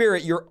Holy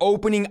Spirit, you're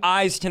opening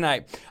eyes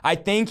tonight. I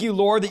thank you,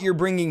 Lord, that you're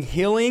bringing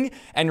healing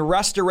and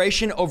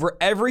restoration over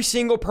every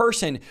single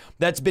person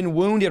that's been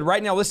wounded.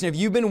 Right now, listen, if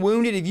you've been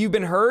wounded, if you've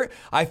been hurt,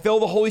 I feel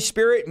the Holy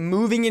Spirit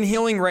moving and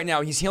healing right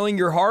now. He's healing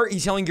your heart.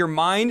 He's healing your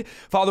mind.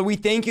 Father, we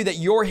thank you that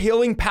your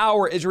healing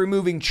power is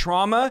removing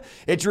trauma.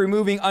 It's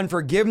removing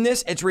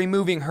unforgiveness. It's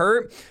removing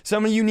hurt.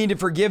 Some of you need to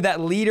forgive that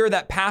leader,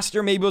 that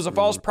pastor. Maybe it was a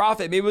false prophet.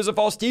 Maybe it was a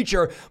false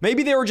teacher.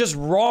 Maybe they were just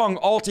wrong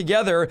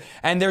altogether,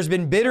 and there's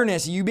been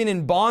bitterness. You've been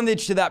in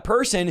bondage to that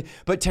person,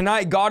 but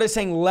tonight God is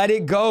saying, let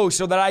it go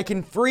so that I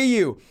can free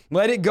you.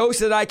 Let it go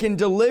so that I can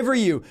deliver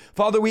you.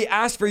 Father, we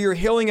ask for your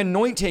healing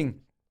anointing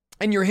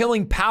and your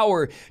healing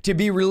power to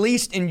be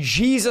released in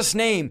Jesus'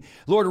 name.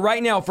 Lord,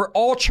 right now, for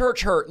all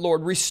church hurt,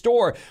 Lord,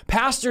 restore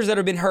pastors that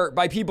have been hurt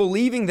by people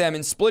leaving them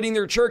and splitting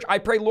their church. I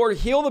pray, Lord,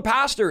 heal the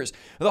pastors,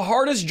 the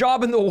hardest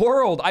job in the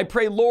world. I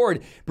pray,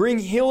 Lord, bring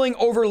healing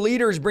over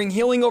leaders, bring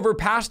healing over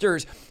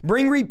pastors,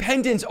 bring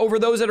repentance over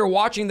those that are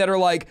watching that are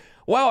like,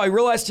 wow, I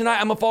realized tonight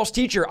I'm a false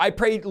teacher. I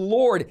pray,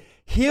 Lord,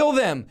 heal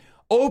them.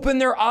 Open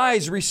their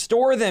eyes,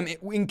 restore them,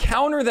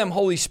 encounter them,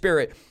 Holy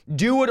Spirit.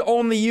 Do what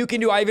only you can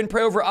do. I even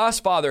pray over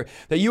us, Father,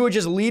 that you would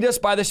just lead us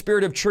by the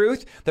Spirit of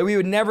truth, that we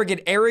would never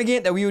get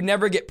arrogant, that we would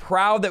never get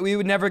proud, that we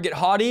would never get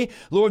haughty.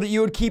 Lord, that you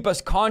would keep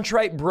us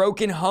contrite,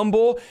 broken,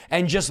 humble,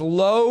 and just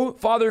low.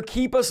 Father,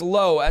 keep us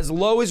low as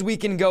we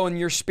can go in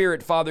your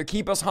Spirit, Father.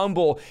 Keep us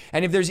humble.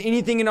 And if there's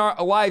anything in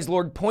our lives,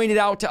 Lord, point it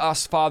out to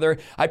us, Father.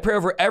 I pray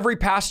over every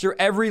pastor,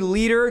 every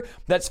leader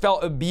that's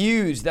felt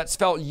abused, that's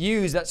felt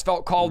used, that's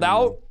felt called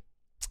out.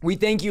 We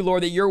thank you,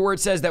 Lord, that your word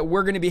says that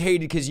we're going to be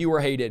hated because you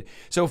were hated.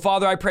 So,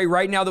 Father, I pray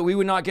right now that we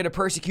would not get a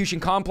persecution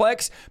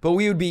complex, but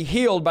we would be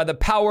healed by the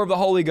power of the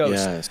Holy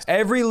Ghost. Yes.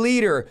 Every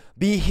leader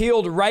be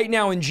healed right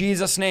now in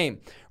Jesus' name.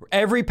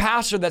 Every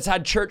pastor that's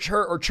had church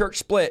hurt or church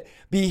split,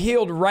 be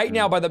healed right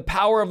now by the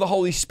power of the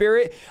Holy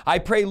Spirit. I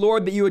pray,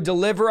 Lord, that you would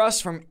deliver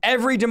us from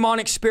every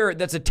demonic spirit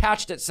that's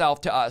attached itself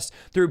to us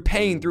through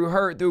pain, through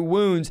hurt, through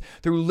wounds,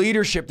 through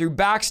leadership, through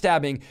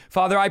backstabbing.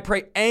 Father, I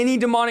pray any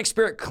demonic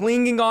spirit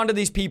clinging onto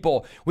these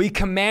people, we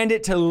command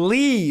it to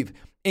leave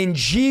in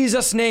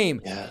Jesus' name.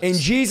 Yes. In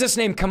Jesus'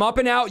 name, come up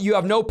and out. You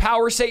have no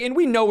power, Satan.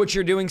 We know what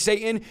you're doing,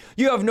 Satan.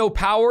 You have no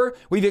power.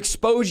 We've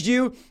exposed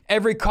you.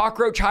 Every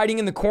cockroach hiding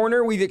in the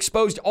corner, we've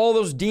exposed all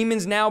those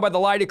demons now by the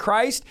light of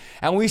Christ.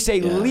 And we say,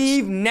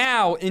 leave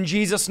now in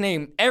Jesus'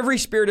 name. Every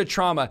spirit of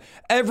trauma,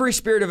 every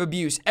spirit of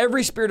abuse,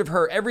 every spirit of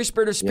hurt, every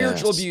spirit of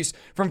spiritual abuse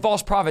from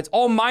false prophets,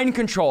 all mind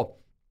control.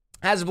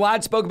 As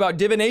Vlad spoke about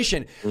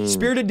divination,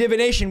 spirit of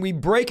divination, we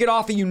break it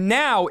off of you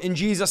now in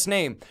Jesus'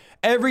 name.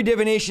 Every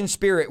divination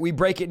spirit, we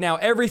break it now.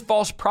 Every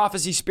false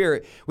prophecy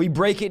spirit, we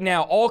break it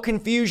now. All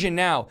confusion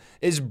now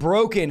is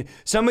broken.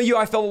 Some of you,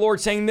 I felt the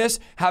Lord saying this,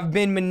 have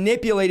been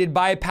manipulated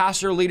by a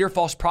pastor, leader,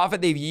 false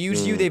prophet. They've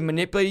used you. They've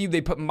manipulated you.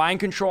 They put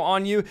mind control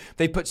on you.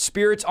 They put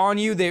spirits on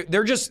you.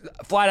 They're just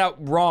flat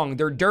out wrong.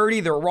 They're dirty.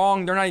 They're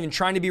wrong. They're not even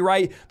trying to be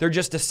right. They're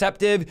just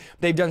deceptive.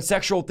 They've done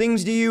sexual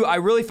things to you. I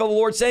really felt the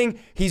Lord saying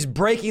he's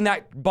breaking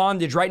that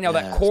bondage right now,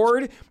 that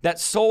cord, that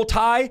soul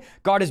tie.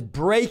 God is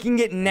breaking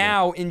it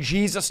now in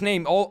Jesus' name.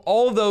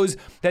 All of those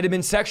that have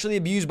been sexually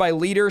abused by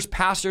leaders,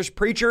 pastors,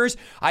 preachers,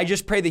 I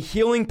just pray the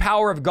healing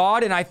power of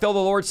God. And I feel the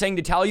Lord saying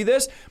to tell you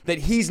this, that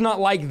he's not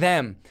like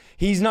them.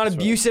 He's not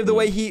abusive the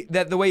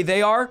way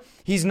they are.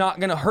 He's not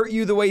going to hurt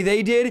you the way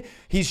they did.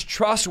 He's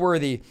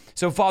trustworthy.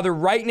 So Father,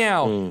 right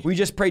now, we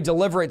just pray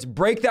deliverance.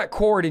 Break that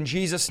cord in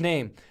Jesus'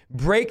 name.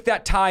 Break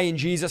that tie in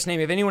Jesus' name.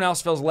 If anyone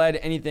else feels led,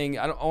 anything,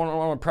 I don't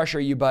want to pressure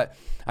you, but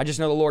I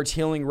just know the Lord's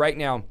healing right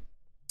now.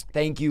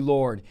 Thank you,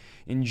 Lord.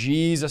 In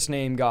Jesus'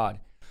 name, God.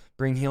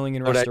 Bring healing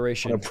and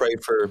restoration. I want to pray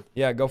for.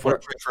 Go for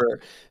it. Pray for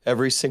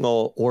every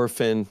single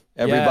orphan,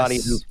 everybody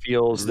who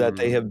feels that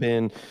they have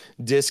been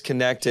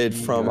disconnected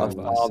from a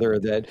father,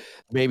 that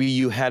maybe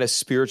you had a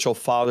spiritual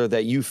father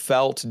that you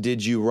felt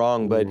did you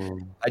wrong, but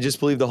I just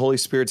believe the Holy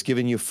Spirit's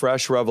given you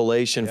fresh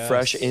revelation,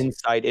 fresh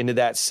insight into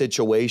that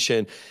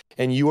situation.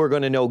 And you are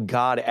going to know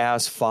God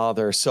as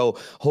Father. So,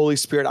 Holy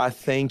Spirit, I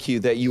thank you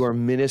that you are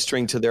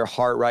ministering to their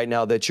heart right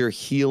now, that you're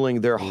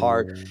healing their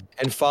heart.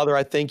 And Father,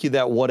 I thank you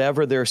that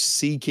whatever they're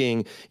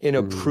seeking in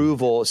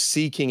approval,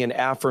 seeking in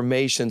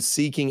affirmation,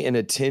 seeking in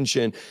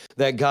attention,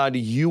 that God,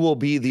 you will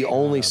be the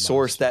only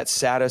source that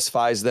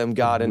satisfies them,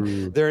 God.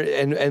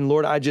 And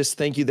Lord, I just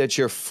thank you that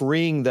you're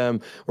freeing them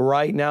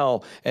right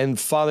now. And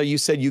Father, you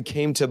said you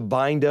came to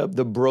bind up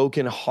the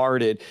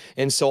brokenhearted.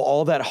 And so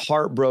all that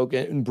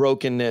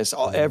brokenness,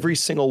 every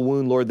single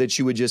wound, Lord, that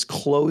you would just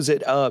close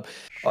it up.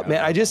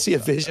 Man, I just see a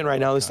vision right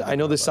now. I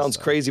know this sounds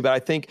crazy, but I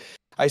think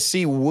I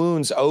see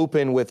wounds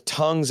open with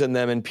tongues in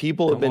them, and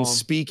people have been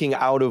speaking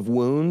out of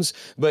wounds,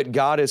 but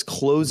God is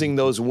closing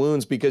those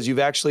wounds because you've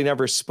actually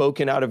never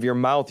spoken out of your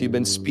mouth. You've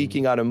been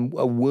speaking out of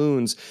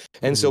wounds.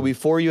 And so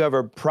before you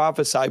ever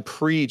prophesy,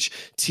 preach,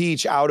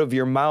 teach out of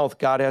your mouth,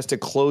 God has to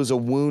close a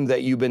wound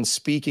that you've been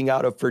speaking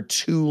out of for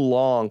too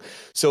long.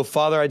 So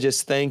Father, I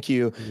just thank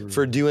you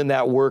for doing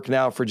that work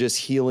now, for just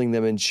healing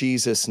them in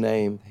Jesus'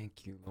 name.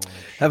 Thank you, Lord.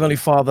 Heavenly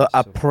Father,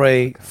 I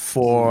pray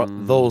for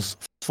those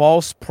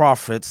false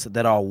prophets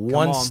that are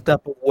one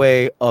step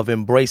away of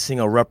embracing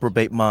a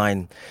reprobate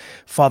mind.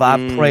 Father,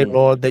 I pray,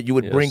 Lord, that you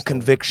would bring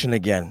conviction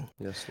again.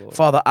 Yes, Lord.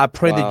 Father, I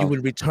pray that you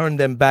would return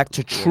them back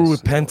to true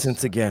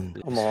repentance again.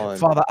 Come on.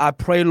 Father, I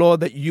pray, Lord,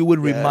 that you would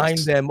remind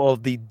them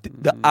of the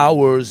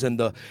hours and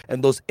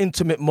those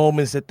intimate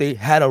moments that they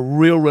had a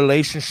real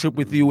relationship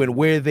with you and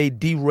where they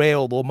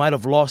derailed or might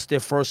have lost their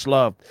first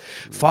love.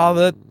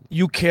 Father,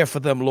 you care for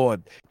them,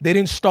 Lord. They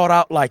didn't start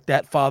out like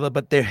that, Father,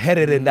 but they're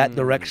headed in that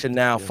direction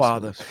now,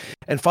 Father.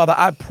 And Father,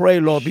 I pray,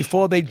 Lord,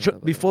 before they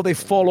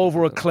fall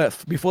over a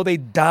cliff, before they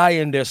die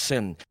in their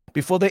sin,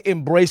 before they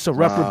embrace a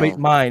reprobate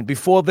mind,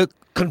 before the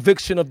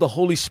conviction of the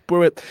Holy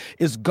Spirit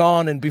is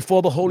gone, and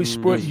before the Holy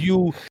Spirit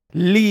you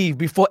leave,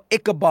 before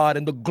Ichabod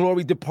and the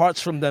glory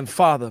departs from them,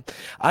 Father,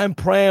 I'm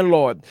praying,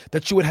 Lord,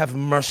 that you would have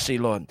mercy,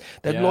 Lord,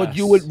 that, Lord,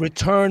 you would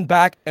return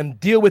back and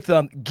deal with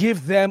them,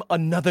 give them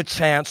another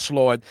chance,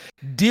 Lord.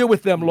 Deal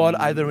with them, Lord,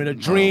 either in a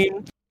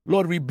dream,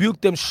 Lord,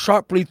 rebuke them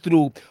sharply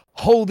through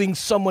holding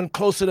someone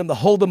close to them to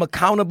hold them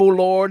accountable,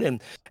 Lord,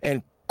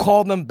 and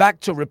call them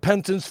back to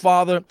repentance,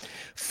 Father.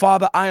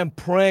 Father, I am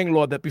praying,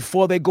 Lord, that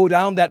before they go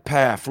down that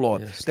path,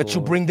 Lord, that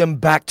you bring them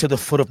back to the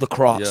foot of the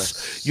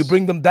cross. You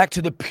bring them back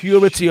to the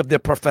purity of their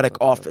prophetic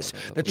office,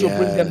 that you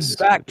bring them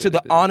back to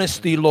the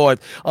honesty, Lord,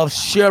 of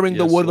sharing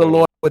the word of the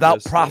Lord without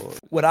Yes, profit, Lord.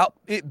 without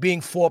it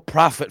being for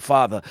profit,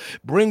 Father.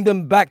 Bring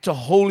them back to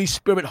Holy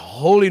Spirit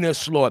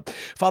holiness, Lord.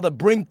 Father,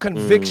 bring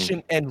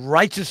conviction and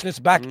righteousness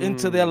back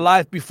into their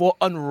life before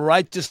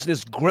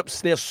unrighteousness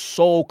grips their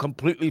soul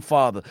completely,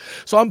 Father.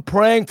 So I'm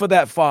praying for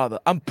that, Father.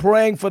 I'm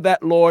praying for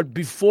that, Lord,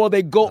 before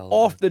they go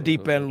off the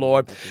deep end,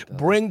 Lord.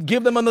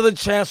 Give them another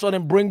chance, Lord,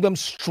 and bring them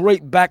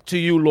straight back to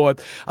you,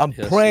 Lord. I'm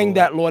Yes, praying Lord.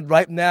 that, Lord,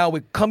 right now.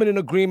 We're coming in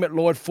agreement,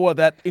 Lord, for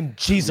that in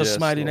Jesus' Yes,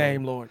 mighty Lord.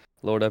 name, Lord.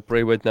 Lord, I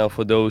pray right now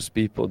for those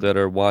people that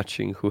are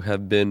watching who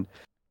have been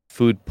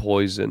food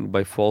poisoned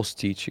by false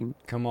teaching.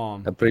 Come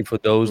on. I pray for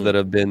those that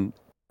have been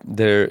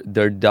their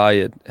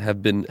diet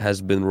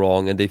has been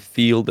wrong, and they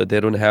feel that they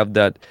don't have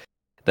that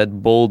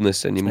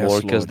boldness anymore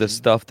Yes, because Lord. the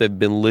stuff they've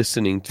been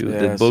listening to,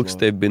 the Yes, books Lord.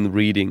 they've been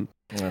reading,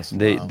 Yes,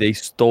 they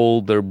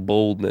stole their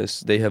boldness.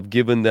 They have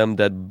given them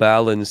that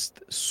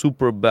balanced,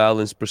 super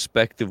balanced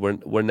perspective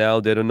where now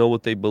they don't know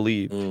what they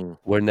believe.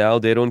 Where now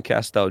they don't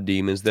cast out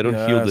demons, they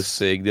don't heal the Yes.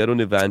 sick, they don't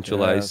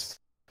evangelize. Yes.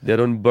 They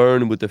don't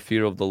burn with the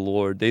fear of the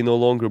Lord. They no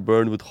longer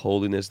burn with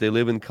holiness. They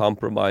live in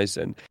compromise.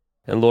 And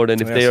Lord,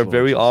 and if they Yes, are Lord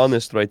very Jesus.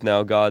 honest right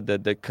now, God,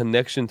 that the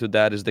connection to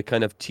that is the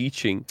kind of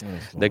teaching,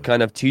 the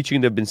kind of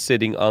teaching they've been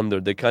sitting under,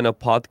 the kind of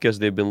podcast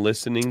they've been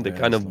listening, the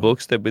kind of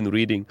books they've been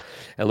reading.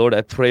 And Lord,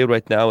 I pray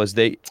right now as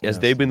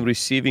they've been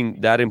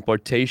receiving that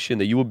impartation,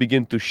 that you will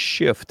begin to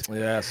shift.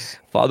 Yes.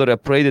 Father, I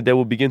pray that they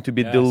will begin to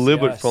be Yes,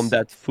 delivered yes. from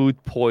that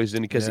food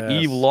poison, because Yes.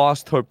 Eve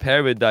lost her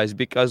paradise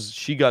because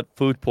she got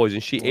food poison.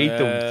 She ate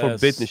the Yes.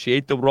 forbidden. She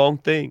ate the wrong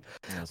thing.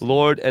 Yes,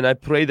 Lord, and I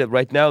pray that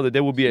right now that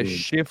there will be a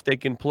shift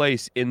taking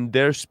place in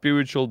their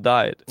spiritual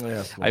diet.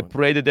 Yes, I Lord.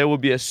 pray that there will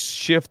be a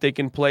shift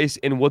taking place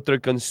in what they're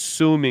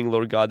consuming,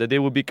 Lord God, that they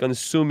will be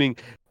consuming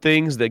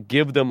things that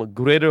give them a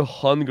greater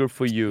hunger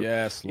for you.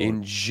 Yes, Lord.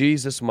 In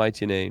Jesus'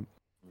 mighty name.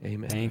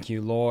 Amen. Thank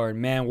you, Lord.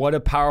 Man, what a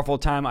powerful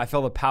time. I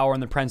feel the power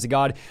and the presence of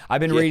God. I've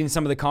been reading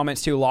some of the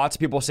comments too. Lots of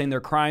people saying they're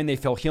crying, they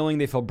feel healing,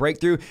 they feel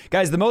breakthrough.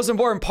 Guys, the most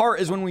important part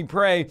is when we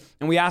pray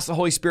and we ask the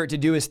Holy Spirit to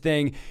do his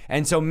thing.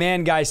 And so,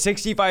 man, guys,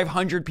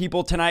 6,500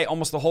 people tonight,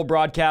 almost the whole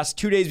broadcast,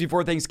 2 days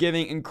before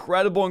Thanksgiving.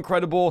 Incredible,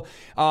 incredible.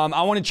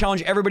 I want to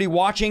challenge everybody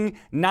watching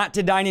not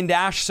to dine and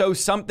dash, sow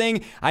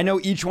something. I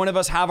know each one of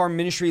us have our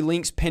ministry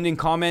links pinned in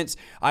comments.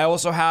 I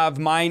also have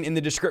mine in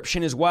the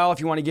description as well. If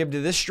you want to give to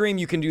this stream,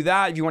 you can do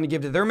that. If you want to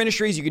give to their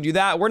ministries, you can do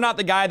that. We're not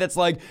the guy that's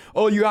like,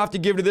 oh, you have to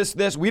give to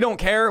this. We don't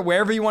care.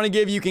 Wherever you want to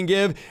give, you can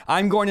give.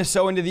 I'm going to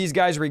sow into these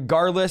guys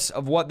regardless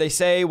of what they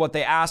say, what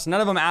they ask. None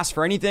of them ask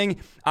for anything.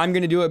 I'm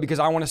going to do it because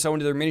I want to sow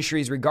into their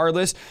ministries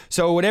regardless.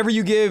 So whatever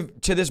you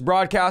give to this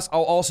broadcast,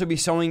 I'll also be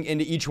sowing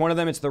into each one of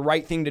them. It's the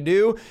right thing to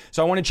do.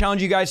 So I want to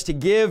challenge you guys to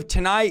give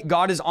tonight.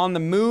 God is on the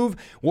move.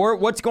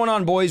 What's going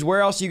on, boys?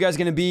 Where else are you guys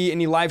going to be?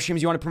 Any live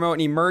streams you want to promote?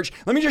 Any merch?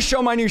 Let me just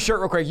show my new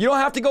shirt real quick. You don't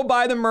have to go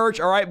buy the merch,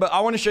 all right? But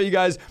I want to show you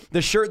guys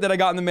the shirt that I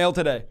got in the mail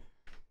today.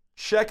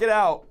 Check it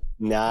out.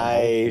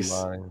 Nice.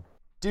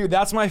 Dude,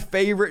 that's my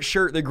favorite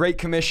shirt, the Great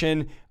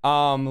Commission.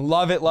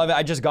 Love it.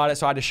 I just got it,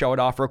 so I had to show it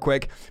off real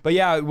quick. But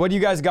yeah, what do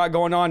you guys got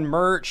going on?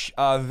 Merch,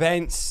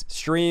 events,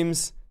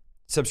 streams,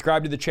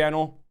 subscribe to the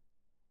channel.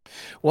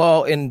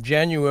 Well, in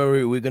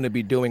January, we're going to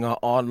be doing our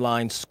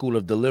online School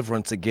of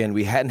Deliverance again.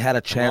 We hadn't had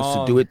a chance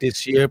to do it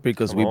this year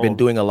because we've been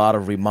doing a lot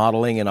of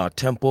remodeling in our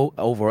temple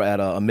over at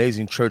an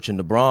amazing church in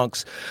the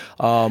Bronx.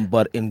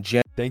 But in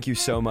January, Thank you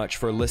so much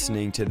for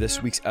listening to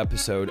this week's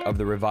episode of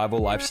the Revival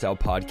Lifestyle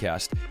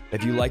Podcast.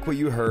 If you like what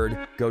you heard,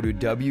 go to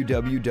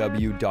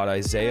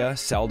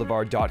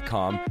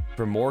www.isaiahsaldivar.com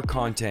for more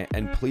content,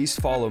 and please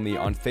follow me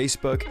on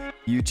Facebook,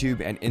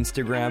 YouTube, and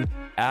Instagram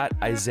at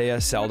Isaiah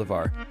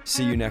Saldivar.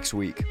 See you next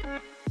week.